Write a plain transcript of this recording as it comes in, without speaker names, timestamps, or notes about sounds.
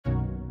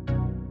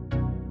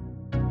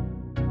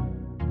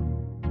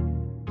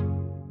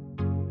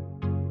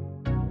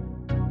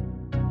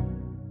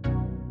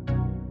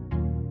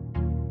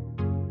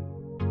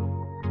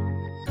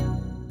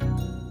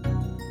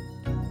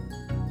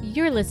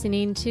You're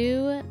listening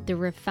to the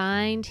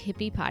Refined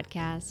Hippie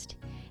Podcast,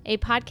 a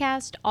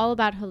podcast all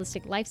about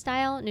holistic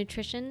lifestyle,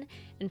 nutrition,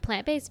 and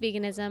plant-based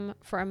veganism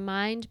for a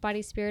mind,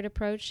 body, spirit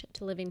approach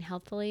to living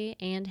healthfully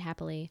and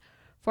happily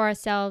for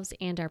ourselves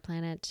and our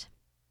planet.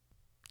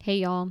 Hey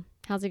y'all,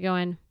 how's it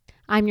going?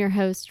 I'm your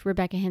host,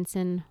 Rebecca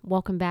Henson.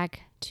 Welcome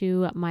back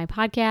to my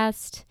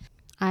podcast.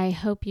 I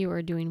hope you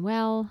are doing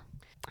well.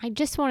 I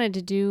just wanted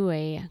to do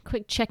a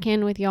quick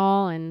check-in with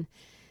y'all and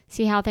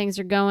see how things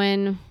are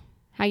going.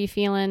 How you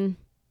feeling?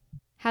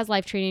 How's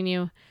life treating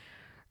you?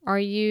 Are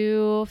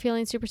you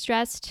feeling super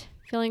stressed?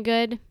 Feeling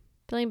good?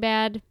 Feeling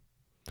bad?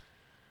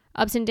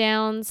 Ups and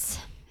downs,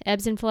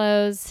 ebbs and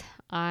flows.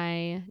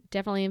 I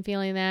definitely am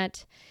feeling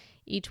that.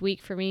 Each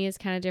week for me is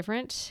kind of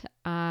different.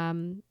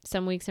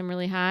 Some weeks I'm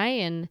really high,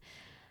 and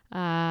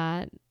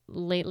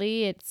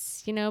lately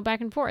it's,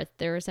 back and forth.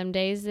 There are some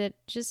days that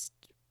just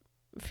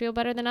feel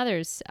better than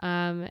others.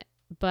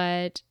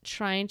 But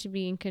trying to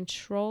be in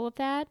control of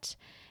that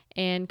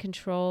and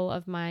control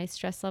of my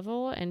stress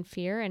level and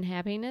fear and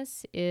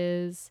happiness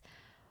is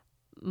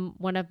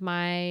one of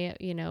my,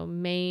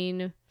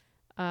 main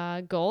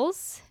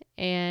goals.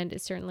 And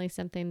it's certainly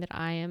something that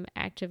I am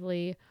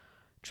actively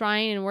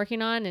trying and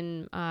working on.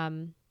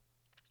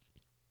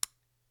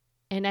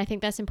 And I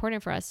think that's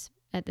important for us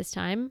at this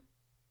time,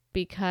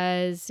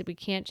 because we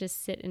can't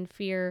just sit in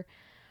fear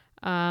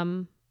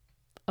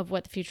of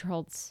what the future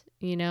holds.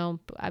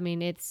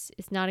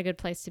 It's not a good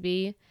place to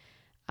be.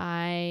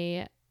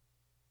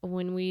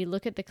 When we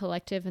look at the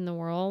collective in the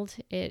world,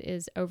 it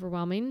is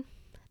overwhelming.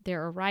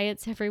 There are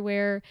riots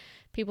everywhere.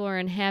 People are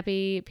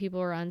unhappy. People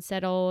are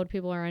unsettled.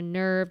 People are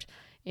unnerved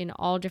in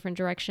all different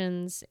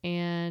directions.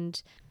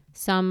 And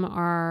some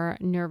are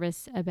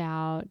nervous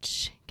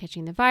about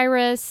catching the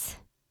virus.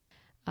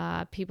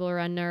 People are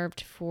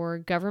unnerved for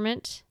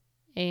government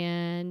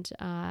and,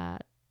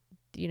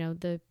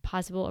 the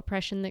possible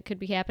oppression that could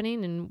be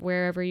happening in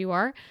wherever you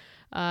are,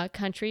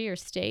 country or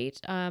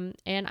state. And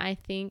I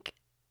think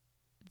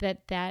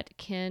that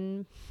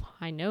can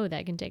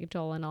take a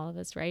toll on all of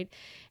us, right?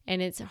 And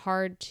it's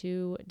hard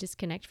to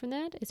disconnect from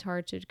that. It's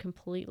hard to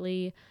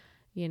completely,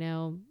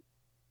 unplug,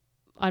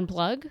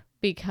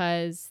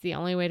 because the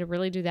only way to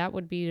really do that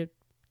would be to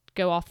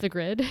go off the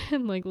grid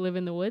and live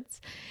in the woods.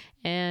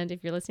 And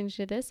if you're listening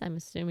to this, I'm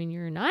assuming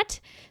you're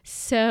not.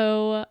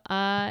 So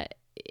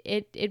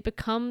it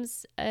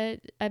becomes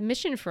a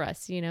mission for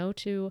us,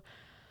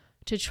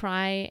 to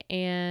try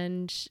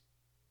and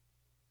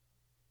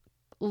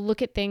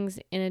look at things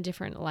in a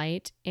different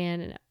light,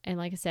 and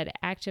like I said,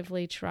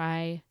 actively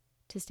try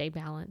to stay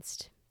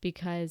balanced,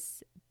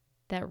 because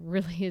that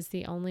really is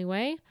the only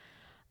way.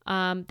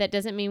 That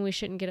doesn't mean we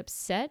shouldn't get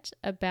upset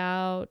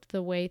about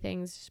the way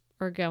things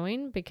are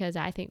going, because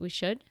I think we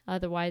should.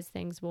 Otherwise,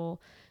 things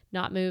will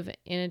not move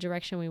in a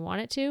direction we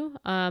want it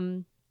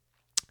to.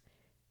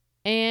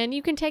 And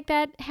you can take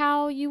that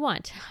how you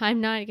want. I'm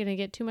not going to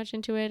get too much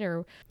into it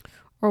or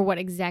what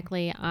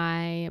exactly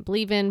I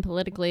believe in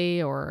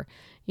politically or,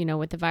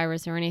 with the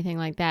virus or anything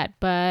like that.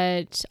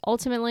 But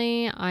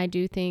ultimately, I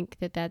do think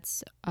that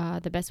that's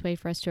the best way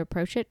for us to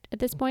approach it at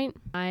this point.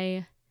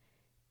 I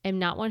am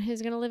not one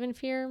who's going to live in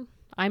fear.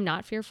 I'm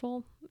not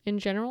fearful in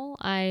general.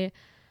 I'm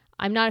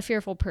not a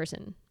fearful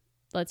person.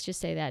 Let's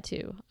just say that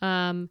too.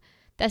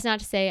 That's not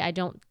to say I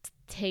don't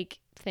take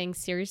things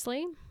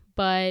seriously,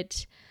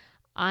 but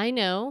I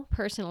know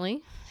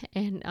personally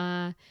and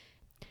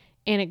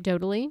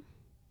anecdotally,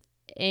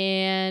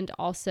 and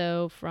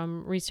also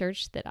from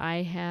research that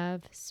I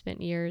have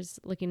spent years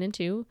looking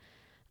into,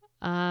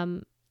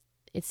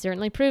 it's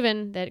certainly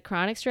proven that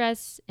chronic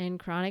stress and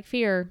chronic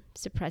fear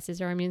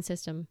suppresses our immune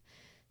system.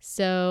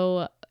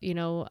 So,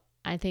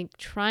 I think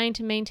trying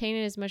to maintain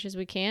it as much as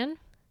we can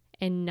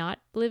and not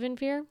live in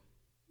fear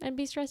and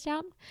be stressed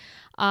out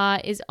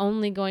is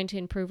only going to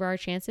improve our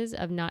chances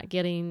of not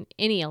getting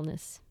any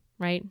illness,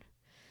 right?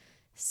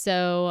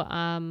 So,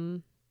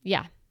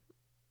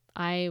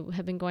 I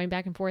have been going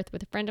back and forth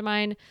with a friend of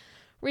mine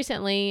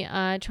recently,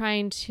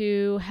 trying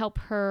to help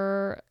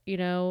her,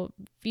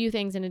 view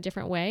things in a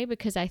different way,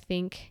 because I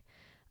think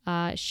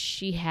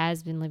she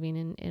has been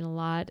living in a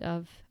lot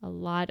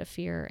of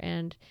fear,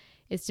 and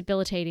it's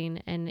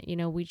debilitating. And,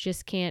 we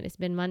just can't. It's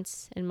been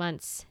months and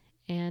months,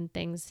 and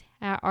things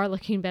are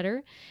looking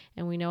better,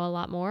 and we know a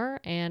lot more.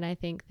 And I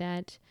think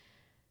that,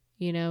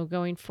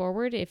 going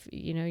forward, if,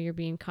 you're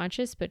being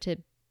conscious, but to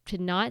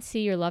not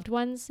see your loved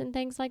ones and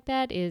things like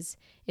that is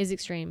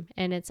extreme,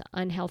 and it's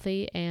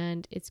unhealthy,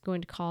 and it's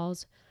going to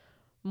cause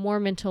more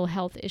mental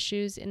health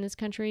issues in this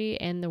country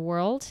and the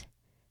world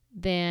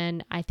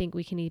than I think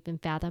we can even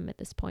fathom at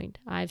this point.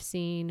 I've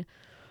seen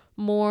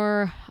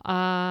more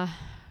data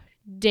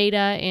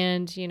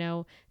and,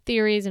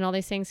 theories and all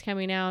these things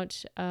coming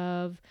out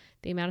of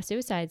the amount of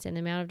suicides and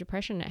the amount of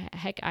depression.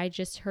 Heck, I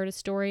just heard a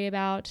story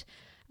about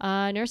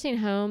a nursing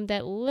home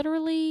that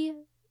literally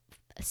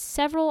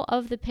several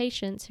of the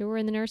patients who were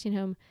in the nursing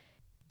home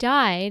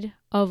died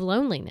of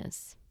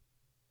loneliness.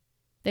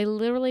 They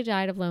literally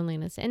died of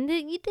loneliness. And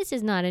this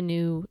is not a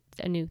new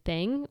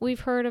thing. We've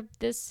heard of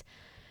this,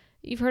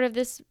 you've heard of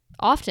this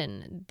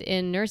often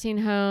in nursing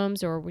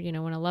homes, or, when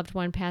a loved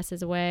one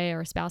passes away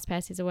or a spouse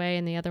passes away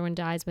and the other one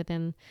dies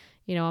within,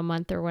 a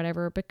month or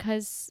whatever,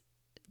 because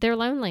they're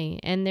lonely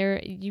and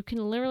you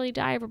can literally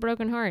die of a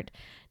broken heart.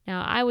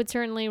 Now, I would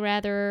certainly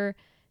rather,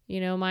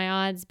 my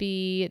odds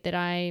be that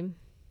I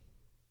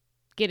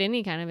get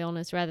any kind of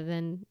illness rather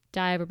than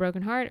die of a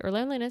broken heart or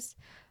loneliness.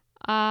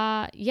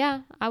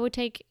 Yeah, I would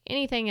take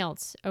anything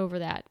else over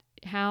that.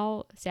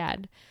 How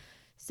sad.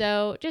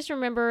 So just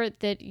remember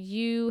that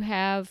you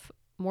have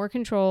more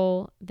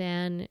control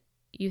than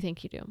you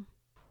think you do,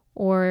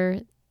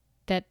 or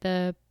that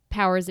the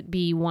powers that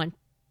be want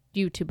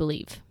you to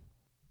believe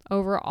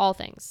over all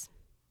things.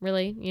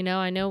 Really,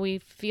 I know we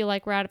feel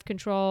like we're out of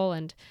control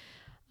and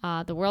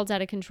the world's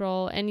out of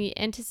control,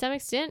 and to some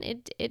extent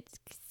it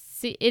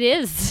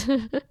is.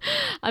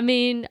 I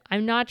mean,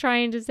 I'm not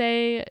trying to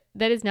say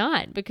that it's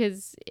not,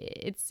 because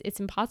it's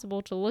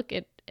impossible to look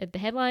at the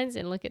headlines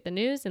and look at the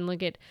news and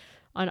look at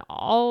on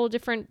all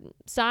different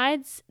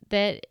sides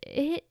that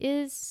it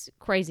is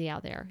crazy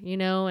out there,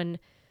 and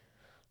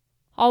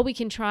all we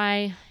can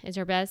try is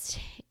our best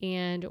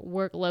and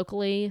work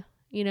locally,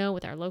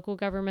 with our local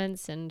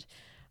governments and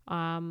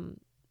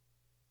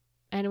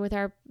with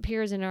our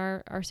peers in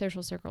our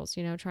social circles,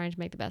 trying to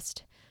make the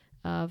best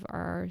of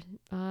our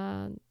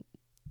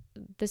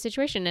the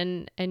situation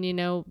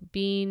and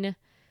being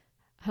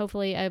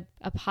hopefully a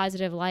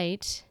positive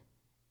light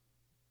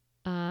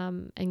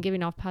and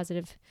giving off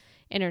positive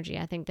energy.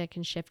 I think that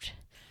can shift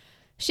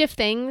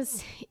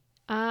things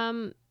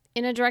in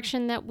a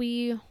direction that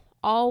we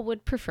all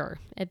would prefer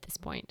at this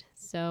point.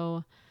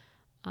 So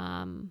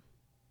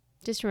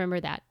just remember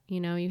that,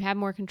 you have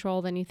more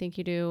control than you think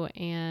you do,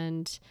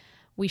 and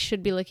we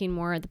should be looking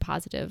more at the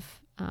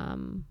positive,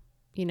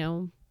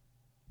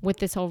 with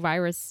this whole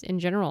virus in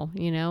general.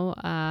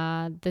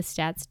 The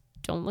stats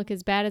don't look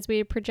as bad as we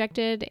had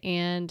projected,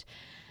 and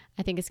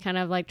I think it's kind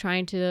of like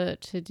trying to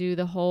do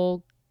the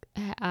whole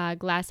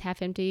glass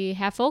half empty,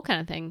 half full kind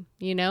of thing,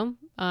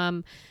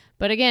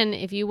 but again,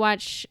 if you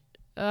watch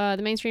the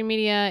mainstream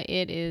media,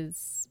 it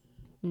is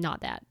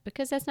not that,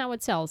 because that's not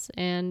what sells.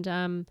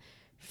 And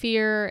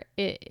fear,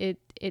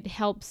 it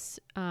helps,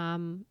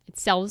 it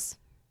sells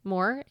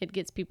more. It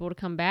gets people to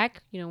come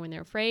back, when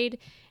they're afraid,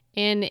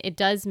 and it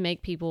does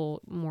make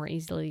people more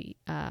easily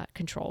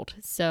controlled.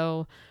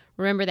 So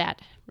remember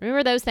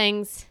those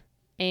things,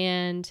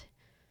 and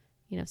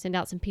send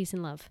out some peace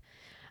and love.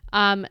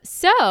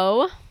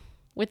 So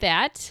with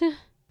that,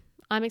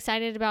 I'm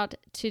excited about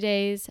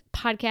today's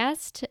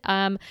podcast.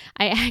 I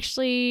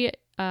actually,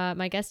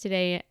 my guest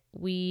today,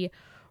 we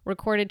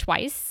recorded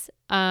twice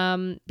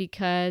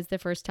because the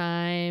first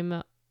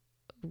time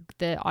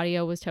the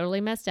audio was totally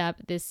messed up.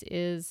 This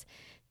is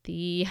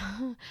the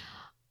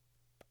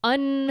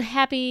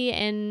unhappy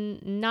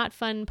and not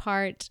fun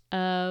part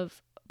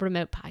of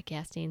remote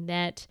podcasting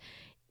that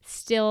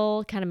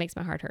still kind of makes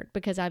my heart hurt,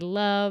 because I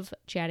love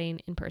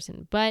chatting in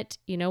person. But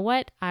you know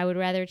what? I would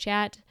rather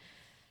chat,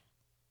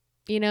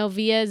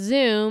 via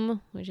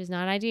Zoom, which is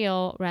not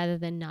ideal, rather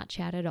than not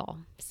chat at all.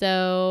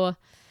 So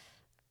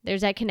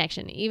there's that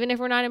connection. Even if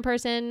we're not in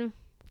person,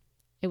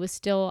 it was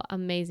still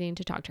amazing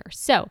to talk to her.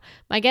 So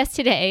my guest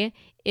today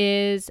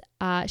is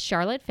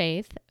Charlotte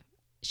Faith.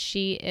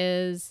 She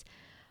and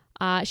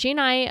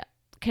I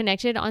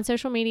connected on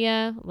social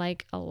media,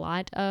 like a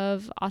lot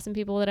of awesome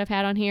people that I've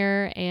had on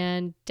here,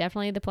 and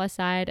definitely the plus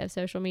side of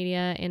social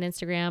media and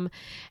Instagram.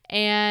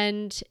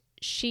 And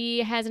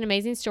she has an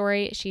amazing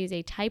story. She is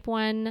a type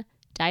 1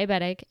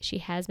 diabetic. She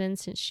has been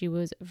since she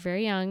was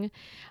very young,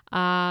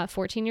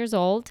 14 years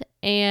old,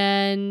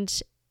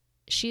 and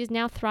she is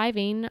now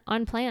thriving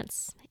on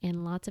plants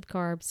and lots of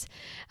carbs.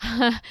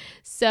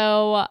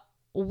 So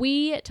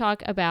we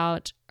talk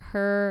about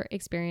her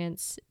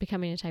experience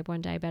becoming a type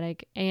 1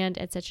 diabetic, and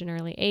at such an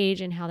early age,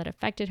 and how that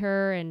affected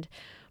her, and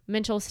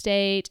mental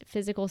state,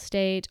 physical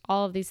state,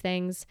 all of these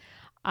things.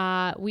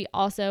 We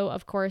also,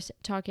 of course,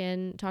 talk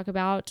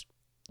about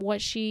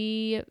what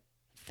she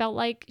felt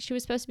like she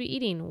was supposed to be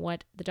eating,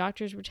 what the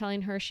doctors were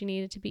telling her she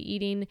needed to be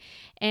eating,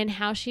 and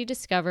how she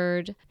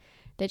discovered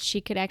that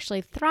she could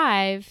actually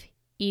thrive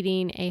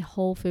eating a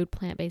whole food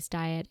plant-based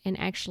diet and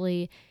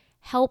actually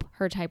help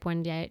her type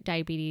 1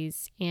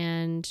 diabetes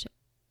and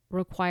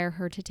require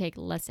her to take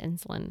less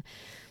insulin.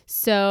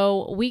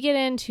 So we get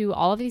into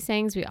all of these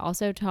things. We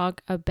also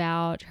talk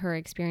about her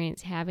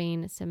experience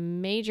having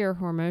some major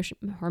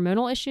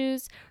hormonal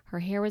issues. Her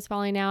hair was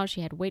falling out.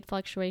 She had weight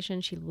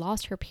fluctuation. She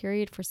lost her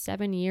period for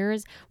 7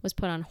 years, was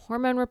put on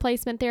hormone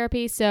replacement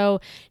therapy.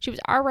 So she was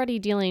already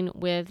dealing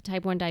with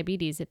type 1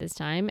 diabetes at this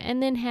time,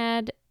 and then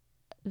had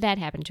that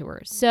happen to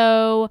her.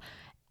 So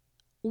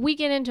we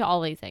get into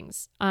all these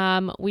things.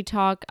 We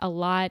talk a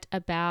lot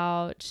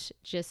about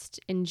just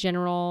in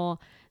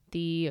general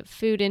the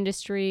food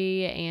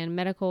industry and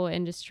medical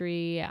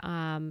industry,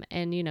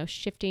 and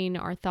shifting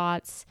our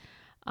thoughts,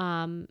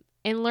 and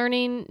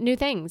learning new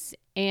things,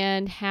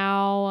 and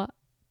how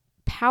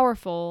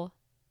powerful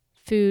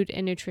food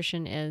and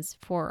nutrition is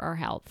for our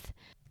health.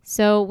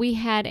 So we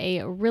had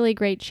a really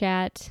great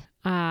chat.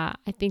 I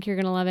think you're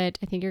going to love it.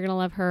 I think you're going to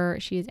love her.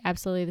 She is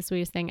absolutely the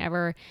sweetest thing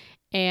ever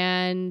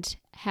and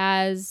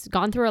has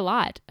gone through a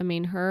lot. I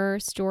mean, her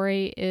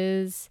story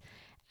is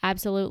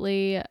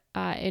absolutely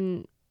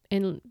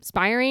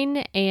inspiring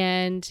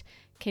and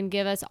can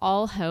give us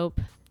all hope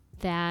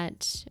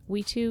that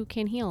we too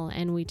can heal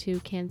and we too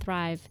can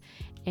thrive.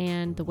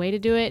 And the way to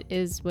do it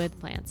is with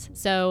plants.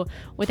 So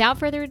without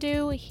further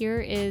ado,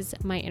 here is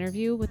my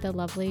interview with the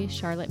lovely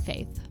Charlotte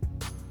Faith.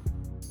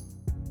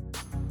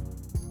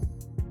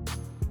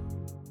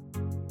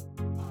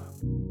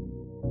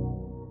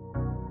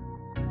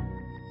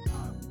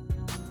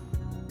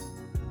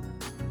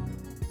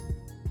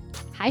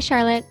 Hi,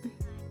 Charlotte.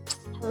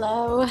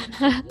 Hello.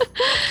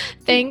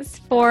 Thanks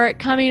for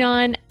coming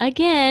on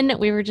again.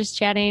 We were just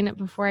chatting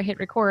before I hit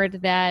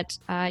record that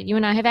you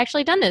and I have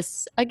actually done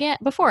this again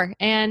before,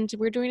 and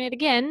we're doing it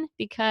again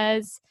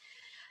because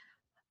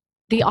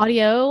the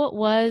audio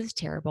was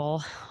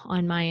terrible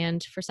on my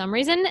end for some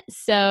reason.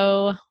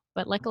 So,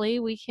 but luckily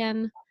we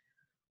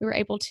were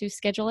able to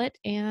schedule it,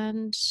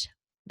 and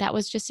that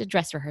was just a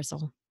dress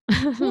rehearsal.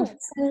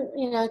 Yes,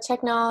 and,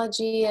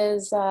 technology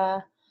is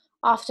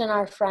often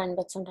our friend,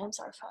 but sometimes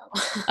our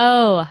foe.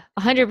 Oh,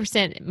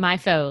 100% my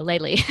foe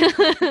lately.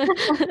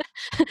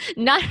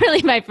 Not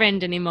really my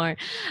friend anymore.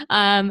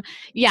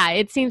 Yeah,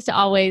 it seems to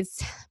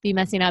always be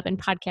messing up, and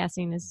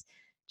podcasting is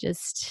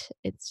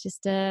it's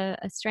just a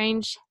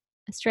strange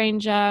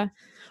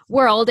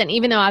world. And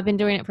even though I've been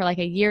doing it for like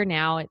a year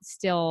now, I'm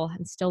still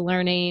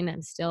learning.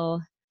 I'm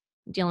still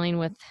dealing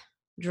with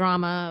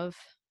drama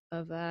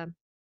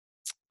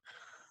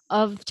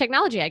of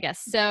technology, I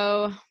guess.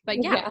 So,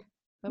 but yeah, Yeah.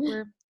 but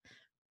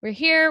we're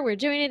here, we're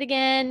doing it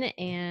again,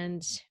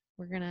 and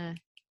it's gonna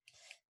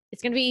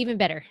be even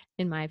better,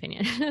 in my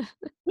opinion.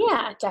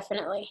 Yeah,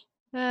 definitely.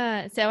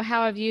 So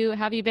how have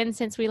you been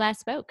since we last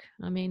spoke?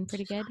 I mean,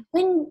 pretty good.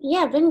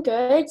 Been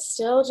good.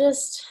 Still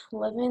just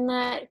living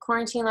that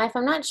quarantine life.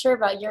 I'm not sure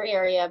about your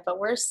area, but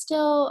we're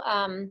still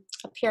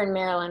up here in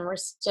Maryland. We're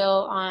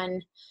still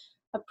on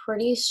a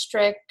pretty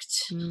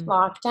strict Mm.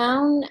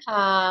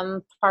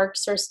 lockdown.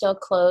 Parks are still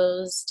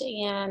closed,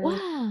 and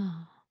Wow.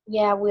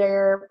 yeah,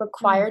 we're Wow.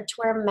 required to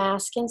wear a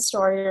mask in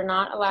store. You're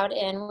not allowed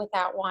in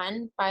without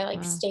one by like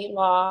Wow. state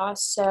law.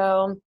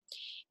 So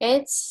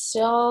it's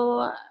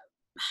still,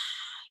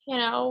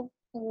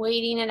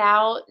 waiting it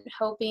out,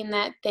 hoping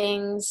that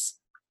things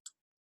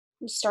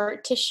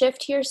start to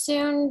shift here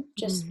soon,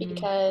 just Mm-hmm.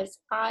 because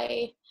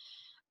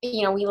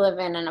we live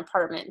in an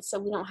apartment, so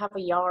we don't have a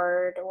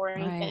yard or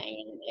Right.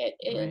 anything. It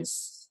Right.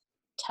 is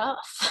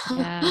tough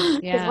Yeah.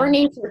 because we're Yeah.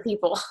 nature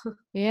people.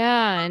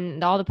 Yeah.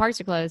 And all the parks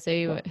are closed, so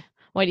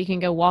you can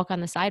go walk on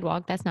the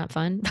sidewalk. That's not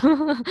fun.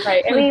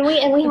 Right. I mean, we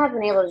have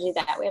been able to do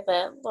that. We have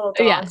a little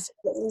dog, Yeah. so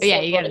at least Yeah.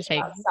 You able got to to go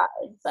take.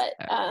 outside. But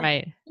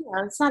Right.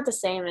 it's not the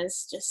same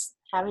as just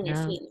having your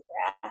No. feet in the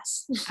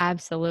grass.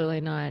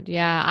 Absolutely not.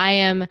 Yeah, I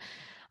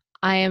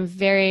am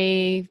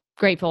very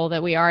grateful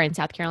that we are in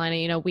South Carolina.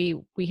 You know,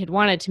 we had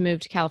wanted to move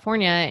to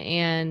California,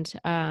 and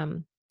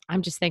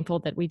I'm just thankful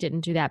that we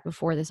didn't do that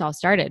before this all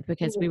started,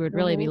 because we would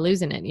really be Mm-hmm.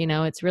 losing it. You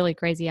know, it's really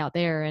crazy out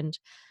there, and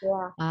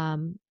Yeah.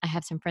 I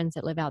have some friends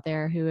that live out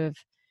there who have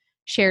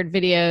shared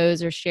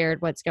videos or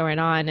shared what's going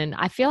on, and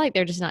I feel like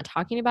they're just not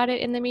talking about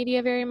it in the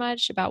media very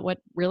much about what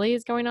really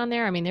is going on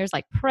there. I mean, there's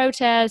like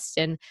protests,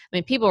 and I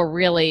mean, people are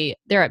really,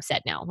 they're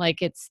upset now. Like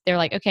they're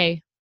like,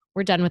 okay,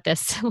 we're done with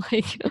this.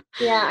 Like,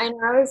 Yeah, I know.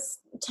 I was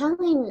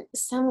telling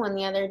someone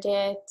the other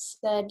day, I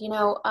said,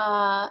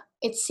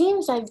 it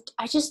seems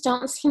I just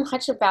don't see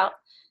much about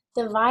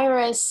the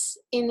virus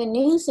in the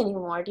news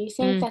anymore. Do you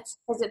think mm, that's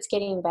because it's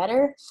getting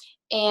better?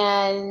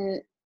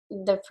 And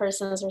the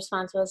person's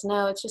response was,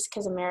 no, it's just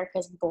because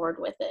America's bored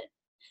with it.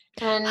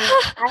 And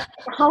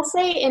I'll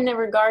say in the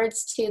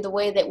regards to the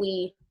way that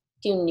we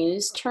do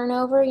news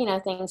turnover,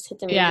 things hit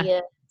the yeah,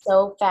 media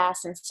so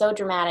fast and so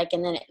dramatic,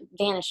 and then it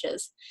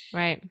vanishes.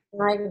 right,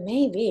 Like,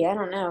 maybe, I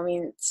don't know. I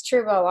mean, it's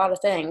true about a lot of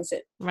things.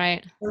 It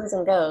right. comes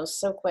and goes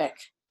so quick.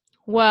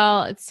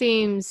 Well, it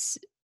seems,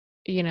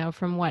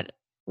 from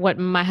what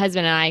my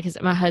husband and I,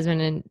 because my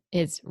husband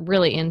is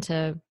really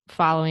into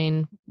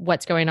following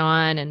what's going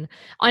on, and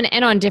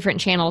on different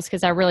channels,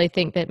 because I really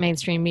think that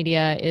mainstream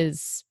media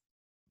is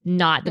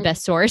not the Mm.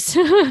 best source.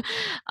 You have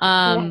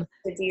um,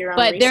 to do your own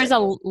but there's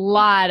research. a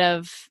lot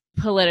of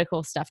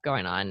political stuff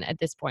going on at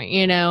this point,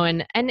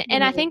 and I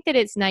Mhm. think that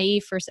it's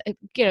naive for,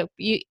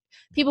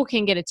 people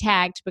can get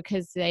attacked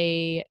because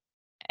and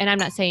I'm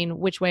not saying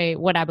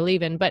what I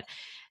believe in, but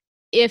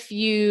if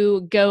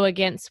you go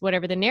against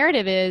whatever the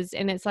narrative is,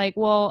 and it's like,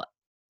 well,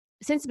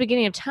 since the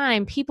beginning of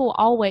time,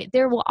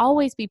 there will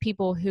always be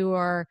people who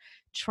are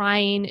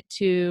trying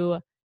to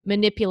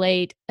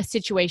manipulate a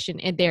situation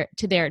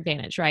to their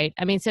advantage, right?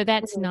 I mean, so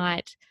that's Mhm.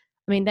 not,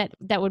 I mean,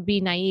 that would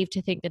be naive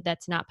to think that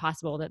that's not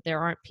possible, that there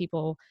aren't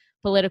people,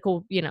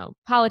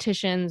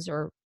 politicians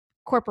or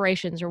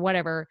corporations or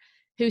whatever,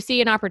 who see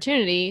an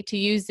opportunity to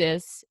use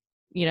this,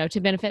 to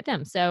benefit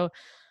them. So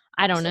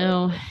I don't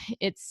know. Absolutely.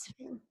 It's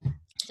Yeah.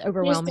 it's You just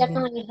overwhelming.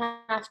 definitely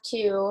have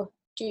to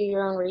do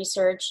your own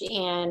research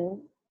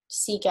and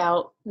seek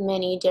out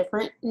many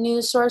different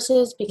news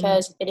sources Mhm.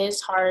 because it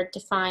is hard to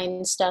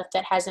find stuff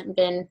that hasn't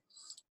been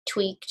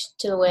tweaked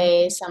to the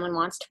way Mhm. someone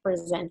wants to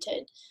present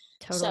it.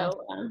 Totally.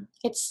 So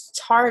it's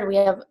hard. We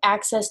have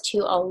access to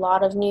a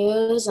lot of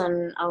news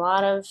and a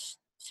lot of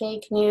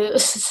fake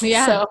news.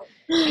 Yeah. So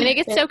And it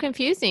gets it, so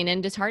confusing and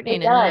it disheartening.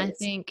 And then I does.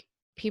 think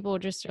people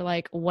just are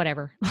like,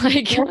 whatever.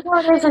 Like, And that's how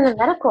it is in the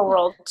medical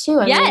world too.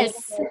 I mean, even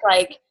yes. with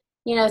like,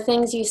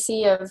 things you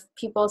see of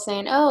people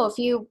saying, oh, if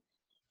you,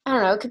 I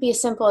don't know, it could be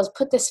as simple as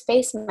put this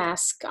face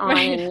mask on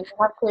Right. and you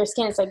have clear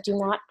skin. It's like, do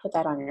not put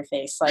that on your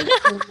face. Like,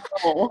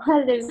 no,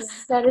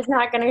 that is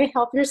not going to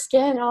help your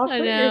skin. It'll I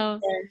hurt your know.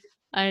 skin.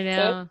 I So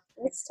know.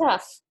 it's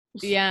tough.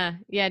 Yeah.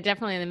 Yeah.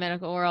 Definitely in the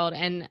medical world.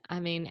 And I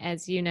mean,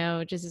 as you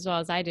know, just as well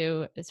as I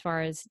do, as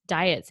far as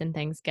diets and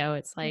things go,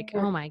 it's like,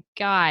 Mhm. oh my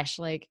gosh,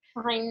 like,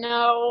 I yeah.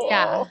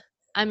 know.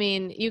 I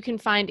mean, you can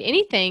find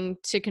anything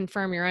to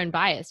confirm your own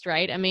bias,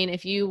 right? I mean,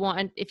 if you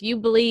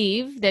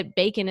believe that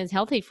bacon is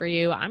healthy for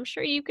you, I'm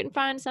sure you can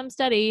find some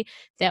study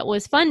that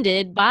was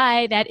funded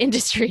by that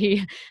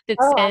industry that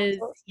Oh, says,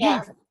 absolutely.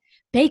 Yeah. yes,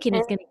 bacon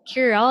And is going to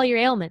cure all your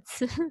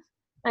ailments.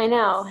 I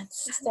know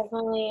it's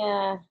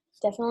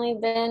definitely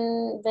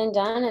been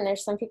done. And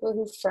there's some people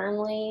who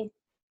firmly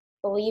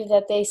believe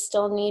that they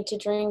still need to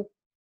drink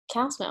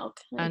cow's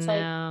milk. And I it's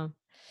like, know.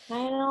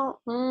 I don't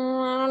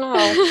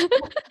know.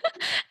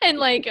 And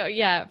like, oh,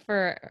 yeah,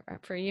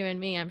 for you and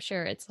me, I'm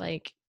sure it's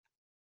like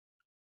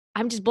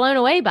I'm just blown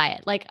away by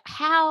it. Like,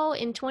 how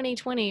in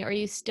 2020 are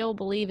you still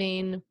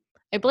believing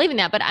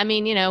that? But I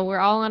mean, we're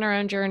all on our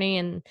own journey,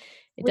 and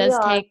it We does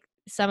are. take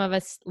some of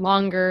us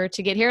longer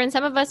to get here, and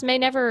some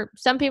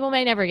people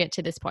may never get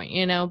to this point.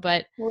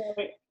 But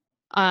Right.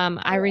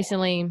 I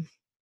recently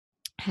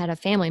had a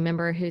family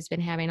member who's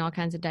been having all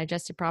kinds of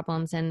digestive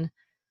problems, and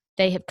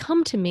they have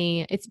come to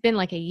me. It's been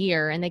like a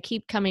year, and they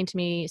keep coming to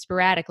me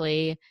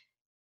sporadically,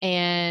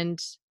 and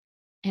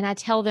I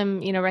tell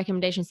them,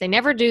 recommendations. They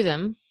never do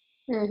them.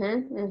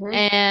 Mm-hmm. Mm-hmm.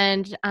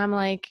 And I'm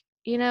like,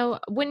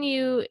 when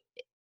you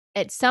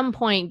at some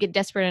point get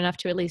desperate enough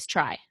to at least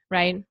try,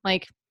 right?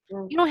 Like,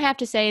 Mm. you don't have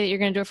to say that you're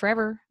going to do it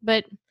forever,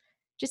 but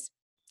just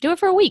do it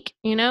for a week,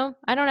 I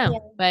don't know. Yeah.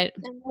 But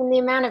And the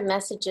amount of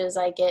messages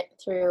I get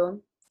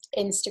through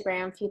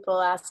Instagram,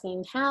 people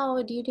asking,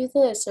 how do you do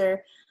this?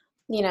 Or,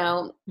 you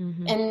know,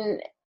 mhm,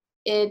 and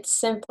it's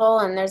simple.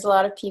 And there's a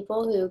lot of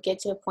people who get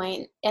to a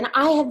point, and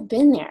I have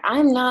been there.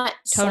 I'm not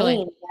totally.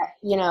 saying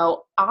that,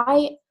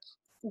 I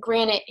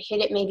granted hit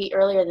it maybe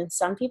earlier than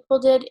some people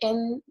did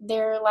in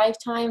their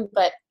lifetime,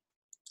 but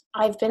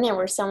I've been there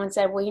where someone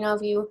said, well,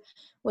 if you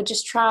would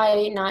just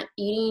try not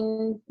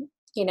eating,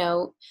 you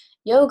know,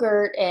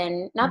 yogurt,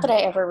 and not that Mhm. I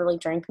ever really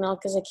drank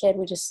milk as a kid.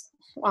 We just,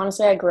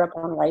 honestly, I grew up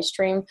on rice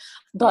stream, Oh.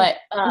 but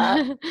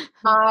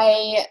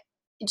I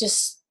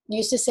just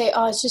used to say,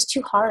 oh, it's just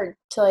too hard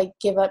to like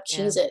give up Yeah.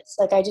 Cheez-Its.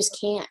 Like I just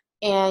can't.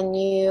 And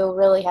you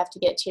really have to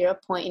get to a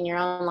point in your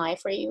own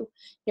life where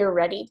you're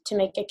ready to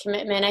make a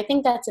commitment. I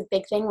think that's a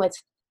big thing with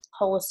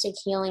holistic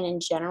healing in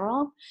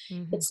general.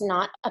 Mhm. It's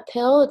not a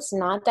pill. It's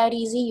not that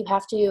easy. You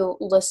have to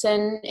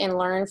listen and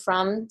learn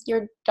from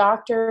your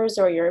doctors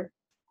or your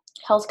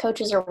health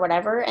coaches or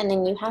whatever, and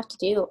then you have to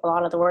do a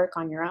lot of the work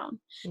on your own.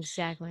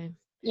 Exactly.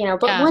 But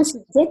Yeah. once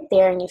you get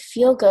there and you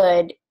feel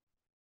good,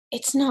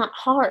 it's not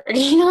hard. I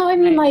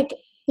mean, Right. like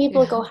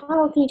people Yeah. go,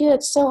 "How can you do it?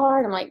 It's so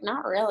hard." I'm like,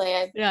 "Not really.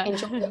 I Yeah.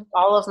 enjoy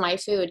all of my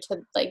food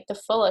to like the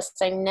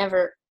fullest. I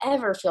never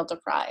ever feel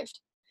deprived."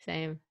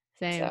 Same,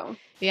 same. So,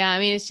 Yeah, I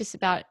mean, it's just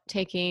about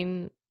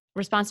taking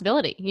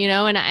responsibility,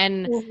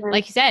 and mhm.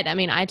 like you said, I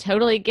mean, I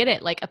totally get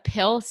it. Like a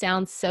pill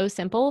sounds so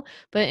simple,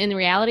 but in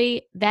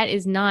reality, that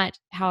is not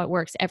how it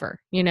works ever.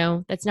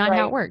 That's not how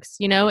it Right, works.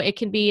 It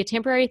can be a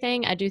temporary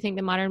thing. I do think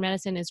that modern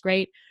medicine is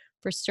great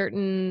for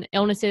certain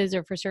illnesses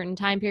or for certain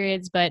time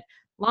periods, but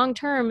long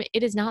term,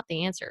 it is not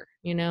the answer.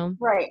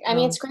 right. I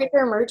mean, So, it's great for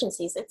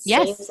emergencies. It saves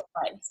yes.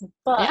 lives, Yeah.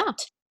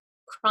 but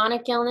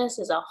chronic illness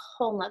is a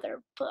whole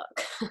nother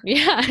book.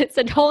 Yeah, it's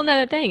a whole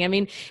nother thing. I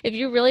mean, if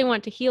you really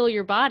want to heal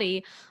your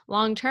body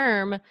long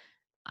term,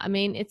 I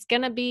mean,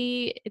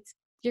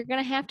 you're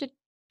gonna have to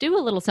do a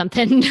little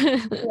something.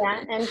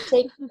 Yeah, and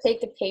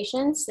take the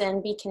patience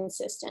and be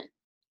consistent.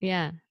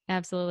 Yeah,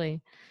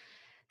 absolutely.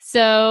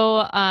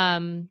 So,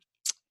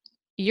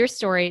 your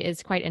story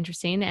is quite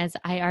interesting, as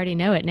I already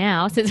know it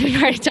now since we've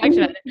already talked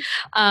about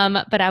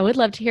it. But I would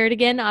love to hear it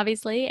again,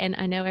 obviously, and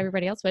I know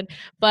everybody else would.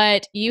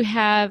 But you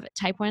have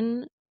type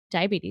 1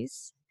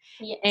 diabetes,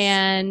 Yes.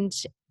 and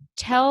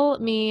tell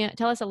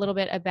us a little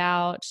bit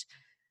about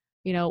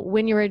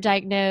when you were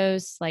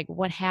diagnosed, like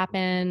what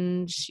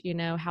happened,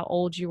 how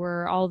old you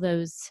were, all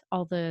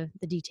the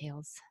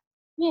details.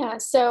 Yeah,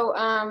 so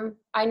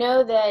I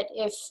know that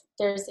if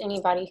there's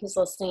anybody who's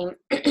listening,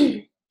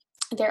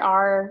 there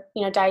are,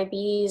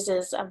 diabetes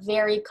is a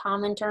very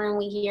common term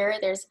we hear.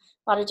 There's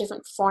a lot of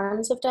different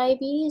forms of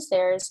diabetes.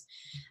 There's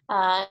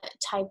uh,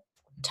 type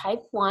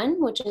type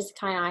 1, which is the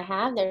kind I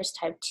have. There's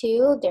type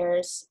 2.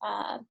 There's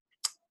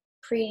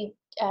pre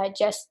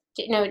just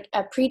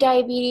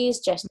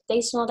pre-diabetes,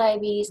 gestational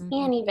diabetes,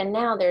 Mhm. and even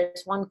now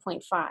there's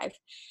 1.5.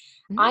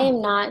 I Mm.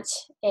 am not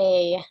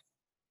a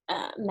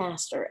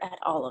master at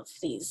all of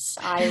these.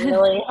 I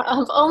really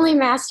have only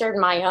mastered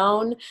my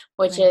own,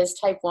 which Right. is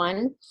type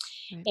 1.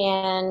 Right.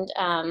 And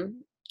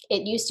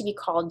it used to be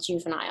called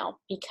juvenile Mm.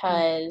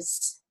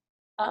 because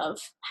of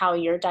how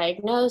you're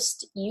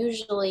diagnosed,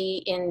 usually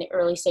in the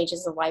early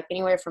stages of life,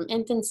 anywhere from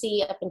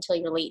infancy up until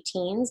your late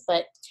teens.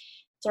 But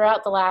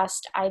throughout the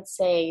last, I'd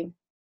say,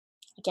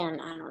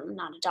 again, I'm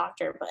not a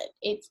doctor, but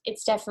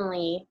it's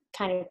definitely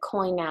kind of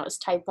coined now as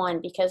type 1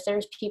 because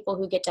there's people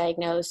who get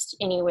diagnosed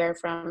anywhere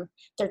from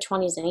their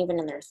 20s and even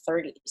in their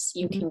 30s.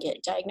 You Mhm. can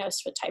get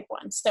diagnosed with type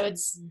 1. So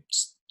it's Mhm.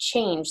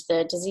 changed.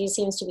 The disease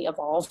seems to be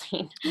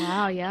evolving.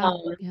 Wow. Yeah.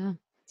 Um, Yeah.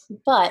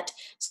 but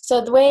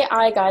so the way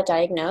I got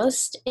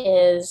diagnosed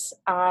is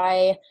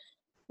I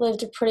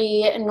lived a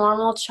pretty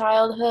normal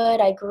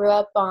childhood. I grew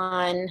up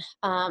on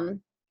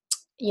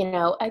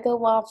Eggo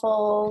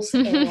waffles,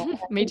 and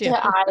Me too.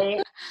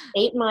 I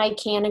ate my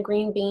can of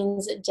green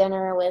beans at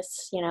dinner with,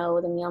 the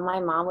meal my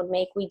mom would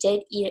make. We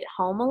did eat at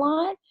home a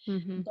lot,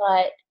 Hmm.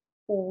 but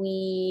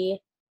we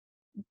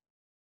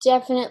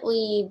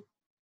definitely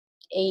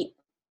ate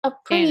a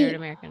Standard pretty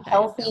American diet, though.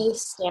 healthy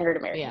standard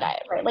American Yeah.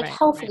 diet, right? Like Right. Right.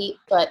 healthy,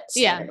 but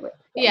Yeah. standard American.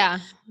 Yeah.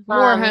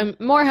 Um,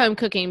 More home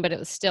cooking, but it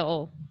was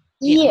still,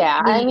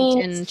 yeah, I meat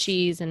mean, and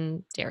cheese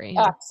and dairy and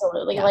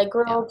absolutely. yeah. Like Yeah.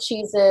 grilled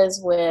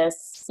cheeses with,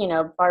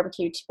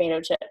 barbecue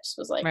tomato chips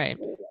was like Right.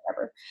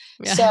 whatever.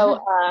 So,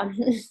 Yeah.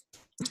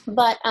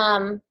 but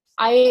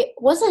I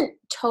wasn't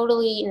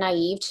totally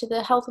naive to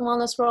the health and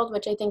wellness world,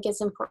 which I think is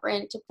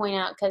important to point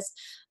out because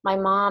my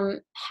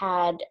mom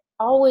had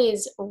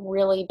always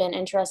really been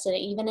interested,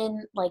 even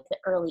in like the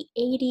early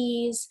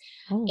 80s,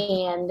 Oh.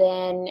 and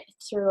then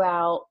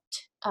throughout,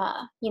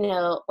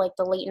 like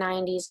the late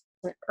 90s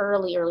and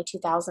early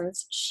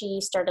 2000s,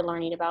 she started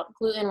learning about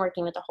gluten,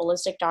 working with a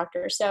holistic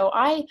doctor. So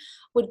I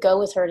would go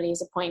with her to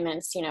these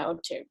appointments, to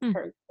Mm.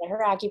 her get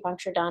her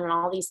acupuncture done and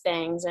all these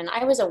things. And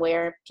I was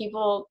aware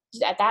people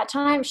at that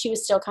time, she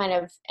was still kind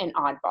of an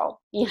oddball,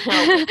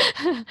 what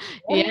are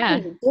Yeah.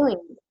 you doing?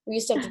 We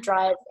used to have to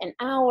drive an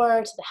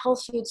hour to the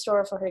health food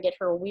store for her to get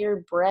her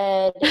weird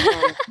bread.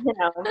 And,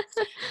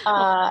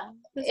 uh, Oh,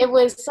 that's so it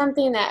was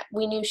something that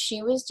we knew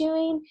she was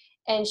doing.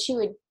 And she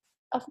would,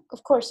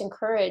 of course,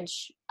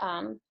 encourage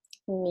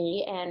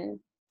me and,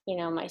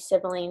 my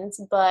siblings,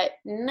 but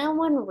no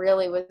one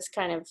really was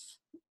kind of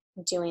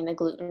doing the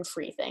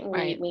gluten-free thing. We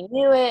right. we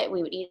knew it.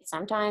 We would eat it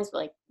sometimes, but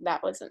like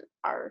that wasn't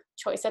our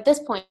choice. At this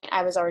point,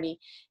 I was already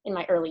in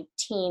my early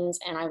teens,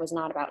 and I was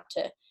not about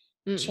to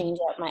Mm-mm. change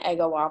up my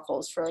Eggo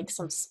waffles for like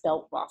some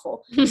spelt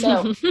waffle.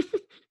 So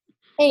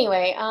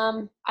anyway,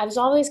 I was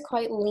always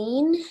quite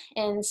lean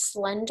and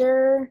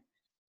slender.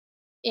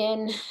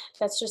 In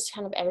That's just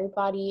kind of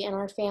everybody in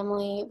our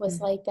family was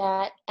Mm. like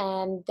that.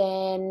 And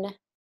then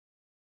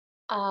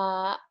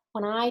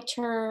when I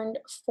turned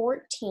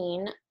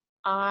 14,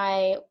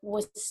 I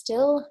was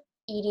still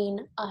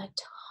eating a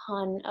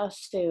ton of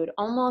food,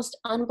 almost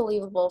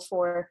unbelievable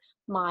for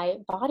my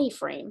body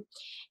frame.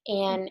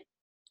 And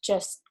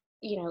just,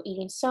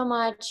 eating so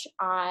much.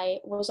 I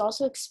was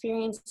also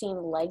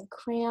experiencing leg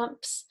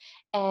cramps,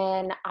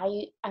 and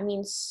I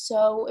mean,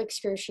 so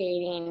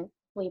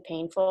excruciatingly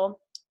painful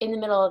in the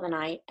middle of the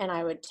night. And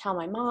I would tell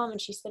my mom,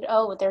 and she said,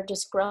 "Oh, they're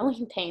just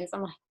growing pains."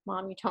 I'm like,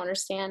 "Mom, you don't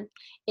understand.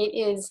 It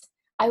is."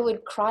 I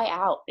would cry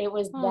out. It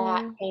was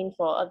that Oh.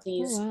 painful of Oh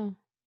these, wow.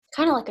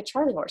 kind of like a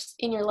Charlie horse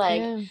in your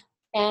leg, Yeah.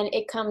 and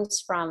it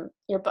comes from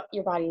your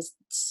body's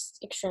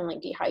extremely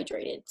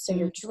dehydrated, so Mm.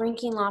 you're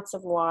drinking lots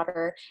of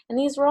water. And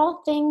these were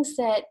all things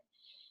that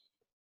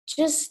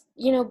just,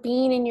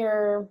 being in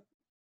your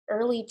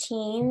early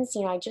teens,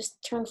 I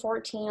just turned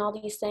 14, all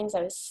these things.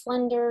 I was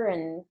slender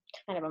and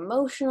kind of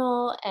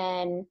emotional.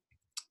 And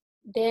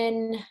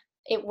then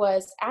it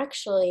was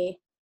actually,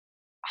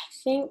 I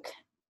think,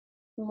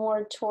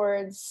 more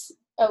towards,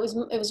 it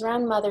was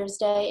around Mother's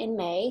Day in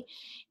May,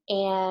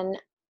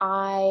 and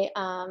I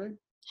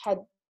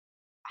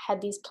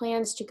had these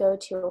plans to go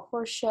to a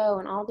horse show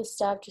and all this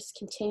stuff, just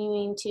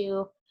continuing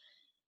to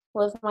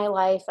live my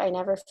life. I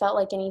never felt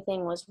like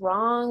anything was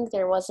wrong.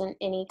 There wasn't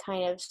any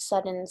kind of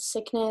sudden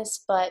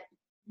sickness, but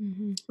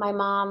Mm-hmm. my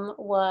mom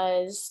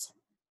was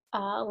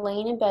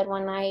laying in bed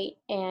one night,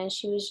 and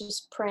she was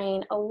just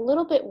praying, a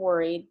little bit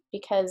worried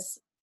because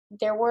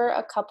there were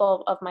a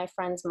couple of my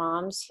friends'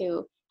 moms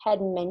who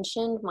had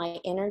mentioned my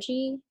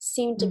energy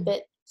seemed a Mm.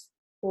 bit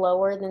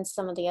lower than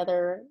some of the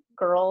other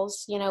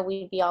girls.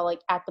 We'd be all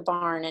like at the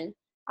barn, and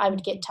I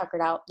would get Mhm.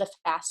 tuckered out the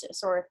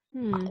fastest, or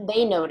Mm.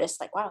 they noticed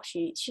like, wow,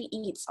 she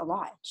eats a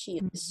lot. She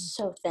is Mhm.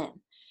 so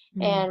thin.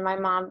 Mm. And my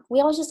mom, we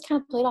all just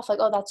kind of played off like,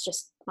 oh, that's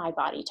just my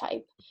body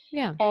type.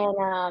 Yeah.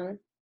 And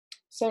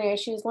so anyway,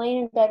 she was laying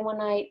in bed one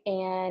night,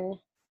 and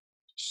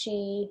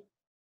she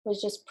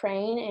was just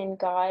praying, and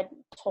God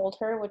told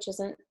her, which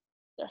isn't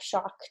a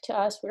shock to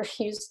us. We're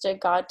used to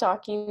God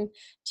talking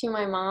to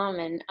my mom,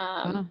 and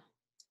Wow.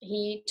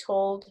 he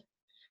told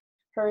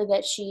her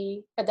that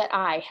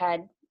I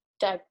had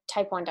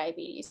type 1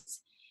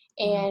 diabetes.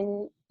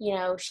 Wow.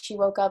 And she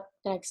woke up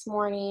the next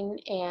morning,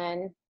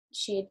 and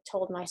she had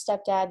told my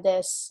stepdad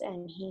this,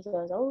 and he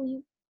goes, "Oh,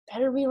 you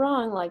better be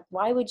wrong. Like,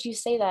 why would you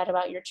say that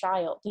about your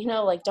child?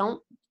 Like,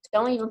 don't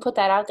even put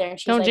that out there." And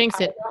she's Don't like,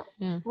 jinx "I it. don't."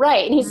 Yeah.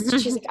 Right.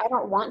 And she's like, "I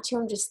don't want to.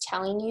 I'm just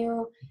telling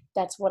you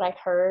that's what I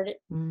heard,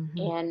 Mm-hmm.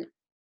 and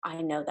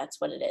I know that's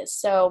what it is."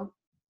 So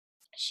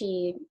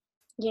she,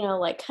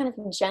 like kind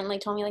of gently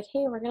told me like,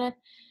 "Hey, we're gonna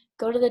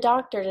go to the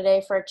doctor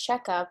today for a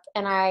checkup."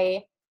 And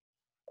I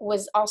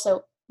was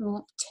also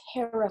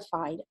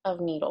terrified of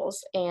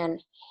needles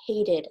and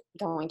hated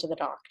going to the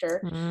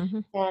doctor. Mm-hmm.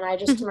 And I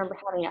just remember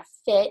having a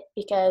fit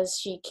because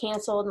she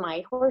canceled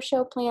my horse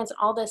show plans,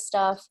 all this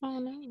stuff. Oh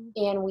no.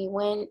 And we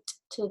went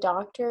to the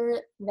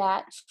doctor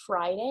that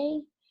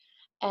Friday.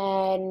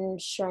 And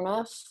sure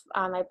enough,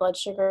 my blood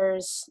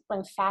sugars,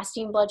 my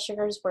fasting blood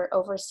sugars were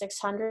over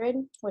 600,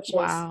 which is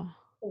Wow.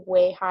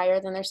 way higher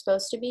than they're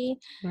supposed to be.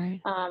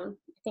 Right. I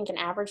think an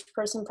average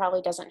person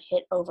probably doesn't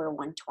hit over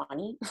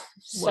 120. Whoa.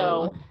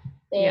 So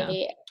Yeah.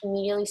 they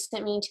immediately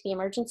sent me to the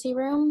emergency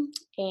room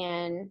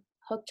and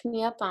hooked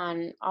me up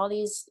on all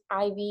these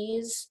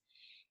IVs.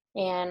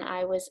 And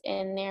I was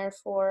in there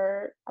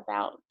for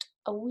about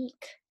a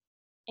week.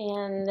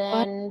 And What?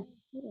 then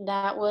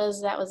that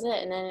was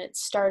it. And then it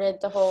started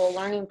the whole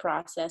learning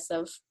process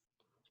of,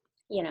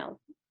 you know,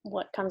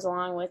 what comes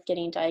along with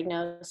getting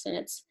diagnosed, and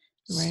it's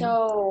Right.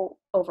 so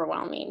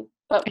overwhelming.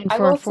 But And I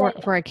for will for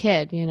say, for a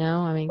kid, I mean,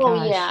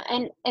 oh yeah,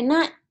 gosh. and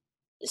not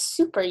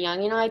super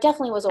young. I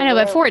definitely was I know, but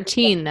aware of what,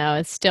 14 though,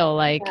 it's still yeah.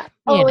 like,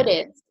 Oh, it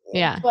is.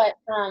 yeah. But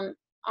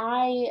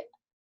I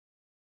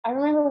I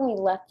remember when we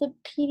left the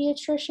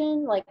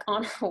pediatrician, like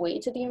on our way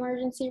to the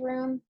emergency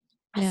room,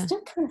 I Yeah.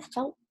 still kind of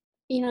felt,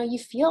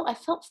 I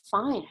felt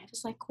fine. I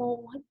was like,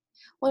 well,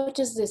 what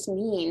does this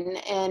mean?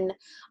 And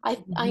I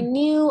Mm-hmm.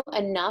 knew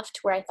enough to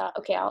where I thought,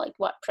 okay, I'll like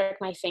prick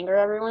my finger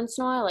every once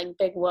in a while, like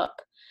big whoop.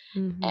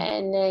 Mm-hmm.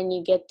 And then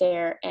you get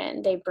there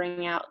and they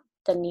bring out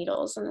the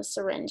needles and the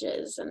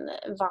syringes and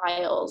the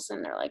vials,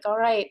 and they're like, all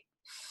right,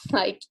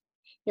 like,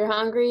 you're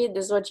hungry,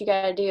 this is what you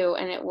got to do.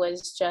 And it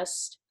was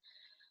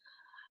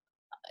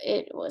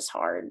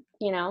hard.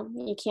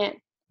 You can't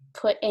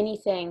put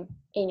anything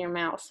in your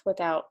mouth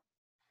without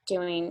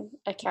doing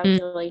a Mm.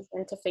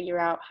 calculation to figure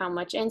out how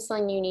much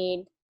insulin you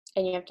need.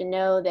 And you have to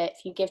know that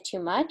if you give too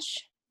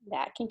much,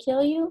 that can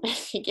kill you.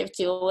 If you give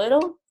too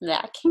little,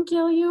 that can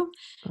kill you.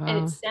 And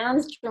it Wow.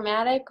 sounds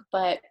dramatic,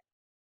 but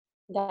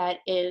that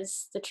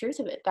is the truth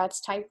of it.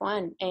 That's type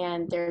 1,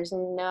 and there's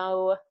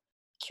no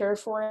cure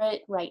for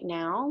it right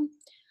now.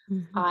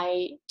 Mm-hmm.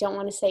 I don't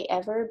want to say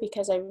ever,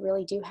 because I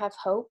really do have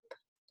hope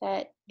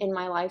that in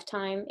my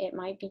lifetime it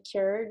might be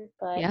cured,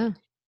 but Yeah.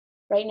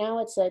 right now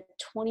it's a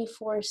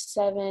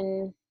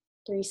 24/7,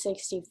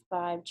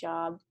 365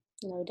 job,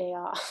 no day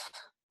off.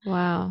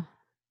 Wow.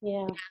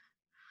 Yeah.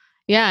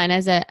 Yeah, and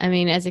as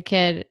a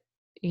kid,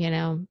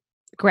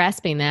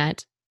 grasping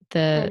that,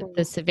 the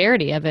Mhm.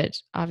 severity of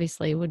it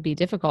obviously would be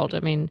difficult. I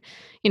mean,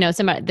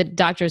 the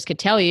doctors could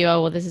tell you,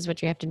 "Oh, well, this is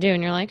what you have to do,"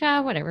 and you're like,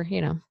 "Ah, whatever."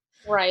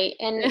 Right.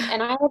 And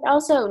I had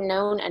also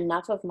known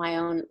enough of my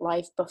own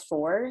life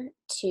before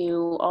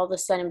to all of a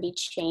sudden be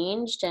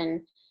changed.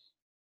 And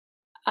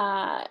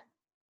uh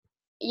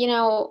you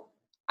know,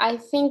 I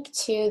think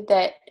too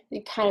that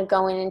kind of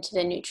going into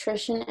the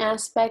nutrition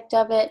aspect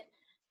of it,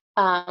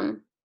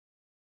 um,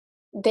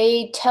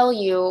 they tell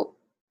you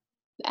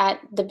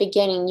at the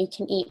beginning you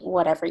can eat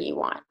whatever you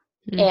want.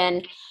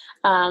 Mm.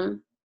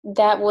 And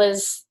that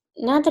was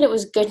not that it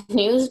was good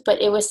news,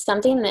 but it was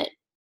something that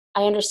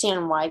I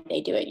understand why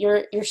they do it.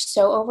 You're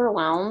so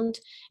overwhelmed,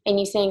 and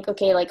you think,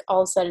 okay, like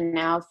all of a sudden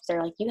now, if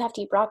they're like, you have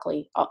to eat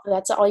broccoli.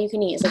 That's all you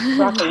can eat. It's like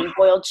broccoli and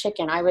boiled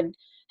chicken. I would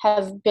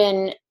have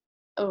been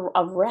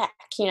a wreck.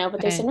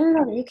 But they said, Right. no,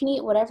 no, no, you can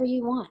eat whatever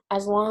you want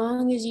as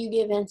long as you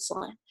give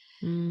insulin.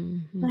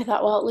 Mhm. And I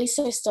thought, well, at least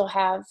I still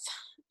have,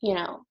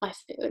 my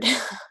food.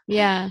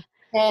 Yeah.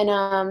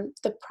 And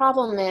the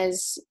problem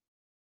is,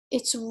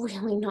 it's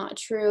really not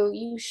true.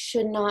 You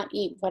should not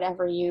eat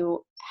whatever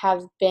you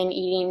have been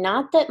eating.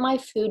 Not that my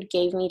food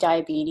gave me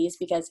diabetes,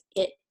 because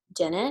it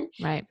didn't.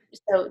 Right.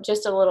 So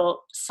just a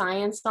little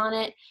science on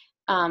it.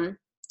 Um,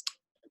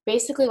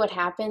 Basically what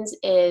happens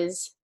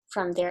is,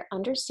 from their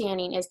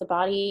understanding, is the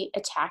body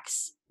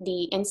attacks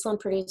the insulin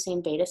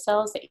producing beta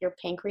cells that your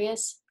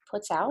pancreas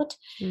puts out,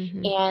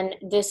 Mhm. and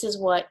this is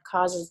what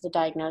causes the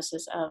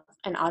diagnosis of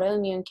an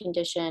autoimmune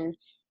condition,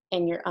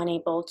 and you're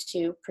unable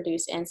to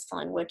produce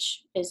insulin,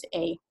 which is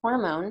a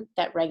hormone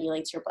that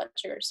regulates your blood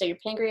sugar. So your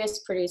pancreas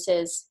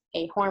produces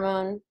a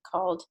hormone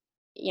called,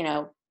 you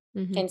know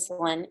Mhm.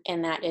 insulin,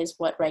 and that is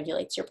what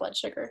regulates your blood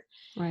sugar.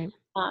 Right.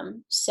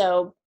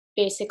 So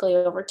basically,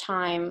 over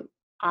time,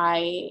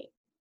 I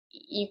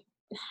you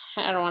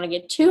I don't want to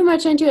get too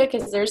much into it,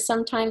 because there's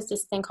sometimes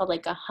this thing called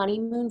like a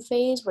honeymoon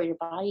phase where your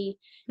body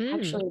Mm.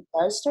 actually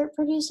does start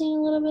producing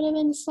a little bit of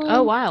Oh,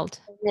 insulin, wild.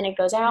 and then it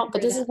goes I out. didn't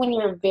But know this is that. when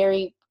you're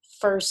very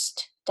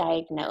first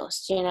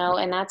diagnosed,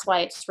 and that's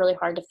why it's really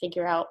hard to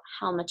figure out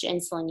how much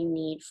insulin you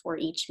need for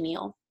each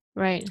meal.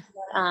 Right.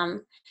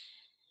 Um,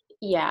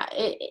 yeah,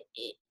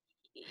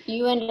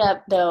 you end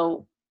up,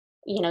 though,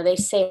 they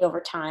say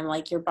over time,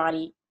 like, your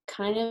body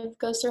kind of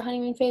goes through a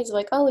honeymoon phase of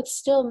like, oh, it's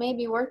still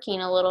maybe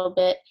working a little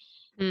bit.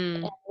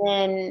 Mm. And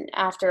then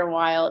after a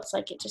while, it's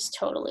like it just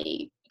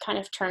totally kind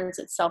of turns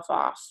itself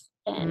off.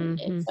 And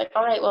Hmm. it's like,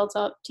 all right, well, it's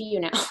up to you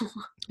now.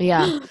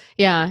 Yeah.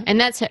 Yeah. And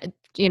that's,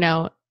 you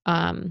know,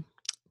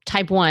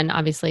 type 1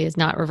 obviously is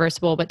not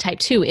reversible, but type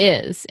 2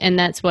 is. And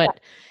that's what,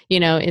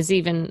 is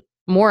even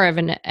more of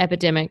an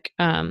epidemic.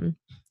 And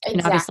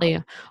Exactly.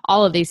 obviously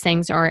all of these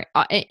things are,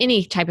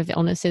 any type of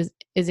illness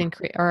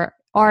or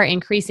are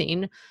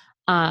increasing,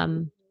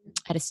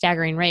 at a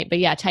staggering rate. But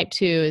yeah, type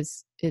 2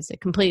 is a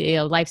completely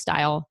a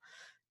lifestyle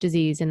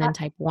disease. And then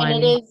type And it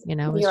 1, is, is you're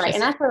right. And just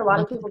that's where a lot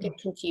of local. people get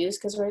confused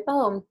because we're like,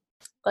 oh,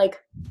 like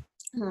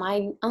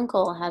my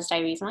uncle has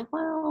diabetes. I'm like,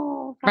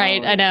 well,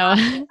 Right, I probably know. not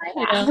if I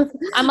I know. have.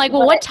 I'm like,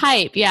 well, But what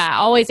type? Yeah, I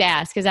always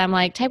ask because I'm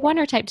like type 1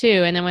 or type 2,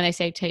 and then when they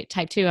say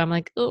type 2, I'm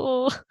like,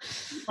 oh,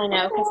 I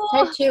know because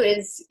type oh.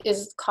 2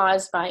 is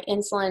caused by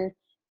insulin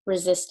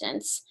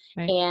resistance.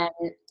 Right. And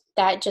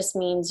that just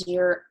means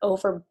you're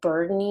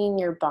overburdening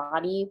your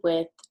body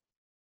with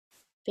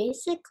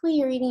basically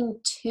you're eating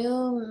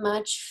too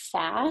much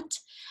fat.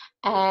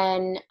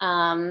 And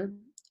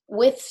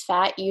with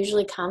fat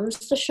usually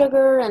comes the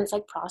sugar and it's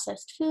like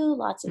processed food,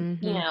 lots of,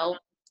 Mm-hmm.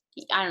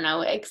 I don't know,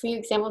 like for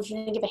example, if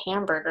you think of a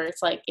hamburger,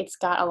 it's like it's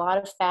got a lot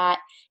of fat,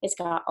 it's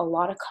got a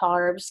lot of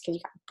carbs because you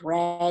got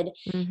bread,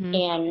 Mm-hmm.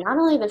 and not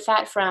only the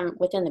fat from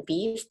within the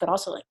beef, but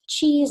also like the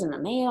cheese and the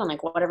mayo and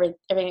like whatever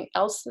everything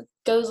else that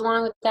goes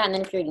along with that. And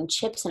then if you're eating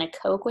chips and a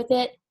Coke with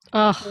it,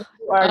 Oh,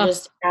 you are oh.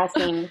 just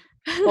asking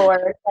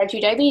for type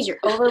 2 diabetes. You're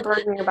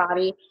overburdening your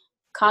body,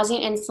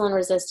 causing insulin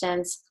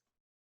resistance.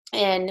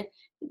 And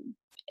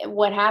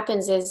what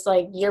happens is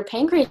like your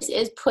pancreas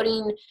is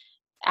putting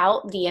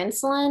out the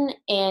insulin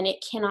and it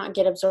cannot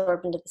get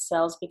absorbed into the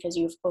cells because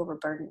you've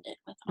overburdened it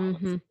with all of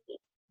Mm-hmm. the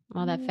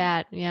All that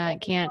fat. Yeah, it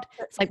can't.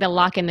 It's like the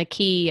lock and the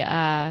key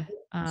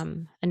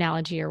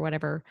analogy or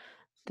whatever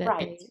right,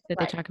 that they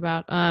right. talk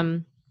about.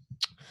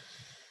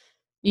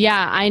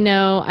 Yeah, I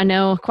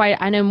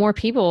know more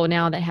people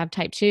now that have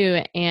type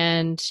 2,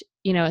 and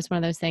it's one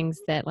of those things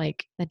that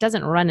like that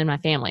doesn't run in my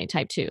family,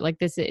 type 2. Like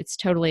this it's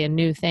totally a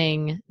new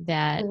thing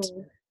that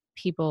Mhm.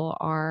 people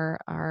are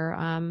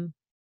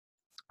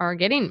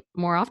getting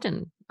more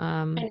often.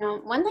 I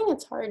know. One thing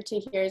that's hard to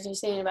hear is you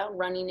saying about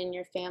running in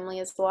your family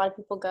is a lot of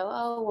people go,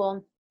 oh,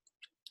 well,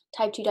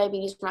 type 2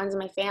 diabetes runs in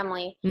my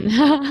family.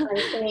 I'm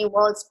saying,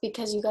 well, it's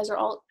because you guys are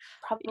all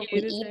probably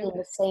Eat the eating same.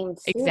 the same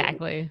food.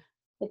 Exactly.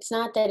 It's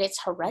not that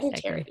it's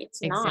hereditary. Exactly.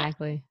 It's not.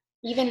 Exactly.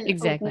 Even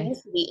Exactly.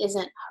 obesity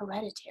isn't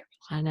hereditary.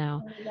 I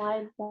know.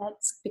 Why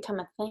that's become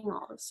a thing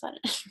all of a sudden.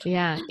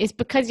 Yeah, it's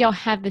because y'all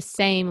have the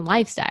same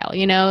lifestyle,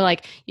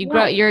 like you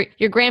grow Right.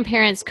 your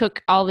grandparents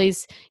cook all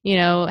these,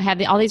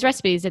 have all these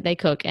recipes that they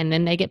cook and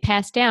then they get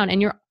passed down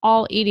and you're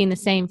all eating the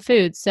same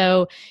food.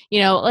 So,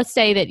 let's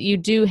say that you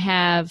do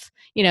have,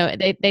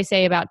 they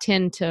say about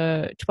 10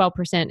 to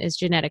 12% is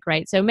genetic,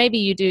 right? So maybe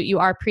you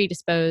are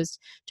predisposed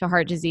to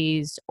heart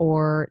disease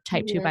or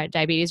type 2 Hmm.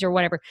 diabetes or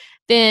whatever.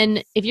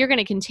 Then if you're going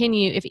to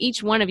continue, if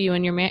each one of you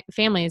in your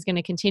family is going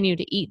to continue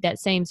to eat that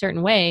same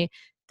certain way,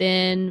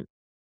 then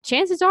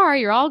chances are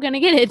you're all going to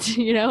get it.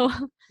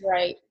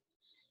 Right.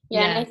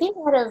 Yeah, and Yeah. I think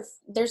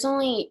there's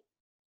only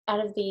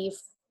out of the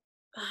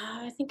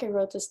I think I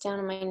wrote this down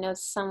in my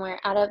notes somewhere.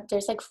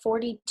 There's like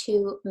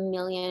 42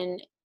 million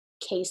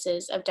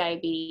cases of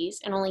diabetes,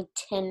 and only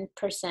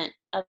 10%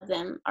 of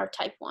them are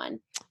type 1.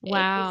 It's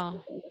Wow.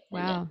 independent.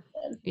 Wow.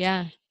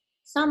 Yeah.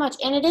 It's not much.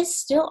 And it is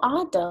still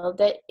odd, though,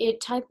 that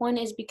type 1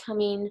 is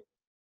becoming,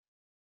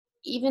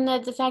 even though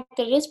the fact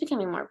that it is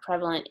becoming more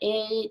prevalent,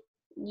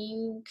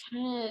 you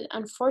kind of,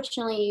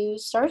 unfortunately, you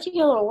start to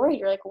get a little worried.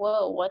 You're like,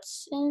 whoa,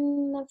 what's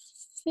in the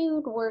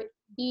food we're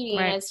eating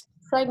Right. as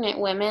pregnant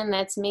women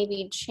that's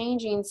maybe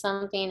changing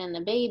something in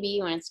the baby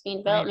when it's being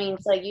developed? Right. I mean,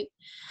 it's like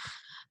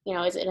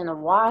is it in the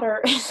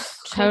water?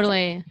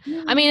 Totally.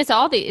 I mean,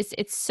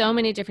 it's so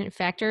many different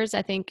factors.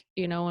 I think,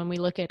 when we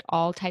look at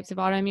all types of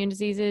autoimmune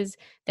diseases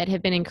that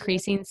have been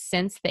increasing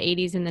since the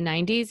 80s and the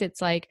 90s,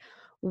 it's like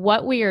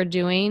what we are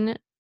doing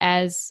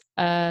as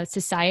a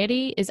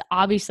society is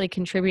obviously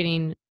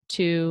contributing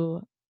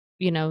to,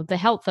 the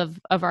health of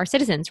our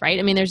citizens, right?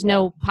 I mean, there's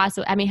no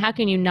possible, I mean, how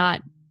can you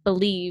not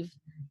believe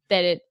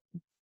that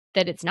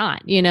it's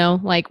not,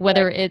 like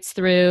whether it's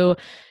through,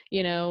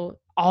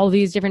 all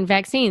these different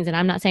vaccines. And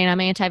I'm not saying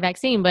I'm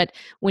anti-vaccine, but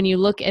when you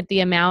look at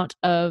the amount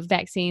of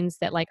vaccines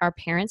that like our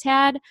parents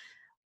had,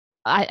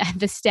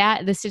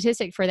 the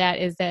statistic for that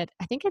is that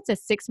I think it's a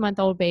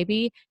 6-month-old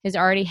baby has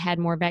already had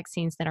more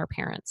vaccines than our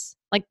parents.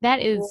 Like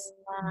that is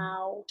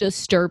Wow.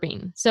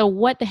 disturbing. So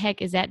what the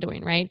heck is that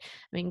doing, right?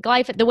 I mean,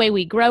 the way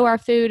we grow our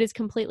food is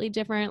completely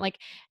different. Like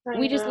I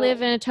we just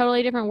live know. in a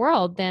totally different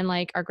world than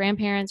like our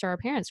grandparents or our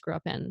parents grew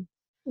up in.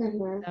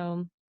 Hmm.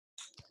 So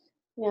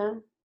Yeah.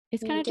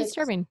 it's kind It of gets,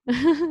 disturbing.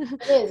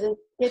 it is. It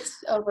gets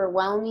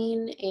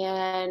overwhelming.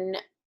 And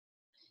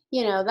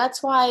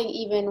that's why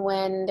even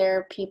when there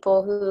are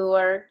people who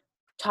are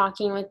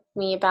talking with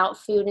me about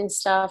food and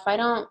stuff, I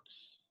don't,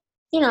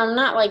 I'm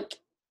not like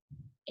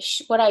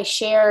what I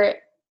share.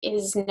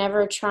 is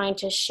never trying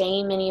to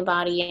shame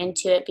anybody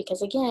into it,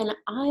 because again,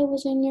 I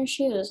was in your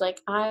shoes.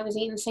 Like, I was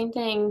eating the same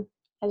thing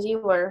as you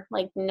were.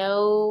 Like,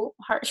 no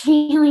hard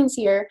feelings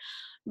here.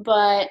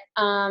 But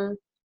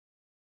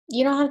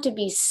you don't have to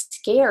be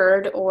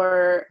scared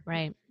or,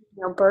 Right.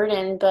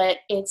 burdened, but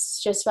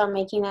it's just about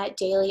making that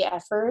daily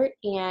effort.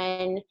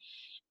 And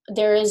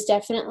there is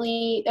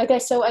definitely, okay,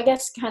 so I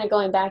guess kind of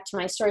going back to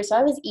my story. So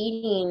I was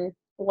eating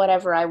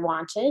whatever I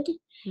wanted,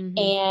 Mm-hmm.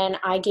 and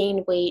I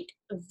gained weight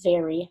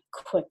very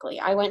quickly.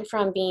 I went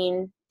from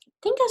being, I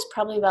think I was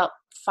probably about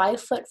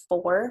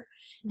 5'4",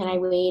 and I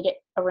Mm. weighed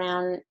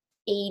around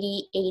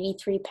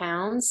 83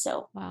 pounds.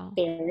 So Wow.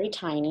 very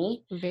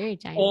tiny. Very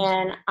tiny.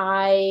 And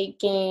I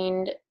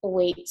gained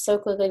weight so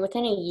quickly.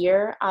 Within a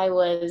year, I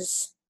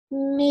was,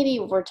 maybe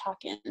we're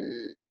talking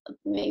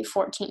maybe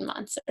 14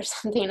 months or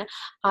something,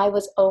 I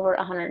was over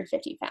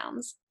 150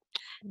 pounds.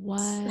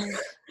 What?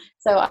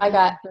 So I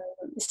got Oh,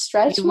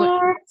 stretch you went,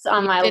 marks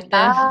on you my did the,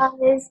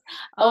 thighs.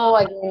 oh Oh,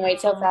 I gained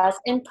weight so no. fast.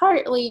 And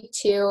partly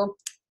too,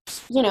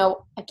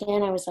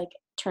 again, I was like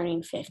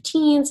turning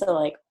 15, so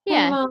like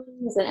Yeah.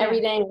 hormones and Yeah.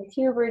 everything,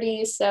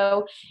 puberty.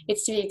 So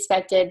it's to be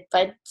expected,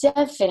 but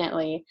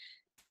definitely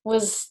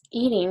was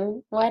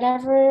eating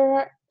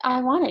whatever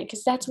I wanted,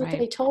 because that's what Right.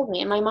 they told me.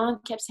 And my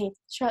mom kept saying,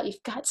 Charlotte,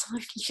 you've got to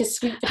eat a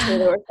sweet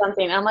potato or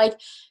something. I'm like,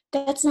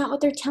 that's not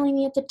what they're telling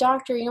me at the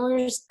doctor. We were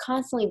just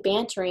constantly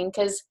bantering,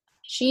 because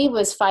she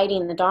was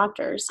fighting the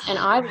doctors and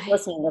Oh, I was right.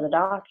 listening to the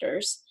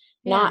doctors,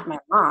 Yeah. not my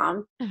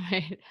mom.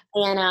 Right.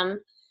 And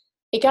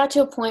it got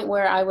to a point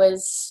where I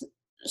was,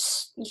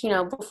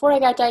 before I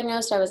got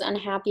diagnosed, I was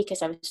unhappy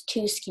because I was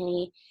too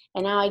skinny.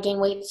 And now I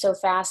gained weight so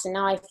fast. And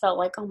now I felt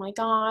like, oh my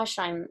gosh,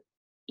 I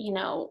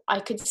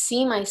could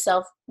see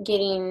myself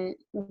getting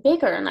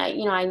bigger. And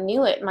I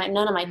knew it.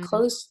 None of my Mm.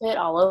 clothes fit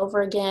all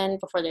over again.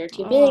 Before they were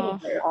too big, Oh,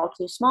 they were all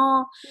too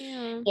small.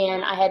 yeah.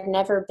 And I had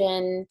never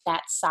been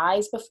that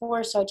size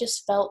before. So I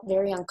just felt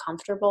very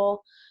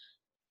uncomfortable.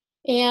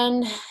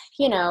 And,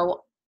 you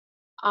know,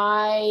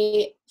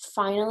 I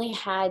finally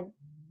had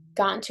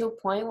gotten to a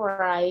point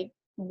where I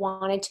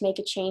wanted to make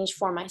a change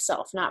for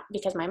myself, not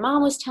because my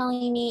mom was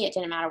telling me. It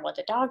didn't matter what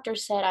the doctor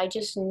said. I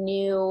just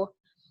knew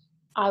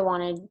I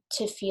wanted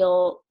to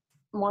feel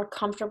more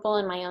comfortable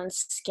in my own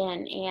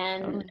skin.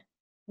 And,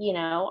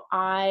 Totally.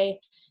 I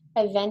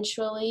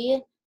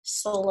eventually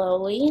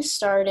slowly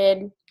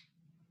started.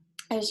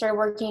 I started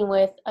working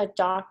with a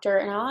doctor,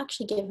 and I'll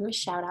actually give him a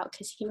shout out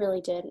because he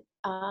really did.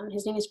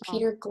 His name is Oh.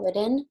 Peter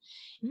Glidden,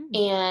 Mm.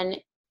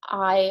 and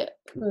I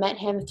met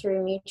him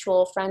through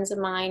mutual friends of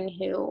mine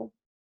who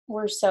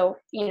were so,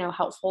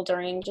 helpful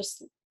during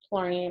just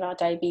learning about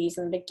diabetes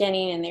in the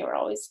beginning, and they were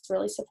always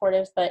really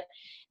supportive. But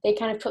they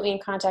kind of put me in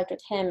contact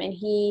with him, and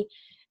he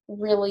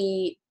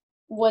really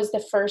was the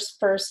first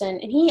person.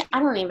 And I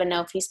don't even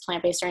know if he's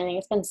plant-based or anything.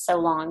 It's been so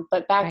long,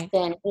 but back Right.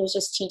 then he was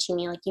just teaching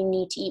me, like, you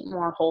need to eat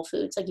more whole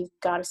foods. Like, you've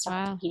got to stop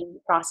Wow. eating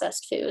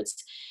processed foods.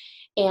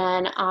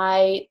 And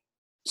I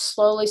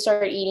slowly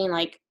started eating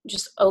like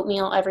just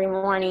oatmeal every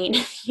morning,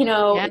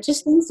 Yeah.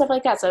 just doing stuff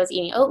like that. So I was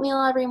eating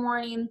oatmeal every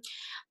morning.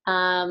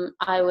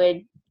 I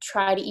would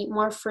try to eat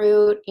more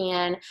fruit,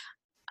 and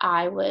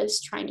I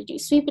was trying to do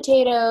sweet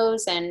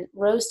potatoes and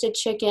roasted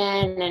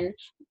chicken, and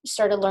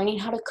started learning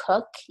how to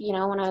cook,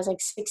 when I was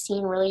like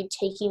 16, really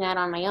taking that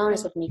on my own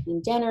as Oh, like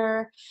making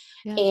dinner.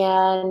 yeah.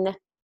 And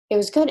it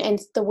was good. And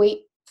the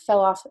weight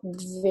fell off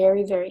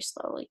very, very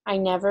slowly. I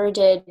never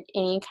did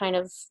any kind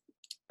of,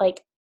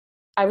 like,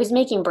 I was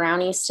making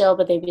brownies still,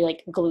 but they'd be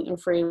like gluten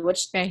free,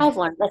 which Right. I've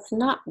learned that's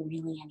not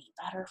really any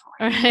better for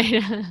All you.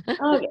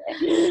 right.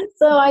 Okay.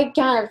 So I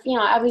kind of,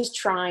 I was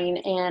trying,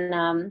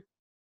 and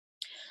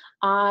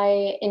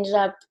I ended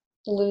up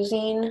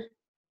losing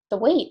the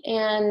weight.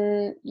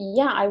 And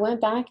yeah, I went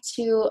back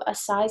to a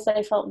size that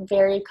I felt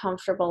very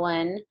comfortable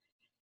in.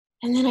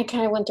 And then I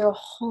kind of went through a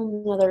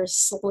whole nother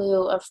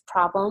slew of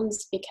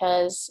problems,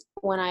 because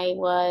when I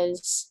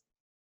was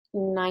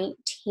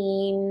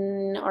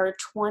 19 or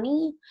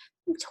 20,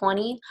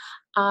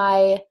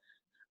 I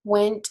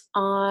went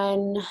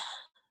on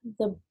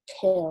the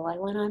pill. I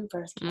went on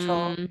birth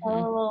control. Hmm.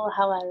 Oh,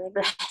 how I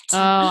regret. Oh,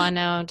 I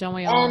know. Don't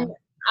we And all?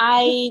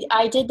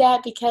 I did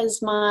that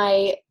because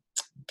my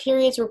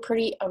periods were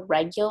pretty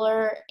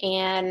irregular,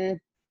 and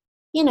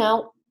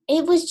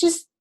it was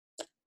just,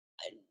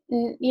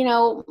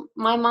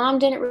 my mom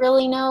didn't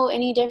really know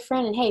any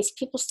different. And hey,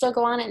 people still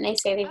go on it and they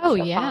say they Oh,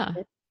 feel yeah.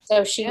 fine.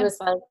 So she Yeah. was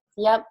like,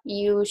 yep,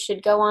 you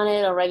should go on it.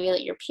 It'll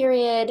regulate your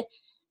period.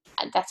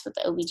 That's what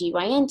the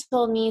OBGYN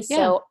told me. Yeah.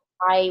 So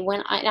I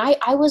went on, and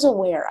I was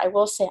aware. I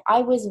will say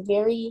I was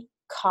very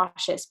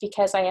cautious,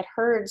 because I had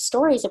heard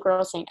stories of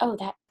girls saying, oh,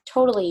 that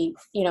totally,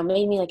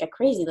 made me like a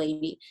crazy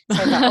lady.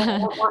 So I thought,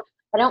 oh,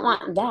 I don't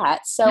want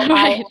that. So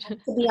I had Right.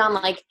 to be on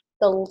like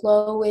the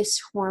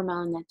lowest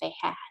hormone that they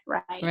had,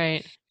 right?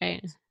 Right.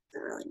 Right.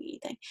 Didn't really need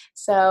anything.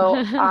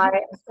 So I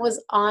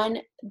was on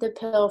the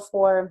pill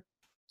for,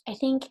 I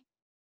think,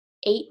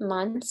 8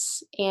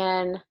 months,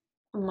 and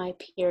my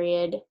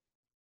period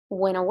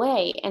went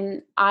away.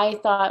 And I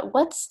thought,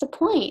 what's the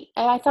point?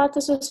 I thought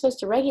this was supposed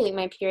to regulate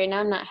my period.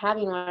 Now I'm not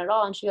having one at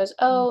all. And she goes,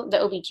 oh, the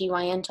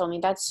OBGYN told me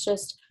that's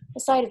just a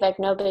side effect,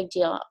 no big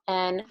deal.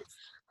 And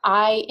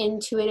I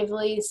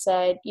intuitively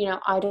said,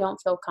 I don't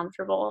feel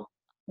comfortable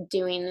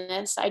doing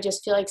this. I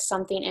just feel like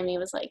something in me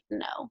was like,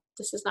 no,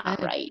 this is not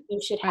Right. right.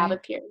 You should have a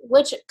Right. period.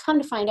 Which,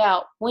 come to find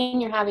out, when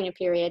you're having a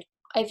period,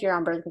 if you're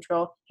on birth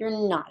control, you're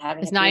not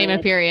having It's a not even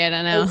a period. period.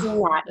 I know. It's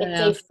not. I It's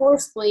a know.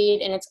 forced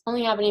bleed, and it's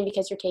only happening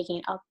because you're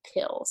taking a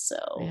pill.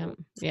 Yeah. So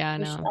Yeah, I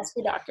you should know. ask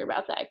your doctor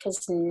about that,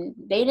 because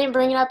they didn't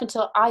bring it up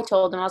until I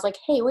told them. I was like,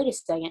 hey, wait a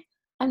second.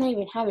 I'm not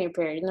even having a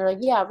period. And they're like,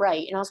 yeah,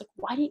 right. And I was like,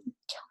 why didn't you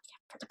tell me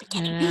that from the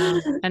I beginning?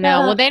 know. I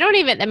know. Well, they don't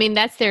even, I mean,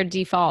 that's their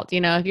default.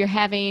 If you're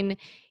having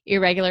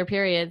irregular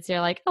periods,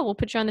 they're like, oh, we'll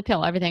put you on the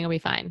pill. Everything will be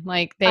fine.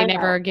 Like they I know.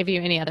 never give you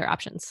any other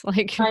options.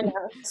 Like, I know.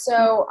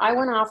 So I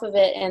went off of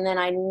it, and then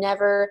I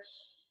never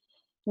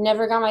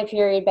got my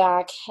period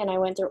back. And I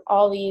went through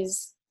all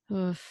these,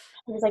 oof.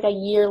 it was like a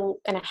year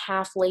and a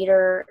half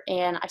later,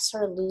 and I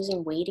started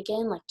losing weight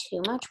again, like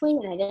too much weight,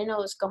 and I didn't know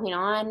what was going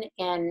on.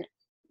 And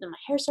then my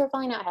hair started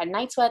falling out. I had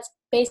night sweats,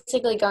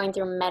 basically going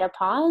through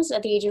menopause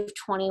at the age of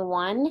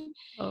 21.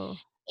 Oh,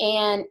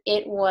 And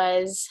it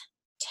was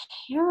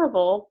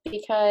terrible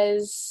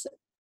because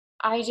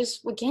I just,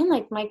 again,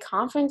 like my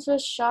confidence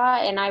was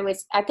shot. And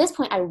at this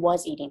point, I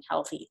was eating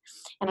healthy.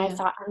 And I yeah.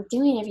 thought, I'm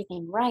doing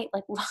everything right.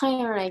 Like, why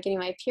aren't I getting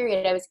my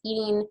period? I was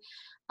eating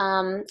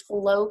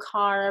low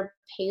carb,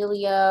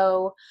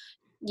 paleo,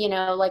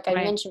 like I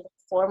Right. mentioned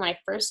before, when I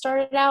first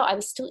started out, I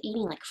was still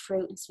eating like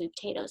fruit and sweet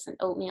potatoes and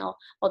oatmeal.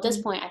 Well, at this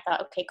Mm, point, I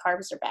thought, okay,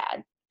 carbs are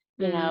bad.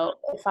 mm,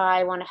 If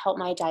I want to help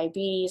my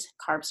diabetes,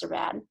 carbs are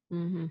bad.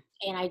 mm-hmm.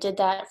 And I did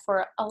that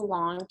for a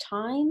long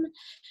time.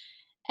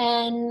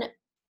 And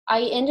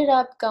I ended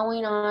up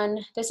going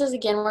on, this is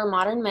again where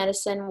modern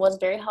medicine was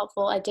very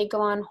helpful. I did go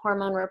on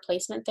hormone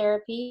replacement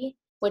therapy,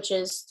 which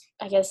is,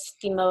 I guess,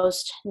 the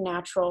most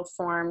natural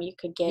form. You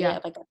could get it Yeah.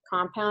 at like a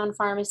compound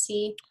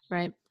pharmacy.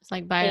 Right. It's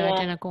like And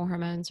bioidentical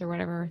hormones or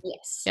whatever.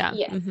 yes, Yeah.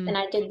 yes. Mm-hmm. And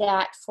I did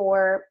that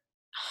for,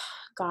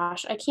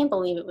 gosh, I can't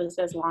believe it was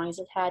as long as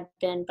it had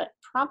been, but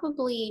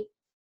probably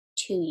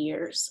 2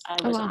 years I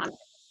Oh, was wow. on it.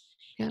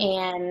 Yeah.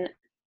 And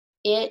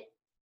it,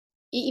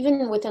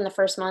 even within the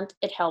first month,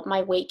 it helped.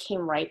 My weight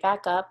came right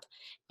back up.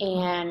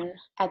 Oh. And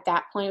at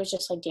that point, it was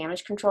just like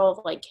damage control of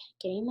like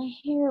getting my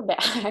hair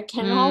back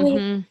and all these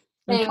Mm-hmm.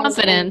 And things. And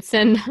confidence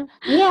and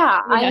yeah,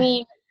 I yeah.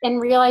 mean, and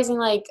realizing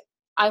like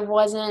I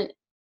wasn't,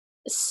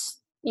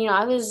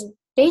 I was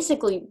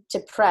basically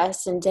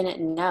depressed and didn't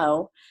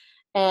know.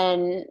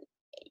 And,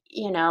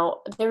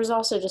 there was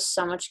also just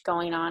so much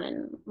going on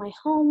in my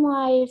home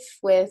life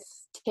with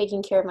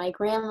taking care of my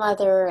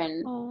grandmother,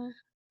 and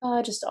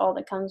Oh, just all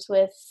that comes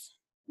with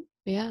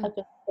yeah. a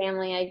big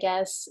family, I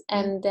guess. Yeah.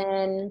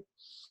 And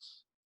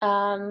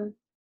um,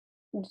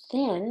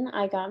 then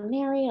I got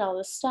married, all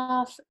this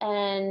stuff,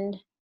 and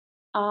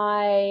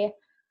I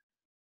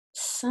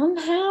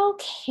somehow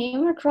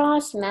came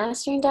across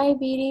Mastering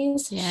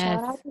Diabetes. Yes.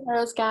 Shout out to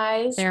those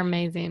guys. They're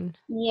amazing.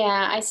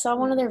 Yeah, I saw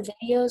one of their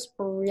videos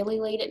really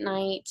late at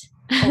night,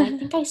 and I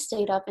think I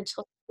stayed up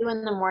until 2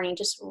 in the morning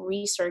just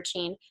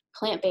researching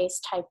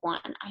plant-based type 1.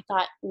 I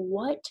thought,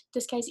 what?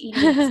 This guy's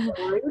eating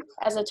fruit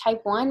as a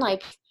type 1?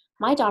 Like,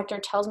 my doctor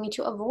tells me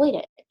to avoid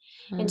it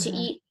and to Uh-huh.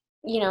 eat,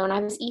 and I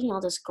was eating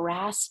all this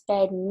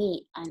grass-fed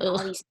meat and all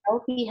Ugh. these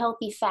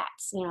healthy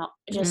fats, Mm.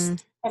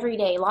 just every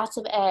day, lots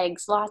of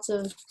eggs, lots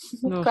of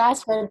Ugh.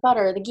 grass-fed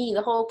butter, the ghee,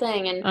 the whole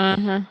thing. And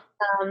Uh-huh.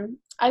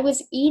 I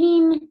was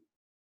eating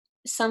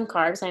some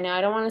carbs. I know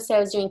I don't want to say I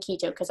was doing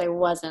keto because I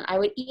wasn't. I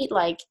would eat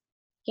like,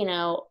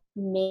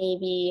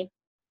 maybe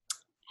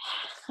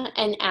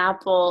an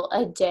apple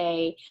a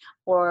day,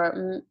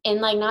 or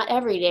and like not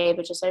every day,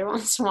 but just every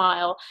once in a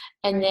while.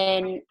 And Right.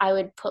 then I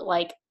would put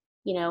like,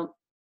 you know,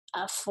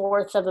 a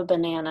fourth of a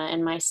banana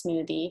in my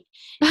smoothie,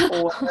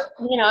 or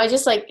I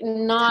just like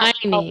not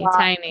a Tiny, lot.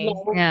 tiny.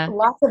 Yeah.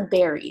 Lots of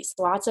berries,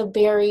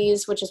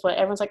 which is what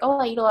everyone's like. Oh,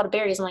 I eat a lot of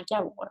berries. I'm like,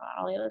 yeah, but what about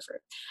all the other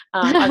fruit?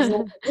 I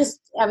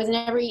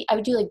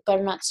would do like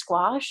butternut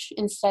squash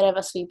instead of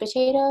a sweet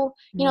potato.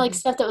 Like Mhm.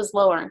 stuff that was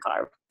lower in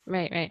carb.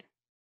 Right, right.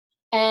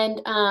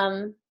 And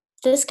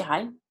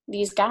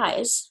these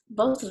guys,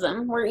 both of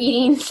them were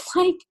eating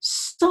like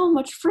so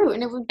much fruit,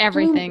 and it was blew my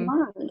Everything.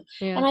 mind.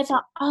 Yeah. And I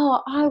thought,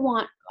 oh,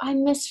 I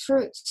miss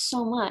fruit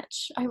so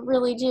much. I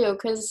really do,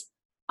 because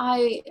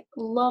I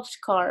loved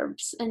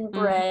carbs and Mhm.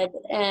 bread.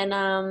 And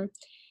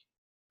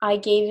I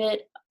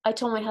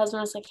told my husband,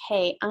 I was like,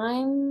 hey,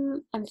 I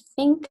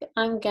think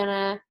I'm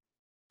gonna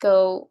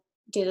go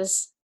do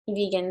this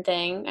vegan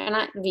thing, and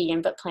not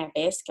vegan, but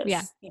plant-based,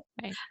 Yeah. because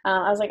Right.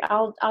 I was like,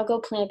 I'll go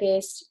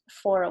plant-based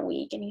for a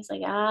week. And he's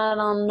like, I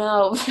don't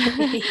know.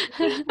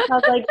 I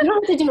was like, you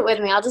don't have to do it with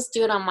me. I'll just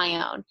do it on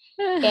my own.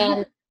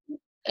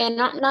 And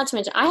not to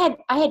mention, I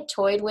had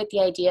toyed with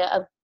the idea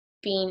of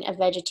being a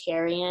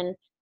vegetarian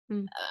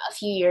Mm, a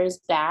few years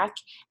back,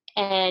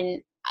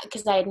 and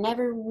because I had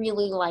never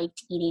really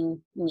liked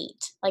eating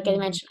meat. Like I mhm.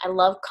 mentioned, I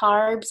love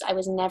carbs. I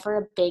was never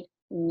a big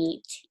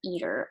meat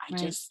eater. I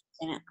Right. just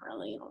didn't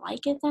really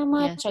like it that Yeah,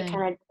 much. I same.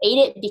 kind of ate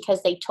it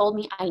because they told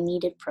me I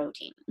needed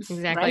protein, right?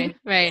 Exactly.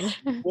 Right.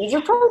 You need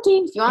your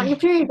protein. If you want your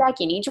period back,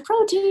 you need your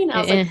protein. I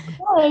was like,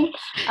 okay.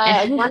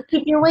 If you want to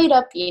keep your weight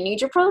up, you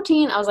need your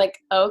protein. I was like,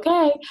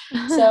 okay.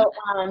 So,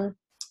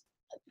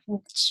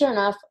 sure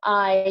enough,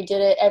 I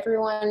did it.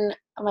 Everyone,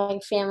 my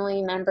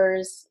family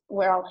members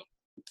were all like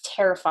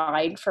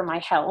terrified for my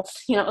health.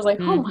 It was like,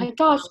 oh Mhm. my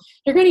gosh,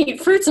 you're going to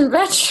eat fruits and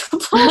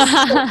vegetables.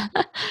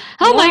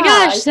 Oh my Yeah, I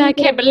gosh, I think can't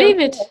it'll be believe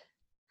okay. it.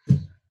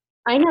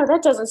 I know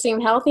that doesn't seem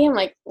healthy. I'm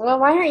like, well,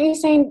 why aren't you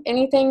saying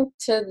anything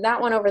to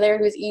that one over there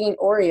who's eating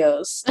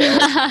Oreos still?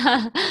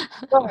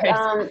 But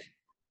Right.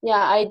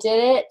 yeah, I did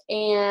it,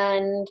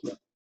 and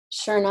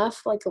sure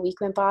enough, like a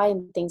week went by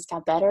and things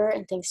got better,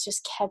 and things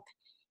just kept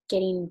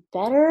getting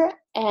better.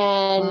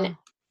 And Wow.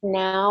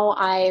 now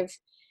I've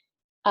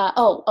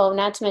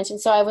not to mention,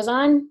 so I was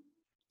on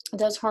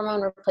those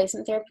hormone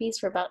replacement therapies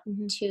for about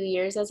Mhm. 2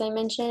 years, as I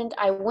mentioned.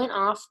 I went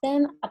off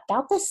them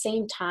about the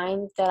same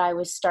time that I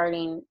was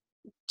starting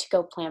to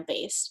go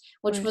plant-based,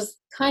 which Right. was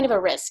kind of a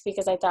risk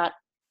because I thought,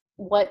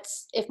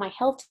 what's if my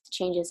health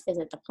changes, is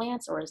it the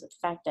plants or is it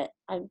the fact that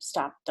I've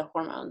stopped the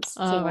hormones,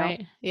 Oh,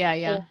 right. Yeah,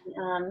 yeah.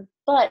 And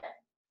but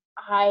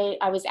I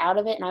was out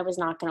of it, and I was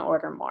not going to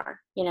order more.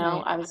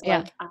 Right. I was Yeah.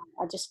 like, I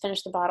just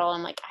finished the bottle.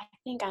 I'm like, I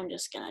think I'm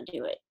just going to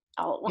do it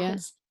all at Yeah.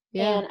 once.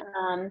 Yeah.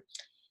 And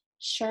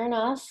sure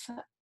enough,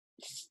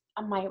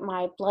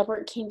 my blood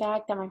work came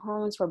back that my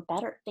hormones were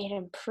better. They had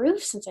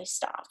improved since I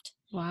stopped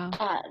Wow.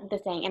 the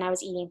thing, and I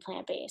was eating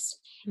plant based.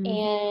 Mhm.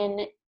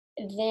 And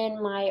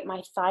then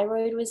my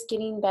thyroid was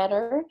getting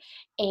better,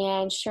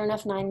 and sure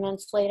enough, 9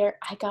 months later,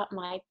 I got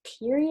my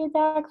period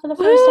back for the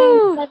first time in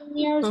Woo! 7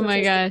 years, Oh which my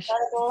was gosh.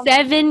 incredible.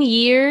 7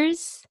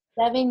 years?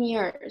 7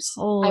 years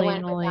I Holy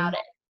went moly. without it.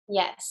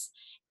 Yes,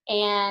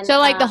 and So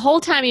like the whole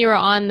time you were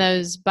on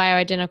those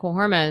bioidentical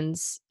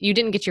hormones, you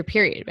didn't get your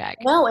period back.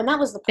 no, and that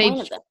was the They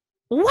point of them,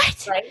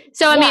 what? right?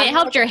 So I Yeah, mean I it mean,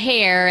 helped your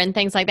hair and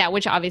things like that,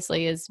 which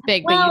obviously is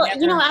big, but you well, never it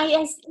did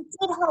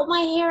help my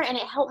hair and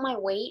it helped my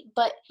weight,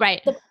 but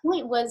right. the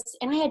point was,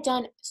 and I had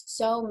done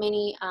so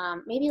many,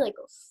 maybe like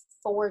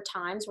 4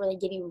 times where they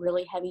give you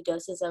really heavy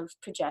doses of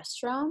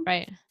progesterone,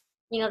 Right.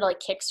 to like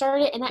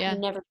kickstart it, and that Yeah.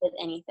 never did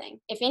anything.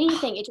 If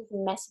anything, it just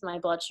messed with my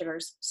blood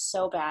sugars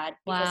so bad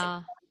because it Wow.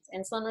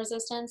 causes insulin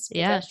resistance.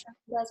 Yeah.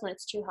 Progesterone does when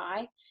it's too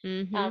high,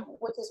 Mhm.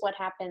 which is what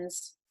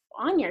happens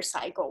on your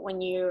cycle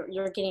when you're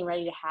getting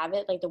ready to have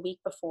it, like the week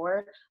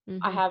before.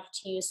 I Mhm. have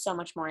to use so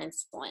much more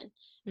insulin,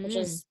 which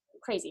Mm. is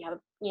crazy. How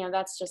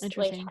that's just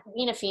like Interesting.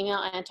 being a female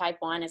and type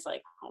 1 is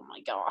like, oh my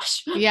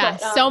gosh. Yeah,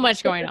 But so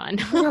much going on.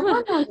 when your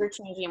hormones are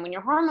changing, when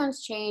your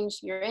hormones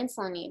change, your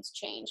insulin needs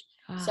change.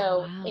 Oh,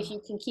 So if wow.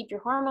 you can keep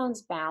your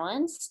hormones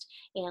balanced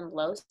and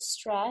low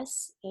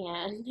stress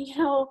and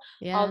all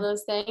Yeah.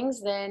 those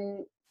things,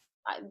 then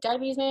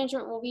diabetes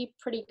management will be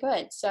pretty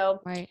good. So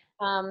Right.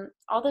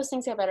 all those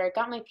things got better. I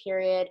got my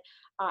period.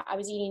 I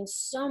was eating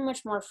so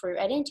much more fruit.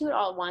 I didn't do it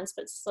all at once,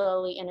 but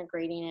slowly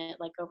integrating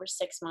it, like over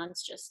 6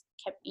 months, just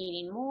kept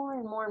eating more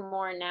and more and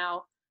more. And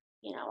now,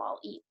 I'll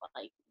eat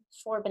like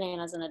 4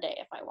 bananas in a day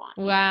if I want.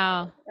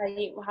 Wow. I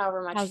eat however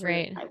How much fruit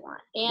great. I want.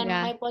 And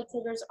Yeah. my blood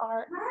sugars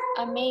are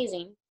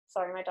amazing.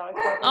 Sorry, my dog's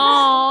barking.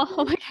 Oh,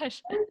 oh my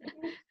gosh.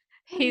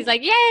 He's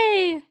like,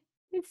 "Yay!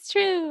 It's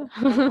true."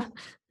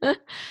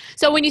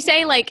 So when you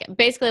say like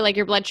basically like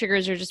your blood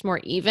sugars are just more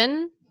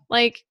even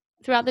like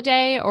throughout the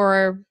day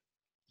or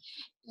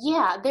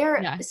Yeah,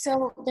 yeah,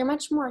 they're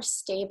much more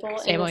stable in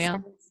the stable, yeah.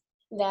 sense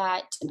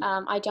that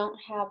I don't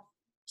have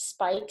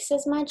spikes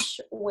as much.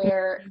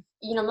 Where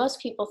Mhm. most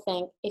people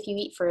think if you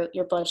eat fruit,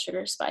 your blood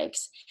sugar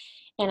spikes,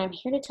 and I'm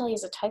here to tell you,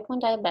 as a type 1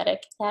 diabetic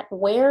that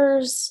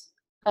wears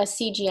a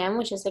CGM,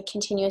 which is a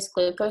continuous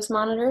glucose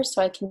monitor,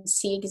 so I can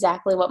see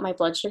exactly what my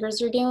blood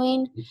sugars are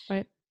doing.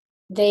 Right.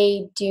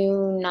 They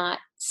do not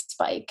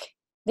spike.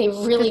 They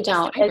Because really the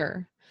don't.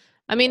 fiber.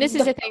 I mean, this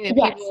is the thing that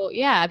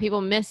Yes.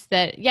 people miss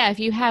that, yeah, if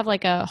you have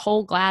like a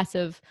whole glass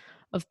of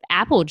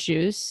apple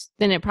juice,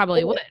 then it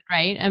probably would,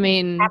 right? I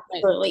mean, but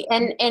Absolutely.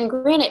 And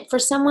granted, for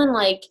someone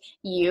like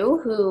you,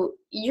 who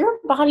your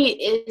body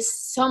is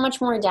so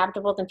much more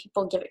adaptable than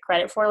people give it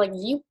credit for, like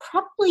you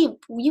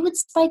would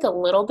spike a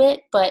little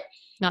bit, but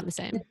not the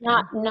same.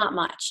 Yeah. not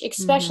much, Mhm.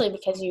 especially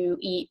because you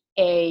eat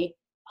a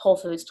whole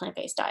foods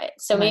plant-based diet.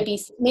 So Right.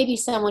 maybe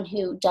someone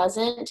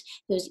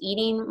who's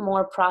eating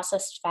more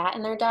processed fat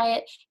in their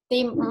diet,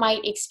 they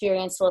might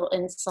experience a little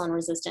insulin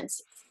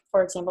resistance.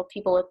 For example,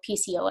 people with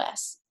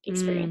PCOS Mm,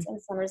 experience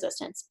insulin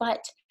resistance,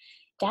 but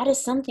that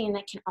is something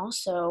that can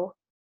also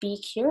be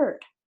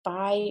cured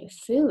by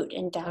food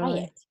and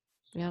totally. diet.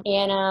 Yep.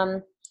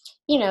 And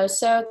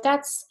so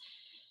that's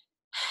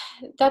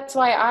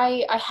why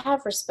I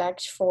have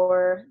respect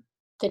for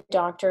the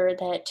doctor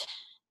that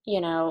you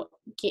know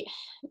g-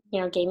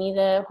 gave me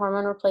the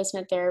hormone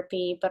replacement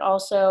therapy, but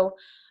also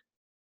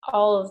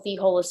all of the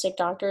holistic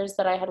doctors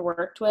that I had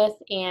worked with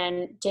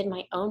and did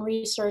my own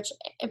research.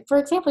 For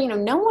example,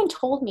 no one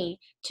told me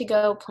to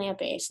go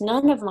plant-based.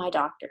 None of my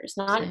doctors,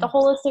 not the Same.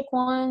 holistic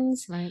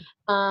ones. Right.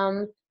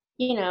 And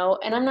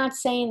I'm not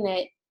saying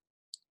that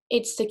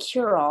it's the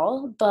cure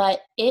all,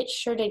 but it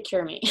sure did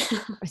cure me.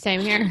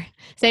 Same here.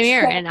 Same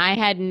here. And I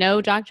had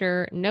no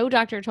doctor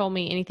told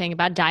me anything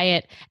about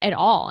diet at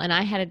all. And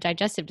I had a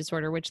digestive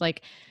disorder, which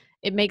like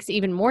it makes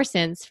even more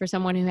sense for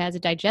someone who has a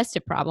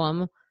digestive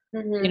problem,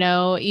 Hmm.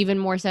 even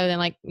more so than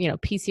like,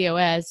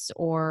 PCOS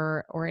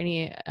or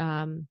any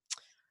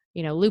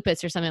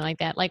lupus or something like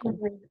that. Like Hmm.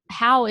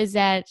 how is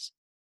that?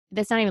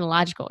 That's not even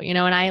logical, and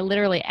I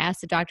literally asked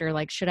the doctor,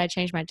 like, should I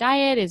change my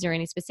diet? Is there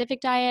any specific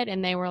diet?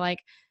 And they were like,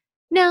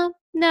 no,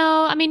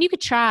 no. I mean, you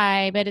could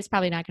try, but it's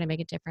probably not going to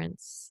make a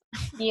difference.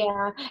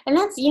 Yeah. And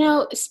that's,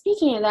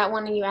 speaking of that,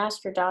 when you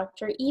ask your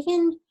doctor,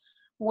 even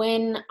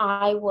when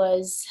I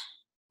was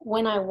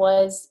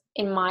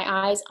in my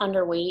eyes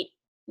underweight,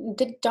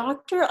 the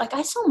doctor, like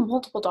I saw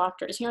multiple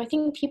doctors. I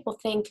think people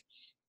think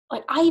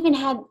like I even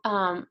had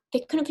they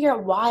couldn't figure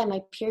out why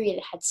my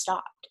period had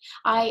stopped.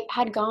 I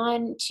had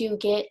gone to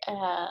get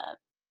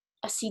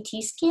a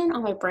CT scan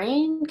on my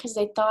brain because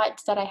they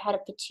thought that I had a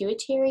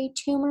pituitary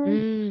tumor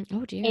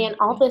Oh dear. and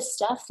all Okay. this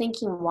stuff,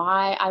 thinking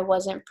why I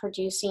wasn't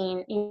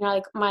producing,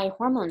 like my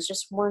hormones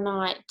just were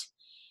not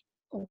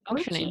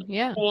Functioning. working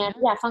Yeah. and Yeah.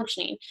 yeah,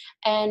 functioning.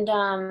 And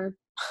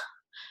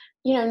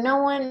no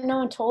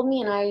one told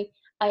me, and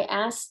I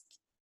asked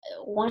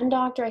one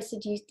doctor, I said,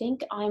 "Do you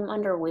think I'm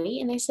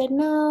underweight?" And they said,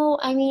 "No,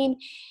 I mean,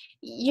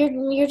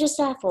 you're just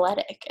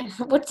athletic." And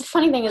what the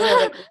funny thing is, I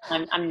was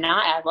like, I'm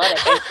not athletic.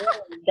 I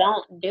really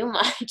don't do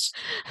much.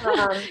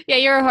 Um,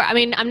 Yeah, I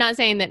mean, I'm not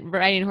saying that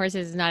riding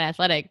horses is not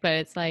athletic, but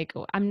it's like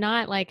I'm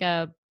not like a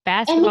and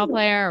basketball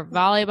player or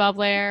volleyball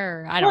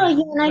player or I don't well, know,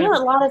 yeah, and I know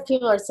whatever. a lot of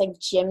people are, it's like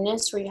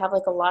gymnasts where you have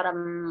like a lot of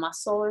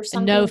muscle or No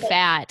something, but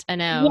fat. I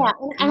know. yeah,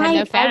 You have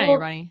no I fat on your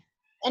will. body.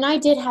 And I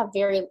did have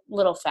very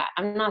little fat.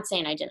 I'm not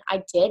saying I didn't.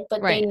 I did, but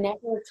they Right.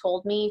 never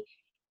told me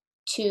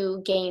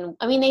to gain.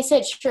 I mean, they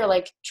said, sure,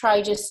 like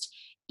try just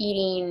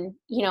eating,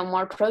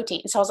 more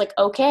protein. So I was like,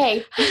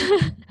 okay.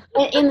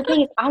 And the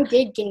thing is, I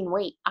did gain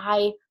weight.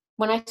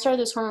 When I started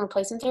those hormone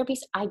replacement therapies,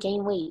 I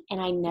gained weight and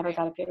I never Right.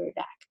 got a period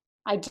back.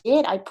 I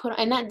did.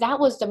 And that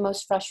was the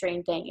most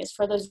frustrating thing is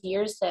for those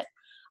years that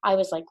I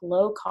was like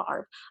low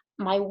carb,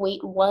 my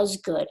weight was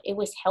good. It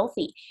was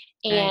healthy.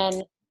 Right.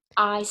 And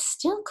I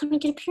still couldn't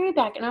get a period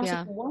back. And I was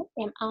like, Yeah. what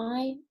am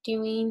I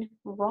doing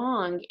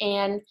wrong?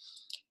 And,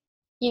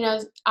 you know,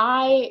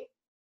 I,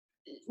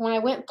 when I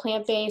went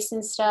plant based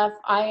and stuff,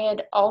 I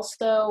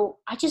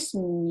just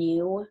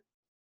knew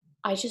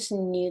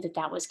that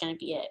that was gonna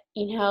be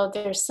it.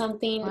 There's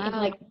something in,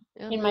 Wow. like,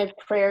 Yeah. in my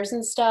prayers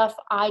and stuff,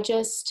 I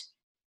just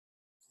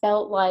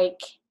felt like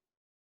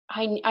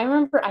I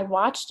remember I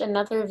watched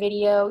another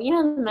video,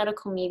 the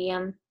medical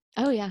medium?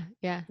 Oh yeah.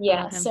 Yeah. I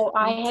Yeah, love him. so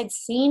I Mhm. had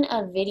seen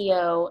a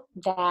video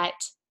that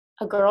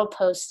a girl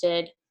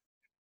posted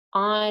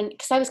on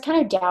because I was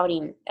kind of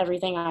doubting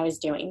everything I was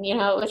doing, it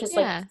was just,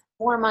 like, Yeah.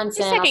 4 months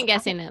You're in, I was second like,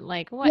 guessing it.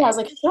 Like yeah, I what? was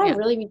like, "Should I Yeah.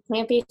 really be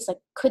plant-based? Like,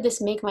 could this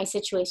make my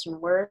situation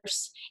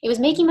worse?" It was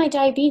making my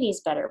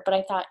diabetes better, but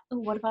I thought, "Ooh,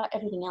 what about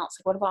everything else?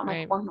 Like, what about my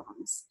Right.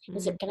 hormones?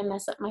 Is Mhm. it gonna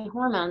mess up my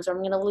hormones, or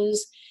I'm gonna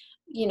lose,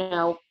 you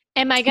know,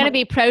 Am I going my to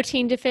be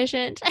protein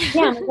deficient?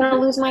 yeah, am I gonna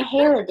lose my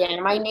hair again?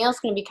 Are my nails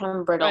gonna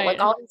become brittle?" Like, Right.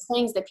 all these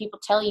things that people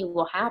tell you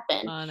will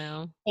happen. Oh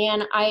no.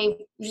 And I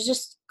was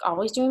just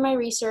always doing my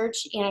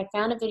research, and I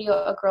found a video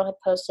a girl had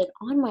posted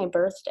on my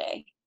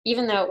birthday,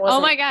 even though it Oh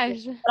wasn't, my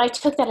gosh. but I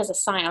took that as a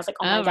sign. I was like,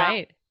 "Oh my Oh god."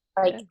 right.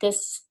 Like, Yeah.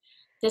 this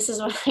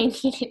is what I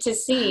needed to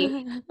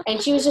see.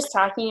 And she was just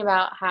talking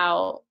about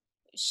how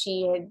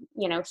she had,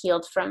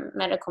 healed from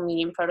medical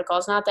medium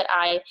protocols. Not that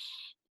I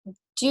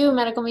do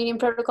medical medium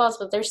protocols,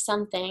 but there's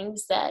some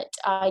things that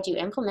I do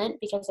implement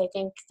because I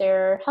think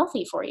they're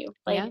healthy for you.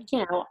 Like,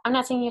 Yeah. I'm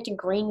not saying you have to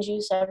green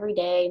juice every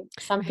day.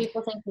 Some Right.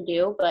 people think you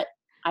do, but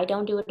I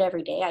don't do it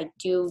every day. I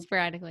do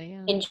Sporadically.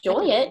 Yeah. enjoy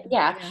Typically. it,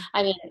 yeah. Yeah.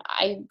 I mean,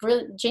 I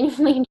really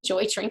genuinely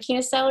enjoy drinking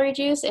a celery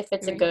juice if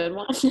it's a Right. good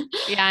one.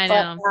 Yeah, I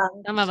But,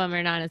 know. Some of them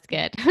are not as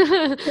good.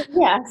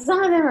 yeah,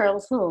 some of them are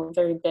also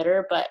very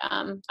bitter, but,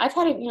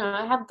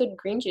 I have good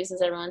green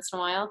juices every once in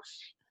a while,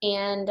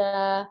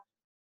 and,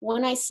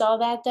 when I saw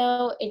that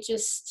though, it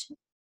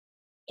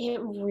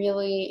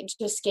really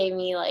just gave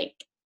me like,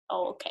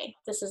 "Oh, okay,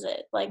 this is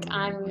it. Like, Wow.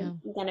 I'm Yeah.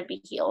 gonna be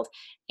healed."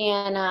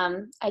 And,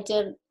 I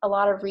did a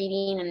lot of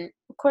reading and,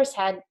 of course,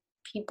 had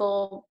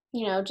people,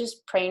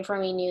 just praying for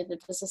me, knew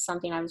that this is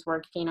something I was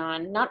working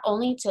on, not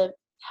only to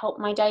help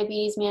my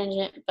diabetes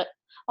management, but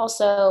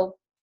also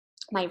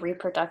my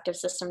reproductive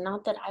system.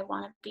 Not that I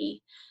want to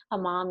be a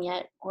mom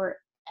yet or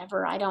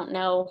ever. I don't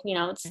know.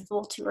 It's Right. a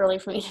little too early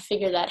for me to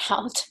figure that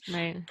out.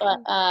 Right. But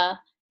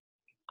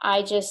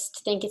I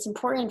just think it's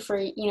important for,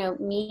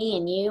 me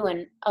and you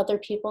and other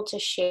people to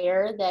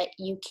share that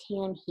you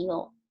can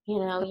heal.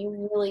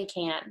 You really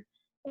can.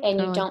 And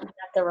you Totally. don't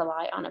have to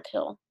rely on a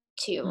pill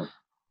to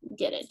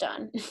get it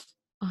done.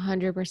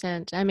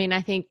 100%. I mean,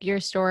 I think your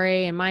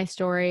story and my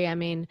story, I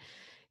mean,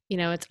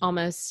 it's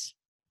almost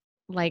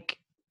like,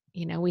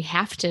 we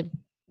have to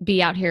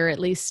be out here at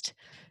least,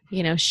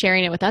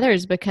 sharing it with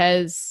others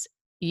because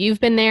you've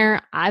been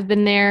there, I've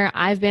been there,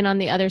 I've been on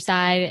the other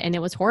side, and it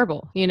was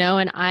horrible, you know,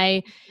 and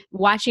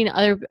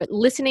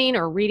listening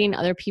or reading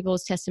other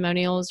people's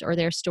testimonials or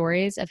their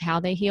stories of how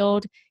they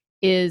healed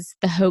is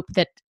the hope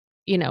that,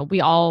 you know,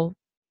 we all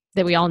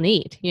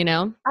need, you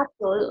know?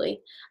 Absolutely.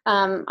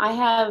 I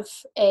have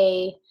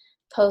a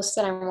post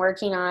that I'm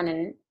working on,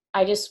 and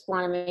I just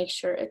want to make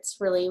sure it's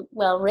really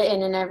well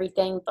written and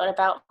everything, but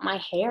about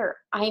my hair.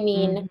 I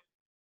mean, Mhm.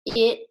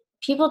 it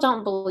people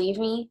don't believe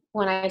me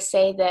when I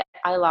say that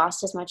I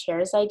lost as much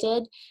hair as I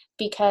did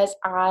because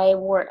I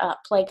wore it up.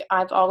 Like,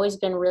 I've always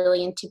been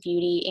really into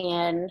beauty,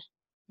 and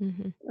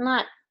Mhm.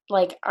 not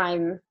like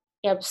I'm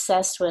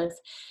obsessed with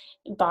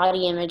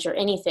body image or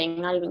anything,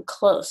 not even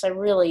close. I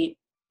really,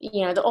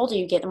 the older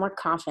you get, the more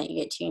confident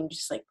you get too, and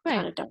just like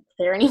kind Right. of don't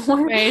care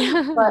anymore.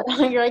 Right.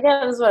 But you're like,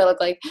 yeah, this is what I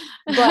look like.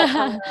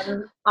 But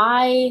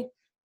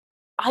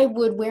I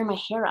would wear my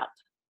hair up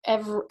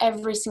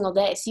every single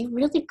day. So you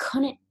really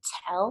couldn't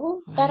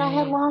tell that I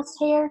had Right. lost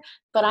hair,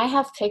 but I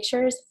have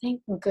pictures.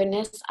 Thank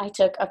goodness I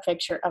took a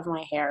picture of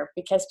my hair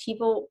because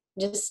people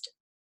just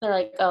they're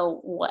like, "Oh,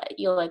 what?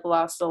 You like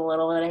lost a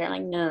little bit of hair?" I'm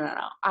like, no, no, no,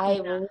 no. I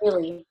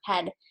really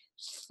had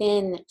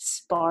thin,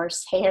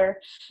 sparse hair,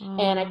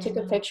 and I took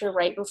a Oh. picture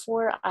right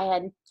before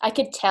I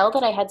could tell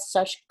that I had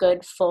such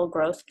good full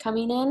growth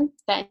coming in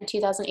that in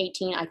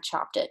 2018 I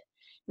chopped it.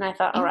 And I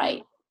thought, all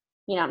right, Oh.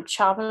 I'm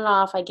chopping it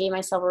off. I gave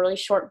myself a really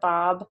short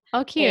bob, Oh,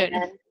 and cute.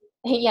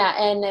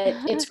 yeah, and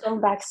it's grown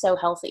back so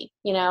healthy,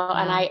 and Wow.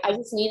 I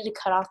just needed to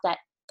cut off that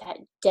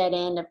dead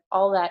end of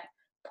all that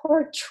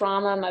poor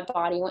trauma my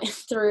body went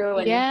through,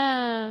 and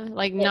Yeah,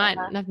 like yeah,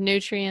 not enough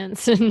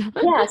nutrients and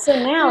yeah.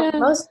 So now yeah.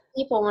 most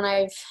people, when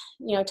I've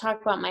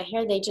talked about my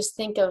hair, they just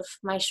think of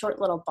my short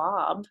little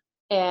bob,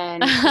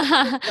 and it's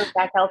grown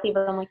back healthy.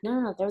 But I'm like, no,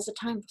 no, no, there was a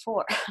time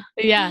before.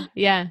 Yeah,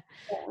 yeah.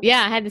 Yeah.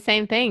 Yeah, I had the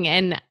same thing,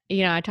 and,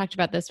 you know, I talked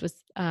about this with,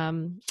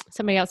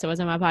 somebody else that was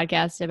on my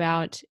podcast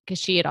about because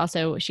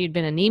she'd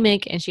been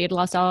anemic and she had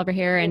lost all of her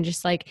hair, and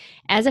just, like,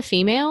 as a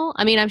female,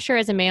 I mean, I'm sure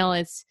as a male,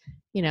 it's,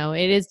 you know,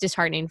 it is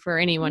disheartening for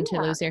anyone to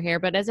Yeah. lose their hair,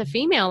 but as a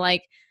female,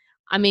 like,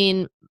 I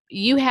mean,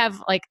 you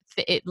have, like,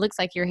 it looks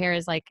like your hair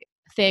is, like,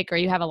 thick or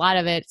you have a lot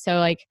of it, so,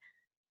 like,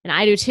 and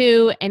I do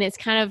too, and it's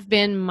kind of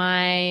been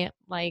my,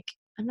 like,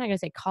 I'm not gonna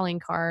say calling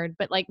card,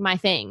 but, like, my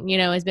thing, you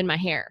know, has been my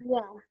hair. Yeah.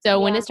 So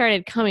when it Yeah.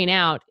 started coming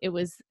out, it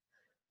was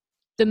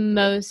the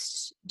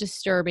most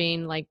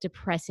disturbing, like,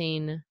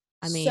 depressing,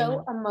 I So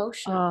mean,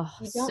 emotional. oh,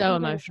 You don't so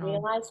even emotional.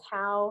 realize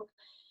how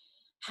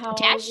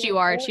Attached your you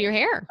are hair. to your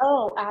hair.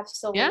 Oh, Yeah.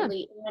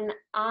 absolutely. And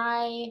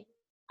I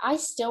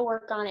still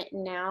work on it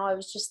now. I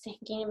was just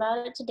thinking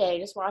about it today,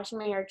 just washing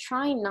my hair,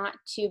 trying not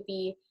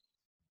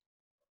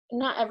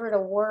ever to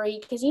worry,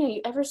 because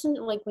you ever since,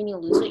 like, when you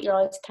lose it, you're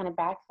always kind of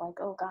back like,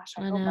 oh gosh,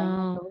 I I hope I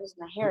know. never lose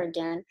my hair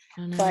again.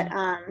 I But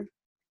know.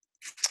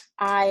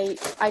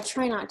 I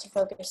try not to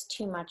focus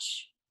too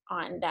much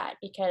on that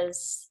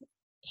because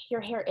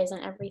your hair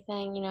isn't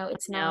everything,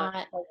 it's I know.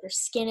 not like your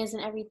skin isn't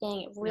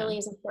everything. It No, really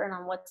is important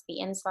on what's the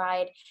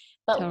inside.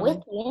 But with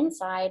totally. the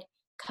inside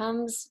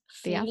comes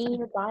The feeding outside.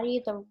 your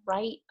body the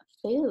right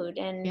food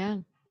and Yeah.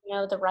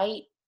 the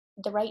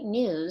right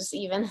news,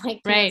 even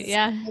like Right, skin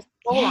yeah. is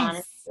full on.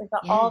 Yes. It's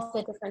about Yes. all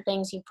the different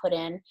things you put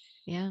in.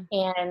 Yeah.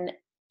 And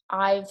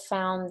I've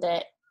found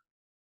that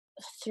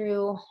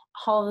through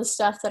all the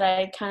stuff that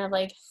I kind of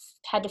like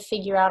had to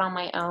figure out on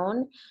my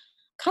own,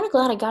 kind of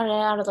glad I got it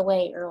out of the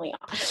way early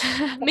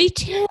on. Me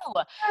too.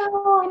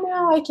 Oh,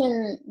 now I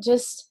can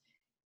just,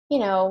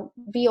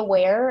 be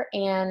aware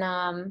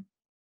and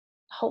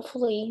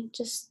hopefully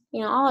just,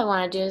 all I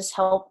want to do is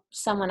help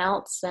someone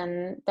else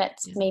and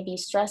that's Yeah. maybe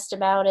stressed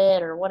about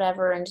it or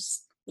whatever, and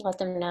just let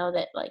them know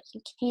that like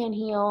you can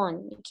heal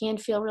and you can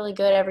feel really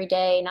good every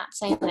day. Not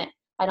saying that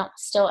I don't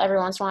still every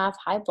once in a while have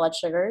high blood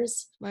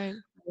sugars, Right.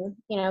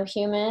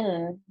 human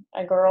and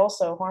a girl,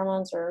 so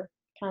hormones are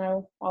kind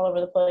of all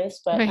over the place.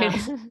 But Right.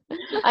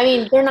 I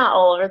mean, they're not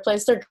all over the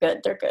place. They're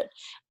good. They're good.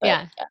 But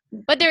Yeah.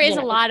 But there is you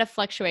a know, lot of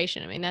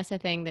fluctuation. I mean, that's the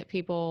thing that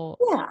people,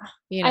 yeah.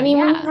 you I know, mean,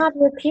 when yeah. you have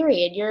your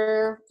period,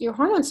 your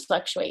hormones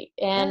fluctuate,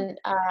 Yeah.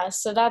 and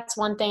so that's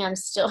one thing I'm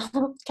still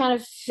kind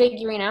of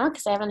figuring out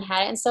because I haven't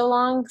had it in so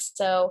long.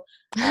 So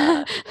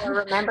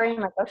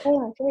remembering like, okay,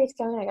 my period's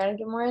coming. I got to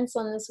give more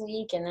insulin this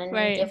week, and then give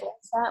Right. less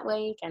that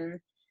week, and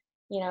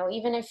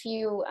even if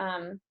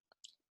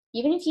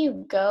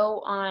you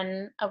go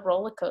on a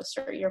roller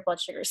coaster, your blood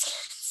sugars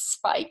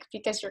spike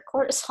because your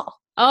cortisol.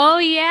 Oh, So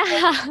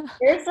yeah.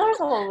 there's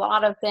a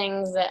lot of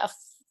things that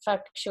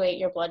fluctuate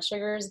your blood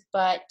sugars,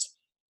 but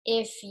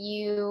if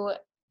you,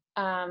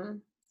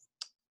 um,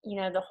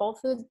 the whole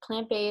food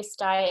plant-based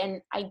diet,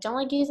 and I don't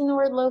like using the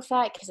word low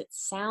fat because it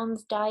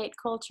sounds diet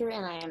culture,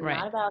 and I am Right.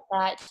 not about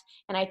that.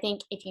 And I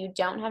think if you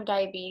don't have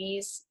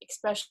diabetes,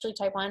 especially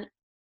type 1,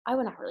 I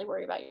would not really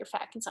worry about your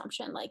fat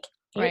consumption. Like,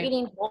 if you're Right.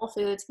 eating whole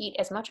foods, eat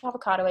as much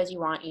avocado as you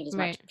want, eat as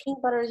much Right.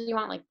 peanut butter as you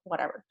want, like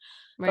whatever.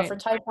 But Right. for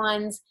type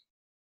 1s,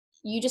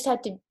 you just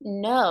have to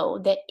know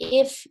that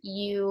if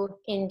you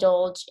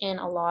indulge in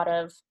a lot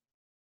of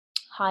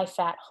high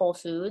fat whole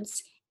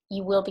foods,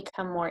 you will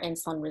become more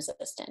insulin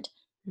resistant.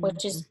 which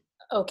Mhm. is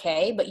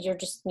okay, but you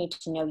just need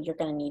to know you're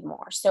going to need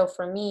more. So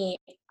for me,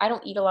 I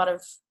don't eat a lot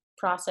of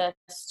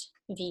processed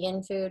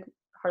vegan food,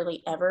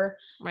 hardly ever.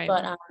 Right.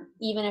 But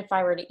even if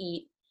I were to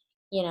eat,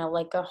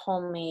 like a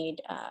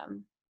homemade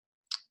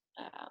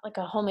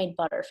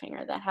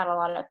butterfinger that had a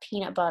lot of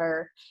peanut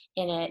butter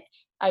in it,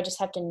 I just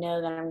have to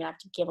know that I'm gonna have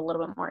to give a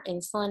little bit more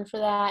insulin for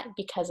that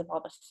because of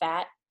all the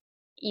fat.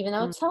 Even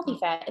though it's healthy Mhm.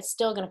 fat, it's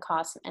still gonna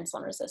cause some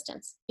insulin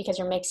resistance because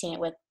you're mixing it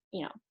with,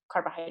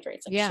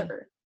 carbohydrates like Yeah.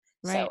 sugar.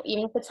 So Right.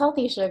 even if it's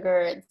healthy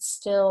sugar, it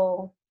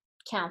still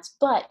counts.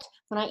 But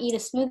when I eat a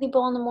smoothie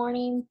bowl in the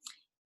morning,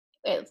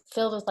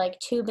 filled with like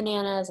 2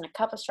 bananas and a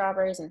cup of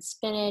strawberries and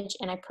spinach,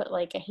 and I put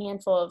like a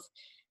handful of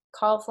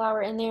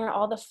cauliflower in there,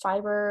 all the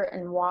fiber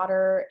and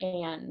water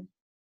and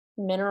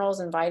minerals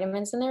and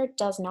vitamins in there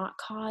does not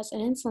cause an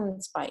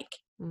insulin spike.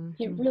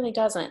 It Mhm. really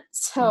doesn't. Mhm.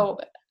 So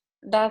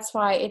that's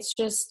why it's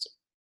just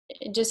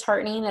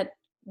disheartening that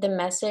the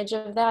message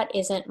of that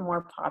isn't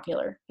more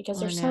popular because I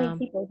there's so many know.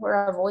 people who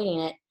are avoiding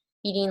it,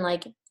 eating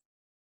like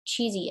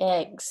cheesy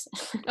eggs.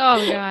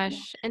 Oh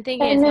gosh. And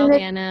thinking it's and then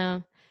healthy, the I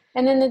know.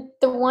 and then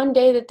the one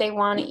day that they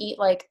wanna eat,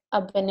 like,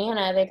 a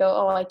banana, they go,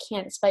 "Oh, I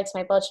can't, it spikes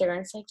my blood sugar."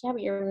 And it's like, "Yeah,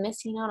 but you're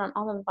missing out on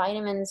all the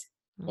vitamins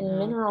I and know.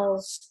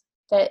 minerals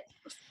that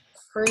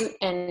fruit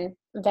and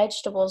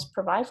vegetables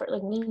provide for it."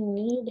 Like, we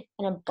need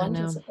an I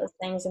abundance know. of those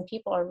things, and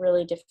people are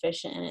really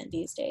deficient in it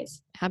these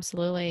days.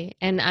 Absolutely.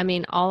 And I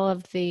mean all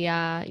of the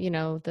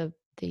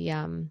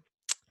the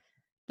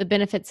the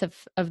benefits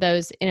of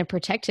those in a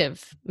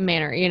protective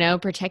manner,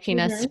 protecting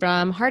us Mhm.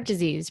 from heart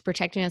disease,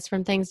 protecting us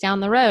from things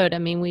down the road. I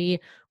mean, we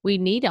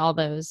need all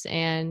those.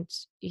 And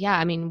yeah,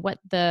 I mean, what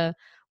the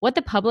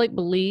public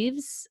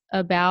believes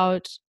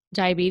about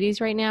diabetes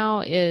right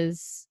now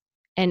is,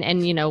 and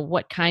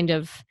what kind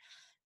of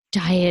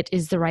diet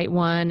is the right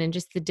one, and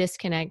just the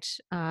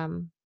disconnect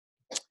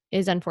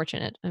is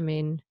unfortunate. I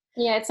mean,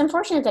 Yeah, it's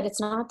unfortunate that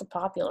it's not the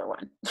popular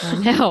one. I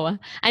know.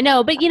 I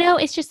know, but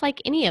it's just like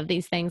any of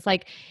these things.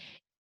 Like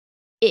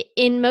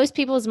in most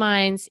people's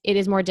minds, it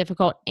is more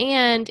difficult,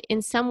 and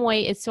in some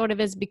way, it sort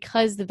of is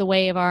because of the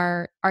way of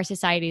our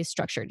society is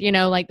structured.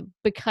 Like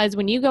because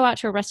when you go out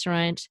to a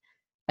restaurant,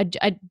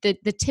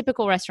 the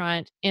typical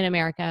restaurant in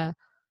America,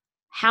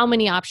 how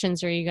many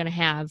options are you going to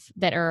have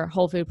that are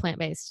whole food, plant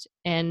based,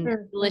 and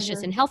Mm, delicious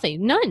mhm. and healthy?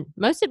 None.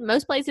 Most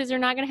places are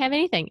not going to have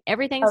anything.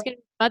 Everything's Oh, going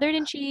to be smothered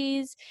in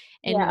cheese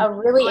and yeah, meat a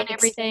really on expensive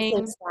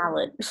everything.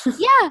 salad.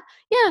 Yeah,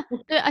 yeah,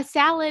 a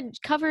salad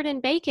covered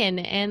in bacon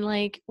and,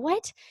 like,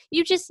 what?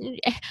 You just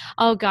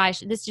oh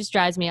gosh, this just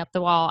drives me up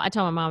the wall. I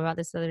told my mom about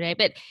this the other day,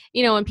 but,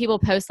 when people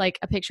post, like,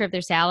 a picture of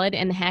their salad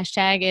and the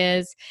hashtag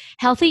is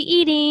healthy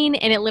eating,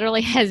 and it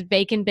literally has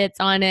bacon bits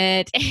on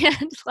it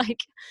and, like,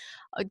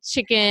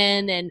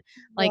 chicken and,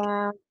 like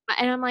Yeah.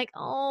 and I'm like,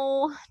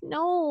 "Oh,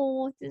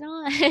 no, it's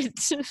not."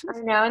 I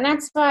know, and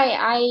that's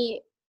why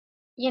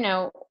you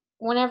know,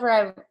 whenever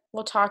I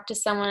will talk to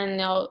someone,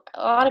 and a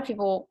lot of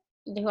people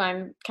who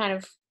I'm kind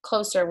of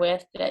closer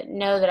with that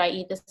know that I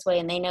eat this way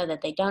and they know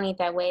that they don't eat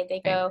that way,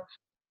 they Right. go,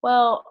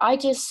 "Well, I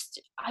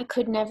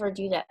could never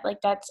do that. Like,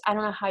 I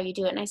don't know how you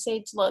do it." And I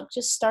say, "Look,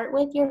 just start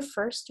with your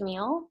first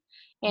meal.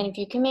 And Mm, if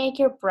you can make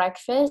your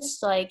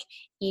breakfast, like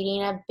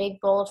eating a big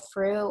bowl of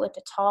fruit with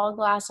a tall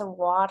glass of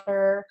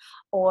water,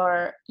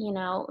 or,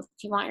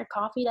 if you want your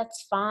coffee,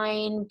 that's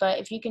fine. But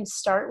if you can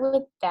start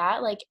with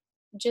that, like,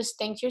 just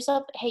think to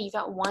yourself, hey, you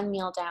got one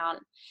meal down,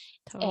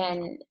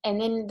 totally. and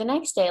then the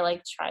next day,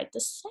 like, try the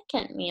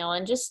second meal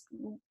and just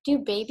do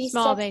baby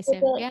Small steps with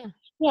basic, it." yeah.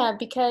 Yeah,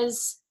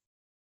 because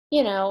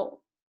you know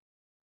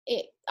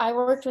I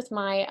worked with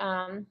my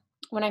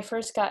when I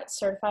first got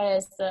certified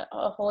as a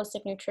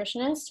holistic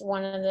nutritionist.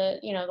 One of the,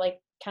 like,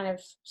 kind of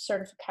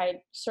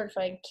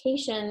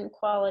certification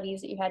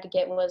qualities that you had to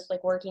get was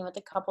like working with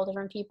a couple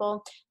different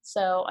people.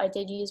 So I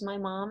did use my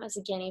mom as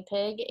a guinea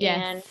pig,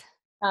 Yes.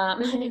 and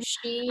I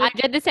she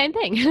did the same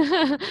thing.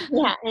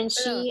 yeah, and Literally.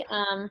 she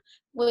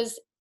was,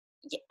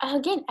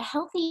 again, a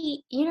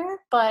healthy eater,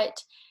 but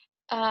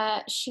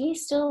she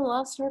still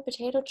loves her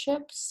potato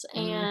chips,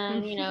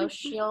 Mhm. and,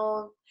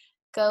 she'll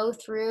drive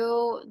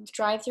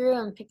through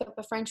and pick up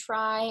a French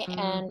fry, Mhm.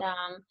 and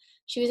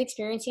she was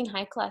experiencing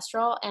high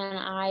cholesterol, and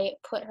I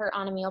put her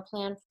on a meal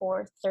plan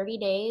for 30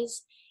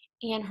 days,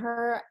 and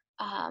her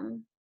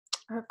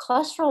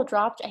cholesterol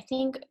dropped, I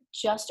think,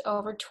 just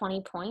over 20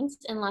 points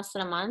in less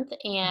than a month, Right.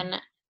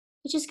 and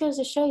it just goes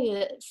to show you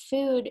that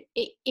food,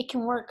 it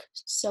can work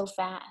so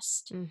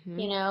fast,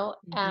 Mhm.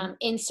 Mhm.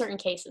 in certain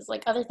cases.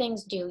 Like, other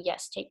things do,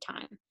 yes, take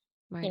time.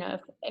 Right.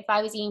 If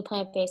I was eating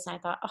plant-based and I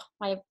thought, "Oh,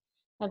 my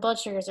blood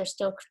sugars are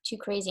still too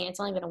crazy and it's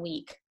only been a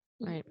week,"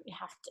 Right. you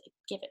have to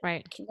give it.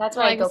 Right. That's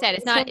Well, why I like I go said,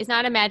 it's patience.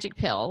 not a magic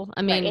pill.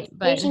 I Right, mean, it's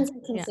but patience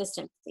and yeah,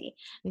 consistency.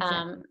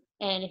 exactly.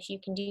 And if you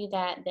can do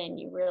that, then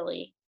you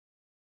really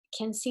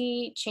can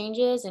see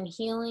changes and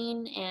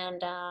healing,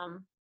 and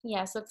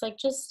yeah, so it's like,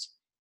 just,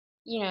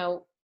 you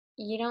know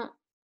you don't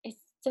it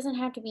doesn't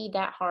have to be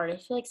that hard. I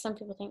feel like some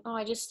people think, "Oh,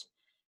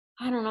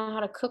 I don't know how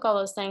to cook all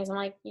those things. I'm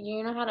like,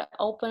 you know how to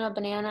open a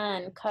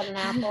banana and cut an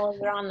apple?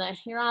 You're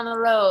on the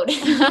road.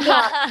 You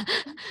got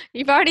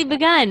You've already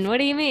begun. What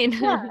do you mean?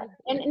 yeah.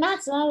 And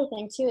that's another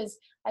thing too, is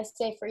I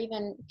say for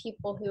even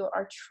people who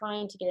are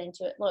trying to get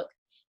into it, look,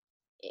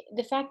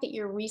 the fact that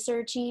you're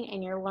researching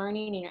and you're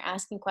learning and you're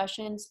asking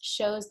questions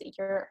shows that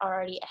you're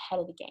already ahead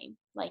of the game.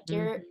 Like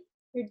Mhm.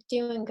 you're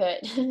doing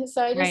good.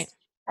 So Right.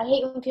 I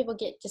hate when people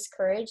get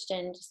discouraged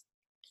and just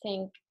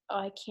think, oh,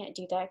 I can't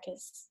do that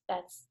because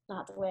that's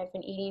not the way I've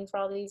been eating for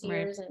all these Right.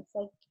 years. And it's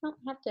like you don't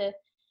have to,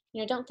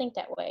 don't think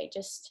that way.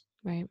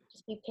 Right.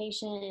 Just be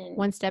patient and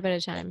One step at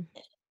a time.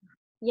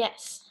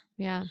 yes.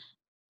 Yeah.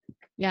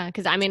 Yeah.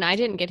 Because I mean, I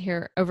didn't get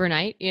here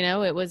overnight.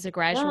 It was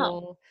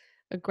No.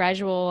 a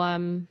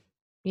gradual,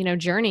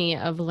 journey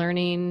of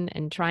learning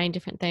and trying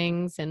different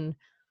things Mhm.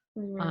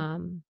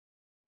 um,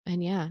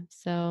 and yeah.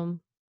 So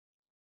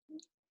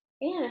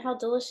And how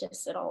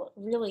delicious it all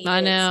really I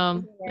is,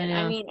 know. isn't I it?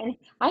 I know. mean, and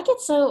I get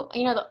so,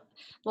 the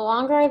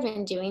longer I've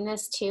been doing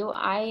this too,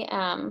 I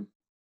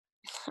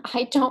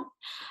don't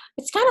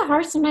it's kind of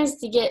hard sometimes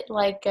to get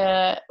like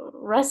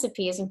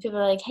recipes and people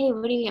are like, "Hey,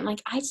 what do you eat?" I'm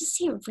like, "I just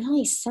eat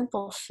really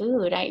simple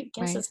food." I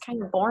guess Right. it's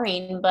kind of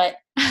boring, but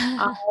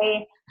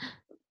I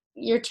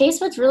your taste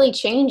buds really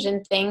change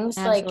and things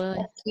like a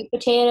Absolutely. sweet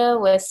potato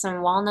with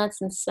some walnuts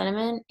and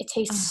cinnamon, it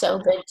tastes Oh, so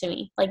good to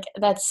me. Like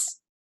that's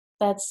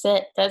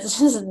it. That's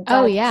just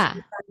oh that's yeah.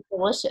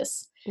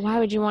 delicious. Why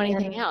would you want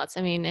anything And else?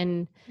 I mean,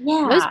 and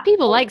most yeah,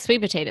 people like sweet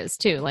potatoes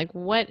too. Like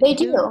what they who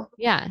do.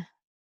 yeah.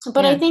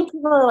 But I Yeah. think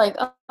people are like,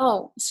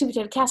 "Oh, sweet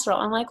potato casserole."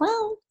 I'm like,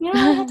 "Well,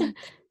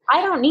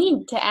 I don't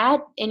need to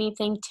add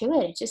anything to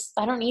it. Just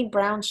I don't need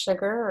brown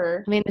sugar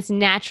or." I mean, it's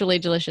naturally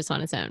delicious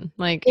on its own.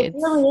 Like It it's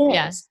really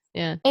yeah, is.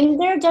 yeah. And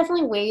there are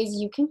definitely ways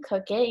you can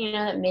cook it,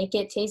 that make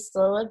it taste a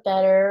little bit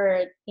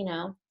better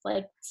or,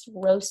 like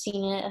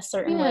roasting it a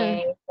certain Yeah.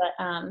 way. But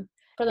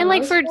for the And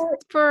like most part,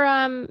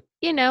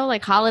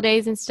 like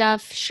holidays and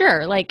stuff,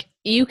 sure. Like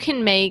you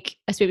can make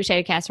a sweet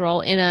potato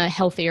casserole in a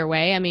healthier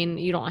way. I mean,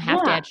 you don't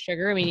have to yeah, add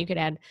sugar. I mean, you could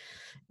add,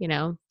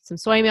 some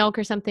soy milk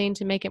or something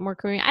to make it more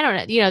creamy. I don't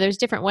know. There's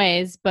different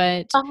ways,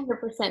 but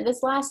 100%.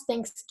 This last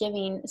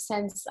Thanksgiving,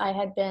 since I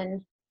had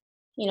been,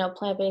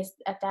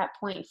 plant-based at that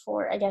point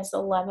for, I guess,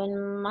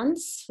 11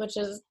 months, which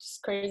is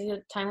just crazy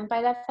that time went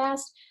by that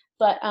fast.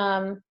 But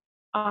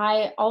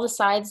all the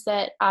sides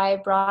that I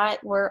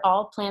brought were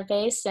all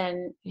plant-based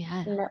and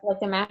yeah. like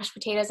the mashed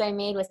potatoes I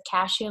made with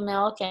cashew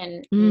milk,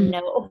 and Mm,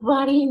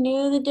 nobody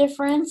knew the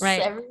difference.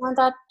 right. Everyone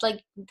thought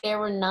like there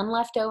were none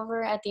left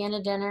over at the end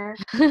of dinner.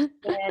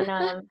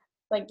 And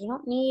like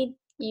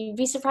you'd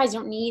be surprised, you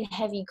don't need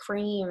heavy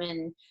cream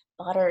and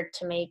butter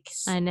to make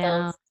I know.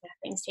 those kind of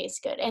things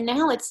taste good. And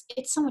now it's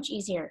so much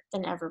easier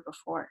than ever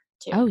before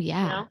too, Oh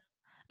yeah.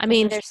 I because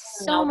mean, there's there's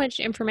so many so much alternatives.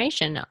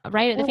 information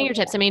right at the Oh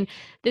fingertips. I mean,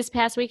 this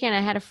past weekend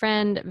I had a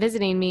friend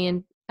visiting me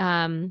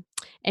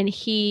and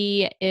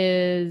he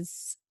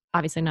is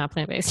obviously not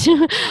plant-based.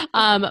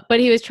 But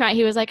he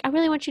was like, "I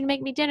really want you to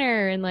make me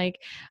dinner." And like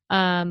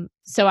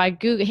so I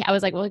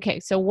was like, "Well, okay,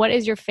 so what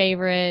is your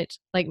favorite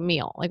like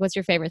meal? Like what's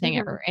your favorite yeah. thing Hmm.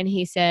 ever?" And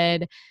he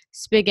said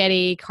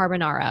spaghetti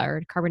carbonara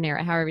or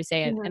carbonara, however you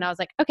say it. Hmm. And I was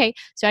like, "Okay."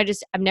 So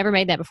I've never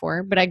made that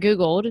before, but I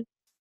googled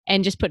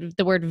and just put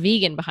the word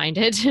vegan behind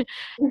it.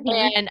 Hmm.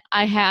 And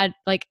I had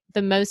like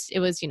the most it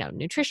was,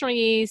 nutritional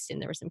yeast and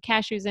there were some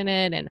cashews in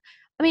it. And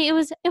I mean,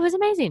 it was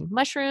amazing.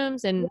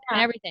 Mushrooms and Yeah.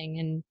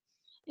 everything.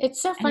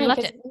 It's so And he funny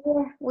loved because it.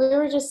 we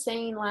were just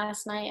saying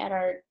last night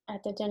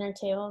at the dinner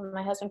table,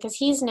 my husband, because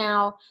he's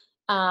now,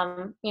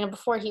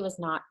 before he was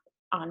not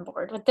on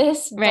board with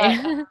this, but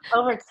Right.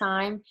 over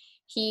time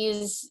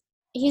he's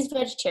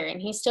vegetarian.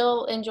 He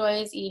still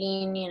enjoys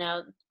eating.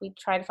 We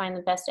try to find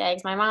the best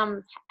eggs. My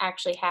mom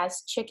actually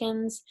has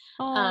chickens,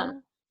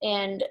 um, Oh,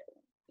 and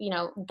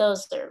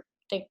those are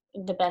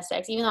the best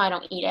eggs. Even though I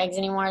don't eat eggs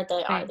anymore,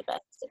 they are right. the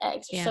best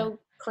eggs. They're Yeah. so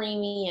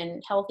creamy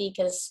and healthy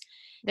because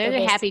They're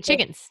they're the happy basically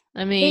chickens. I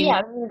yeah, mean,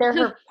 I mean, they're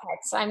her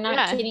pets. I'm not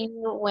yeah. kidding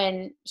you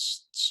when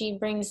she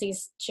brings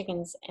these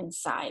chickens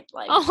inside,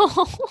 like,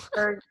 Oh.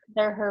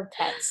 they're her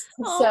pets.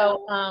 So, Oh,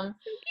 so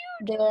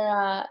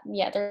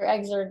cute. their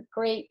eggs are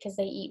great because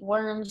they eat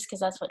worms because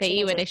that's what They eat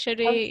chickens what are they should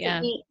supposed eat. to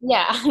Yeah. eat.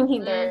 Yeah, I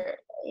mean, Mm.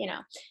 you know,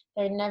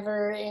 they're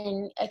never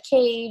in a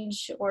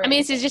cage or I mean,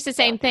 it's anything. just the So,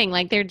 same thing.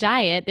 Like their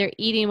diet, they're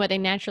eating what they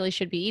naturally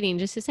should be eating,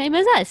 just the same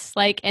as us.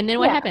 Like, and then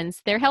what yeah.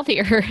 happens? They're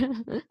healthier.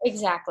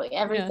 Exactly,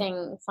 Yeah.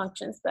 everything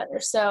functions better.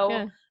 So,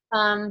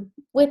 Yeah.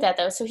 with that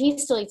though, so he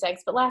still eats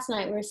eggs, but last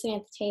night we were sitting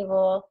at the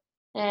table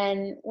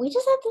and we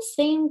just had the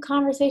same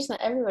conversation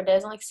that everyone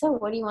does. I'm like, "So,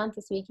 what do you want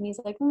this week?" And he's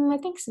like, I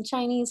think some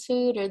Chinese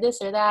food or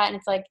this or that." And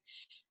it's like,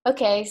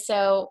 okay,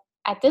 so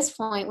at this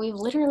point, we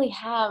literally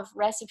have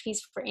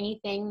recipes for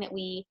anything that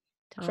we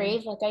Totally.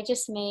 crave. Like I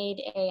just made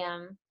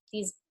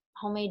these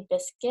homemade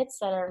biscuits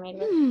that are made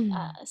with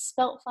Mm.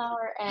 spelt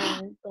flour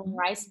and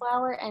rice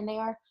flour, and they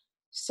are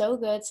so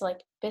good. So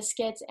like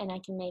biscuits, and I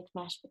can make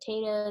mashed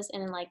potatoes,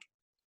 and then like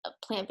a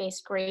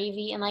plant-based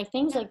gravy, and like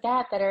things Yeah. like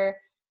that that are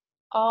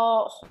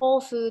all whole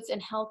foods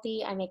and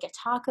healthy. I make a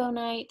taco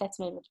night that's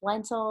made with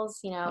lentils.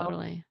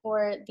 Totally.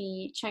 For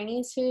the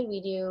Chinese food,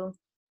 we do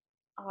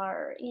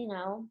our,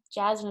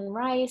 jasmine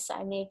rice.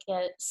 I make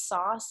a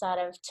sauce out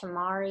of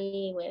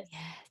tamari with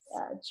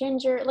Yes.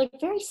 ginger, like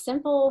very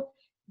simple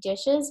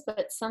dishes,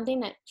 but something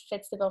that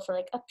fits the bill for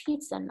like a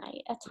pizza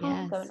night, a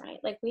taco Yes. night.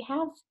 Like we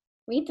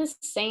eat the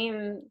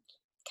same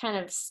kind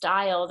of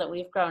style that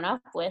we've grown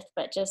up with,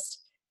 but just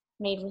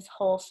made with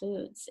whole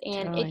foods.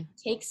 And it Totally.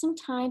 takes some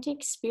time to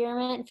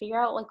experiment and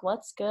figure out like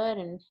what's good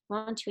and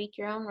want to tweak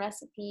your own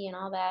recipe and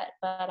all that.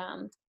 But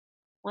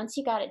once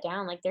you got it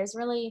down, like there's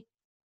really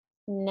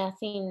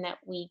nothing that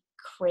we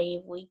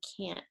crave we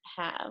can't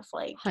have.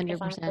 Like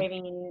if I'm 100%.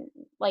 craving,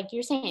 like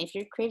you're saying, if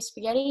you crave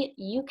spaghetti,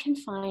 you can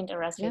find a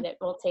recipe Yeah. that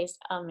will taste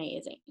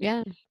amazing.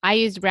 Yeah. I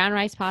used brown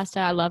rice pasta.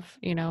 I love,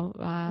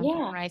 brown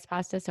Yeah. rice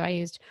pasta. So I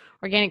used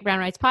organic brown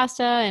rice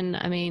pasta. And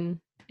I mean,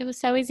 it was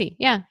so easy.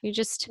 Yeah. You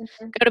just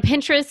Mhm. go to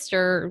Pinterest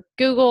or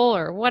Google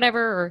or whatever,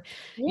 or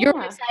your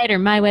Yeah. website or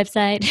my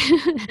website.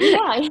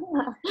 Yeah.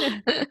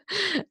 Yeah.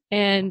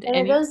 And are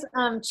and those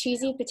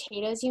cheesy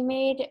potatoes you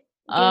made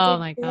the oh other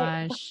my day?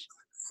 gosh.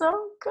 So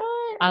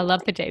good. I Oh love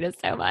my, potatoes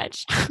so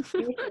much.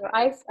 me too.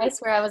 I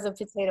swear I was a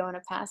potato in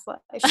a past life.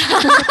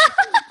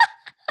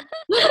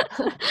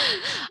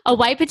 A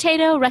white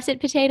potato, russet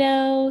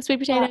potato, sweet uh,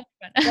 potato.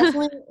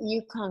 Definitely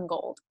Yukon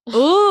Gold.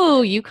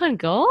 Ooh, Yukon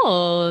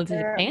Gold.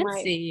 They're my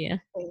Fancy.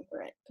 favorite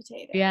Yeah.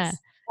 potatoes. At Yeah,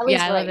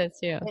 least I love right those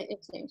too. now.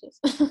 It changes.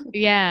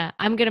 Yeah,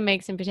 I'm gonna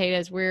make some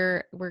potatoes.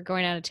 We're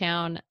going out of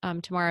town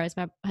tomorrow. It's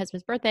my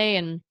husband's birthday,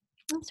 and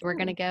Oh, so we're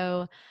gonna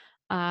fun.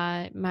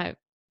 go. My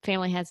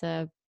family has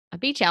a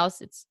beach house.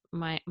 It's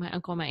my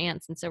uncle and my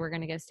aunts, and so we're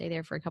gonna go stay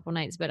there for a couple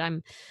nights. But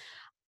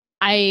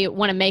I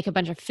want to make a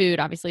bunch of food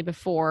obviously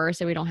before,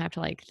 so we don't have to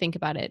like think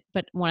about it.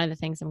 But one of the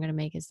things I'm gonna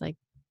make is like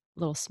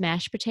little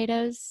smashed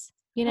potatoes.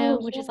 Oh,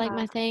 Which is like yeah.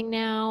 my thing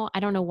now.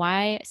 I don't know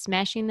why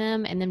smashing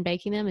them and then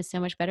baking them is so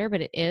much better, but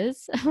it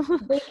is.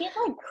 They get,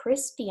 like,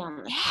 crispy on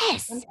the top.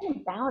 Yes.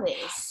 Something about it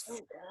is so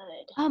Yes.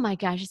 good. Oh my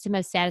gosh, it's the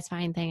most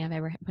satisfying thing I've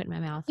ever put in my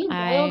mouth. Do you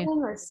boil them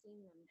or steam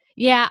them?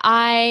 Yeah,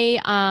 I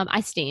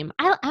steam.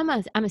 I'm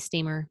a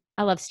steamer.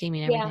 I love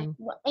steaming Yeah. everything.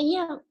 Well,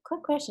 and,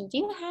 quick question. Do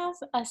you have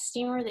a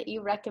steamer that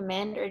you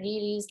recommend, or do you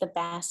use the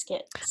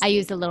basket I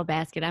use a steamer? little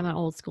basket. I'm an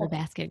old school Okay.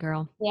 basket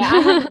girl. Yeah, I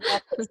have the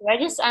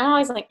basket too. I'm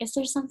always like, "Is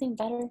there something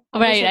better? I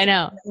wish Right, I I could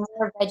know. put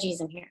more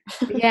veggies in here."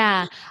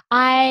 Yeah.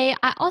 I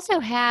also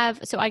have,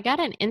 so I got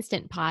an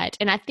Instant Pot,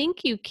 and I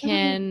think you Mhm.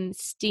 can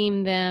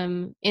steam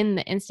them in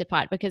the Instant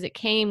Pot because it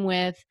came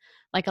with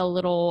like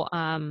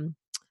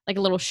like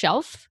a little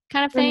shelf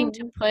kind of thing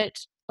to Mhm.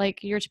 put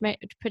like your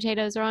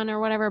potatoes on or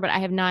whatever, but I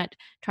have not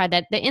tried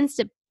that. The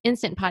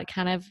Instant Pot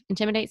kind of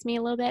intimidates me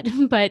a little bit,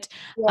 but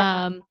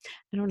Yeah.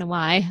 I don't know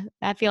why.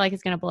 I feel like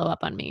it's going to blow up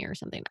on me or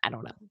something. I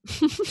don't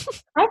know.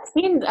 I've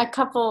seen a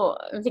couple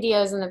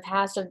videos in the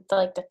past of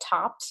like the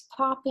tops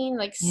popping,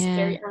 like Yeah,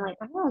 scary. I'm like,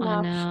 I don't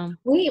I know. know.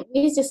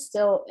 We just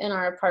still in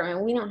our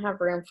apartment. We don't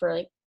have room for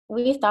like.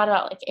 We've thought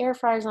about like air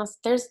fryers and all.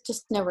 There's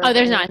just no room Oh, for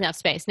there's any. not enough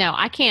space. No,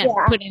 I can't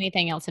Yeah, put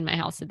anything else in my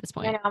house at this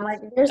I point. know. I'm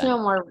It's like, there's done. no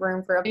more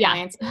room for Yeah.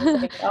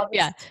 appliances. Like, I'll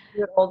Yeah. just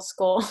do it old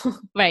school.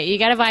 Right. You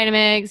got a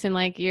Vitamix and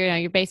like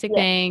your basic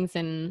Yeah. things,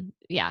 and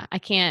yeah, I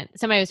can't.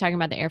 Somebody was talking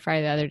about the air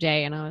fryer the other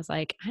day, and I was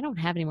like, I don't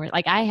have any more.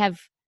 Like I have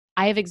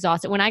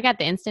exhausted. When I got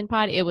the Instant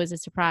Pot, it was a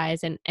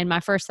surprise, and my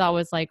first thought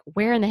was like,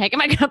 where in the heck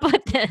am I gonna put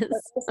But this?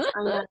 this,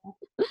 I know.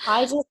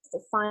 I just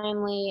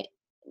finally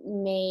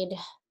made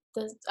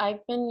this.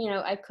 I've been,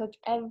 I cook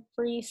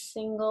every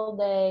single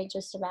day,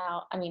 just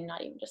about. I mean,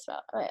 not even just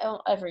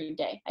about. Every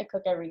day. I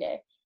cook every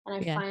day, and I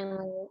Yeah.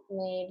 finally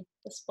made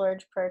the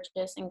splurge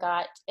purchase and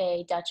got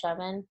a Dutch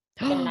oven,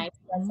 like a nice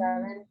Dutch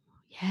oven.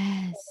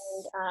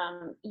 Ooh,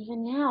 And yes.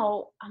 even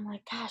now, I'm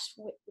like, gosh,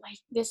 like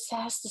this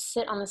has to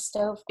sit on the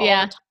stove all the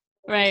Yeah. time. I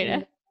just Right. need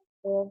to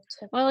Well, it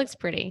cook. looks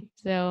pretty.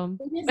 So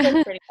It does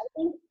look pretty. I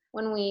think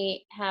when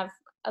we have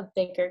a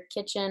bigger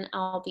kitchen,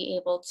 I'll be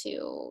able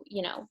to,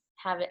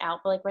 have it out.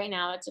 But like right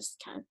now, it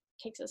just kind of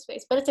takes up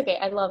space. But it's okay.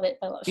 I love it.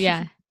 I love it.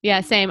 yeah. Yeah,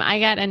 same. I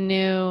got a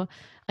new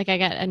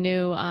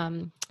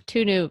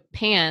two new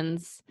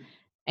pans,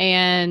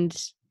 and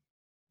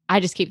I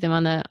just keep them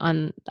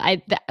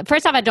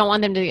first off, I don't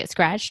want them to get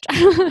scratched.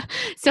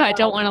 So I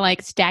don't Right. want to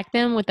like stack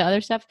them with the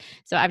other stuff.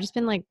 So I've just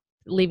been like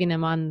leaving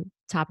them on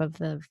top of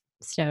the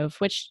stove,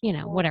 which,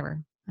 Yeah.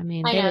 whatever. I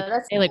mean, I know.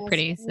 That's they look nice.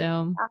 pretty.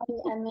 So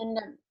I'm end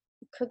up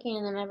cooking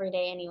in them every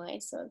day anyway.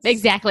 So it's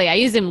exactly. I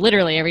use them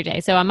literally every day.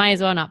 So I might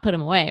as well not put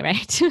them away,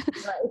 right?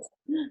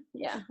 right.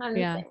 Yeah, I'm the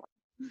Yeah. same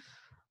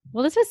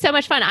Well, this was so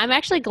much fun. I'm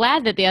actually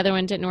glad that the other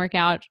one didn't work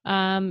out.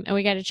 And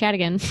we got to chat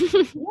again.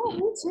 way. Yeah,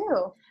 me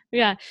too.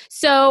 Yeah.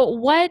 So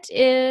what's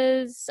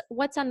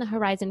on the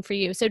horizon for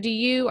you? So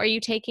are you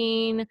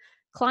taking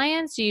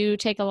clients? Do you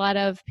take a lot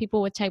of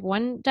people with type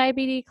 1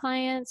 diabetes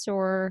clients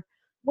or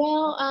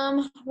Well,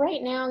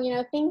 right now,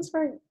 things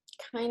were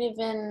kind of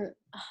in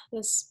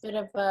this bit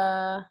of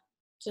a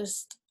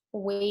just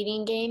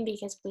waiting game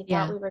because we thought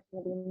yeah. we were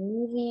going to be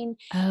moving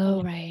and Oh,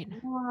 then right.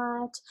 we're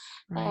not.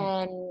 Right.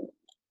 And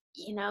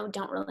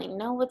don't really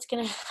know what's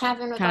going to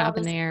happen with Kind of all up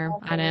in this the air.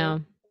 stuff I and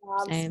know.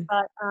 jobs. Same.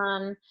 But,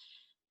 I'm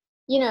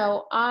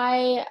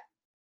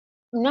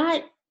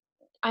not,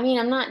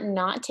 I'm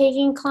not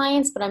taking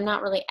clients, but I'm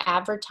not really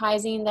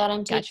advertising that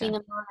I'm taking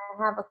Gotcha. them on.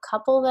 I have a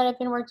couple that I've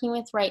been working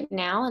with right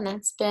now, and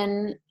that's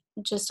been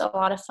just a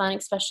lot of fun,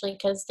 especially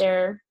because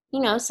they're,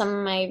 some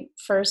of my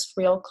first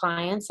real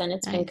clients, and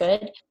it's been Nice.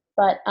 good.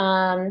 But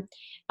I'm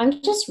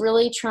just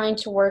really trying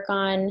to work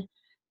on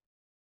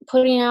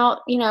putting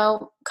out,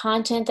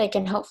 content that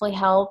can hopefully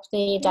help the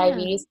Yeah.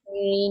 diabetes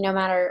community, no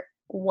matter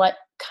what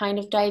kind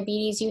of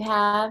diabetes you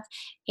have.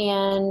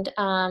 And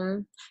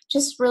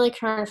just really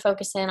trying to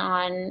focus in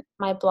on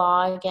my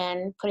blog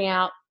and putting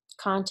out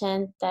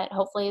content that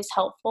hopefully is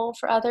helpful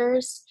for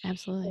others, you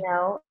Absolutely.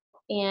 know,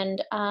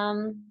 and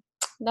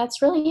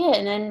that's really it.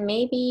 And then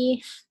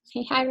maybe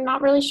I'm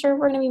not really sure if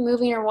we're going to be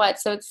moving or what.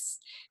 So it's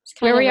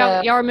Where kind were of y'all?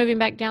 a Y'all were moving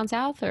back down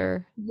south,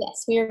 or?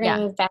 yes, we were gonna Yeah.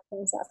 move back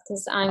down south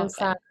because I'm Okay.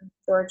 from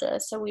Georgia,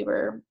 so we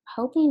were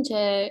hoping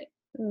to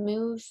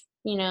move,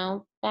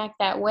 back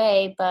that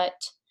way, but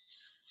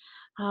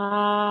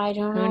I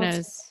don't Who know what's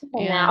knows?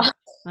 gonna happen Yeah. now.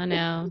 I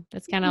know.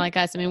 That's kind of like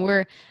us. I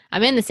mean,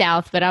 I'm in the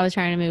south, but I was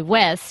trying to move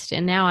west,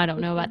 and now I don't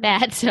know about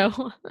that.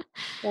 So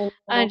I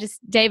I know, just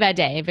day by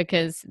day,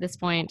 because at this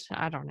point,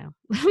 I don't know.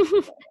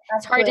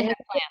 It's hard to absolutely. have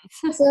And plans.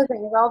 that's the other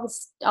thing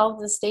is all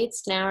the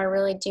states now are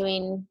really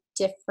doing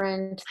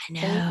different I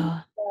things, know.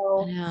 I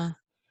so know.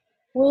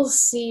 we'll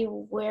see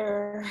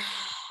where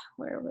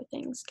would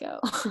things go.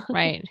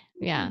 Right.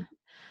 Yeah.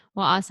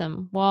 Well,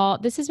 awesome. Well,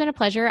 this has been a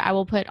pleasure. I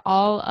will put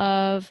all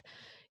of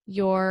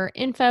your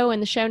info in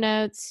the show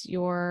notes,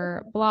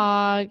 your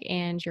blog,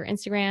 and your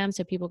Instagram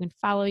so people can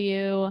follow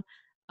you,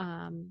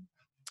 um,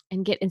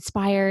 and get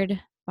inspired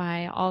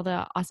by all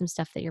the awesome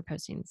stuff that you're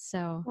posting.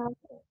 So, Oh,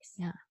 thanks.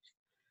 yeah.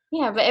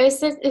 Yeah, but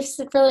it's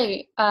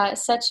really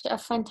such a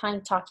fun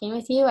time talking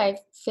with you. I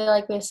feel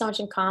like we have so much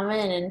in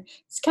common, and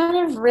it's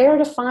kind of rare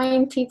to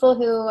find people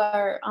who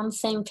are on the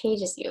same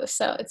page as you.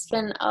 So it's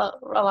been a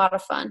lot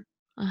of fun.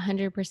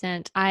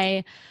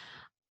 100%.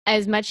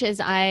 As much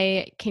as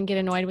I can get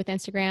annoyed with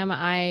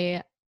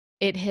Instagram,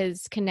 it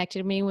has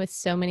connected me with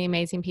so many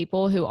amazing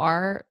people who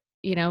are,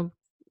 you know,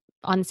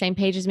 on the same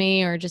page as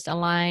me, or just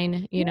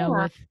align, Yeah,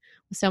 with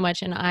so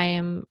much. And I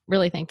am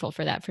really thankful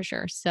for that, for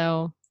sure.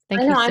 So I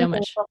thank you know so I'm much.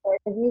 thankful for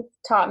it because you've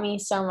taught me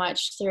so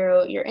much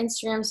through your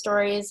Instagram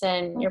stories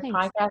and Oh, your thanks.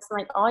 podcast and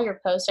like all your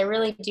posts. I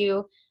really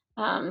do.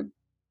 Um,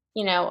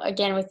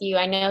 again with you,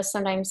 I know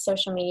sometimes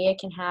social media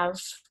can have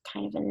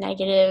kind of a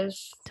negative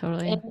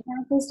Totally. impact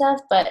and stuff,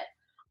 but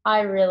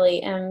I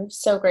really am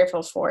so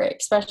grateful for it,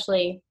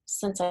 especially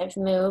since I've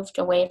moved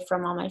away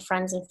from all my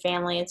friends and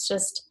family. It's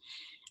just,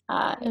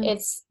 Yeah.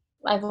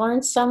 I've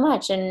learned so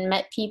much and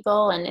met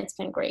people, and it's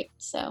been great.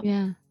 So,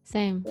 Yeah.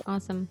 Same.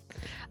 Awesome.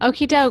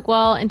 Okie doke.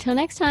 Well, until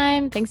next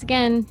time, thanks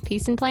again.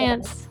 Peace and all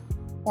plants.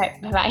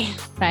 right, bye bye.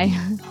 Bye.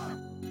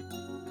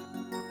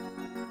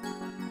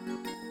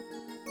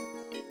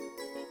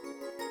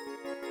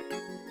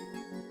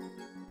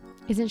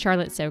 Isn't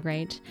Charlotte so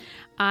great?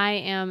 I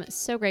am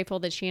so grateful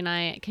that she and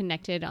I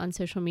connected on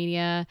social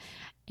media,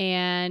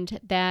 and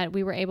that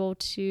we were able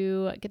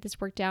to get this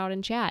worked out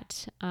and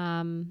chat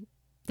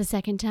the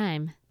second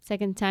time.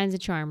 Second time's a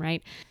charm,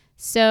 right?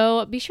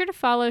 So be sure to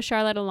follow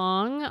Charlotte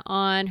along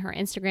on her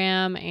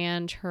Instagram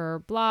and her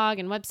blog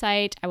and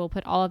website. I will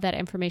put all of that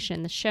information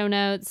in the show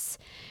notes,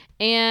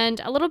 and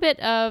a little bit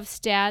of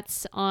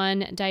stats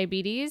on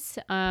diabetes.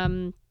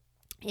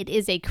 It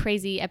is a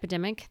crazy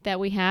epidemic that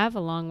we have,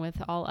 along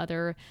with all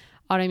other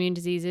autoimmune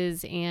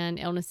diseases and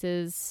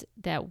illnesses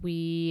that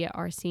we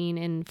are seeing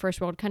in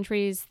first world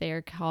countries. They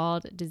are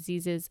called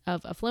diseases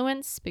of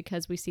affluence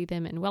because we see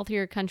them in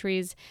wealthier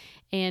countries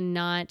and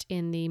not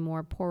in the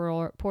more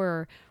poorer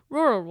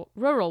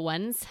rural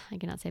ones. I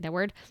cannot say that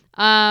word.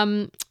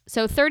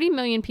 So 30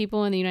 million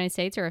people in the United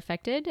States are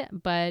affected,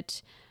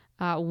 but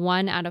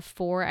 1 out of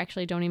 4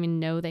 actually don't even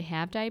know they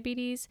have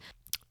diabetes.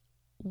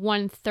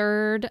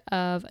 1/3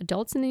 of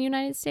adults in the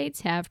United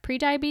States have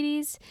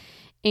prediabetes.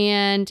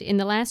 And in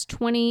the last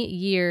 20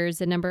 years,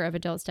 the number of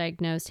adults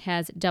diagnosed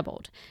has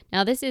doubled.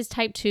 Now, this is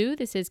type 2.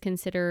 This is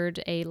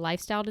considered a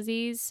lifestyle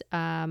disease.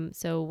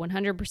 So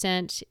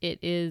 100% it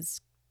is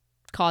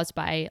caused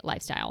by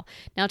lifestyle.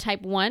 Now,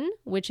 type 1,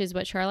 which is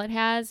what Charlotte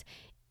has,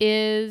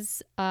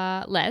 is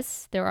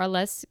less. There are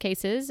less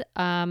cases,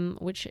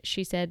 which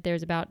she said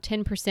there's about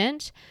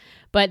 10%,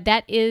 but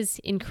that is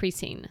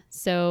increasing.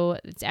 So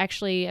it's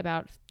actually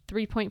about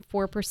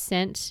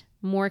 3.4%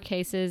 more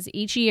cases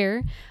each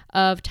year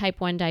of type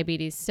 1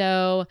 diabetes.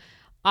 So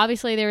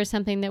obviously there is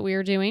something that we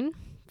are doing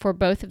for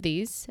both of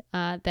these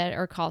that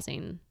are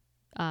causing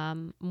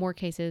more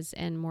cases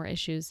and more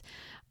issues.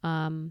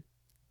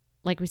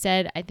 Like we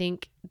said, I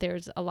think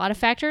there's a lot of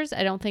factors.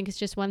 I don't think it's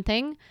just one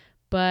thing,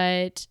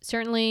 but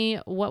certainly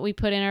what we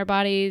put in our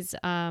bodies,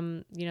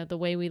 the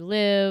way we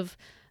live,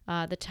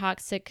 the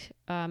toxic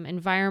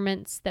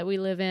environments that we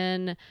live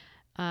in,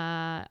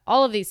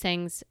 all of these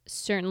things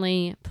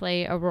certainly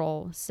play a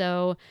role.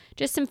 So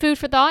just some food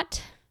for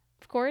thought,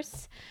 of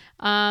course.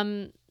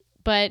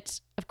 But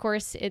of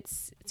course,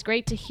 it's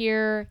great to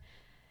hear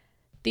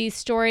these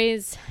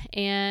stories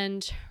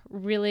and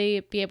really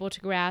be able to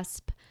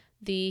grasp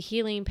the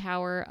healing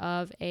power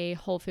of a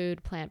whole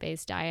food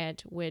plant-based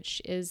diet,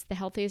 which is the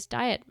healthiest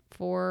diet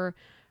for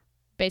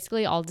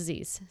basically all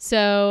disease.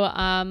 So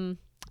I'll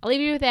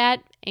leave you with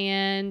that.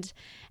 And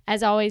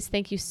as always,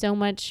 thank you so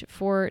much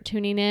for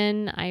tuning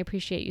in. I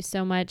appreciate you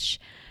so much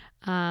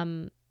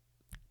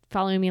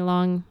following me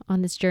along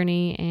on this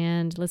journey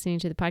and listening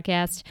to the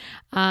podcast.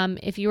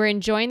 If you are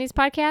enjoying these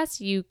podcasts,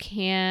 you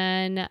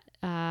can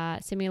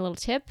send me a little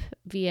tip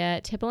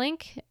via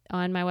TipLink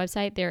on my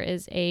website. There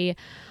is a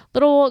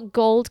little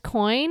gold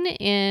coin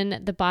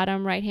in the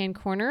bottom right-hand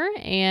corner,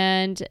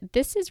 and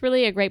this is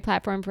really a great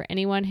platform for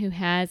anyone who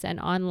has an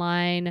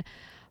online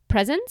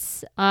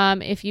presence.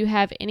 If you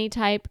have any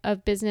type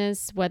of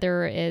business,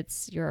 whether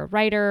it's you're a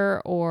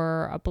writer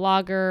or a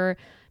blogger,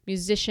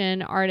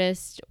 musician,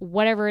 artist,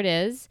 whatever it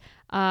is,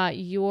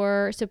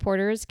 your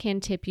supporters can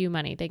tip you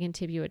money. They can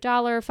tip you $1,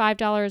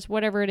 $5,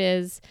 whatever it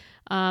is.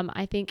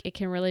 I think it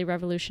can really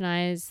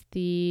revolutionize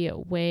the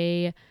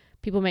way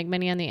people make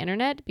money on the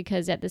internet,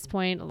 because at this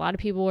point, a lot of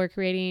people are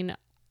creating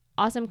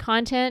awesome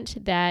content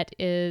that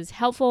is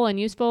helpful and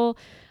useful,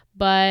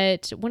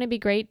 but wouldn't it be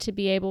great to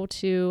be able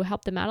to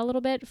help them out a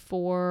little bit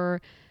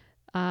for,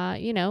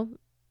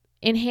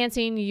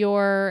 enhancing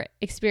your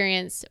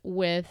experience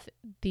with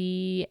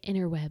the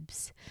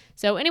interwebs.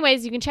 So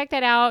anyways, you can check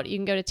that out. You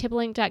can go to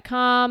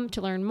tiplink.com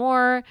to learn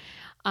more.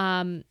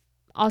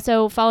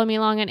 Also follow me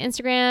along on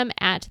Instagram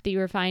at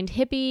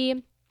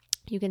therefinedhippie.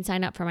 You can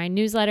sign up for my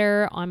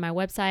newsletter on my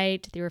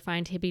website,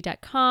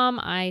 therefinedhippie.com.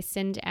 I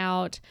send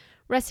out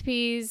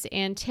recipes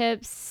and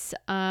tips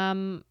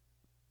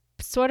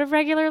sort of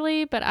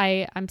regularly, but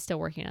I'm still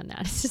working on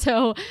that.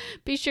 So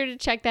be sure to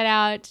check that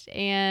out.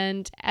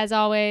 And as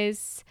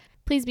always,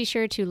 please be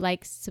sure to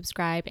like,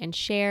 subscribe, and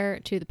share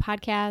to the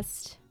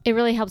podcast. It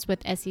really helps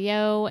with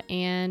SEO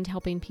and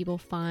helping people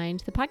find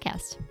the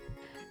podcast.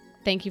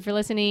 Thank you for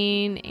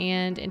listening.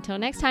 And until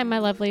next time, my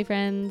lovely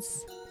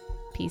friends,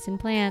 peace and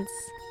plants.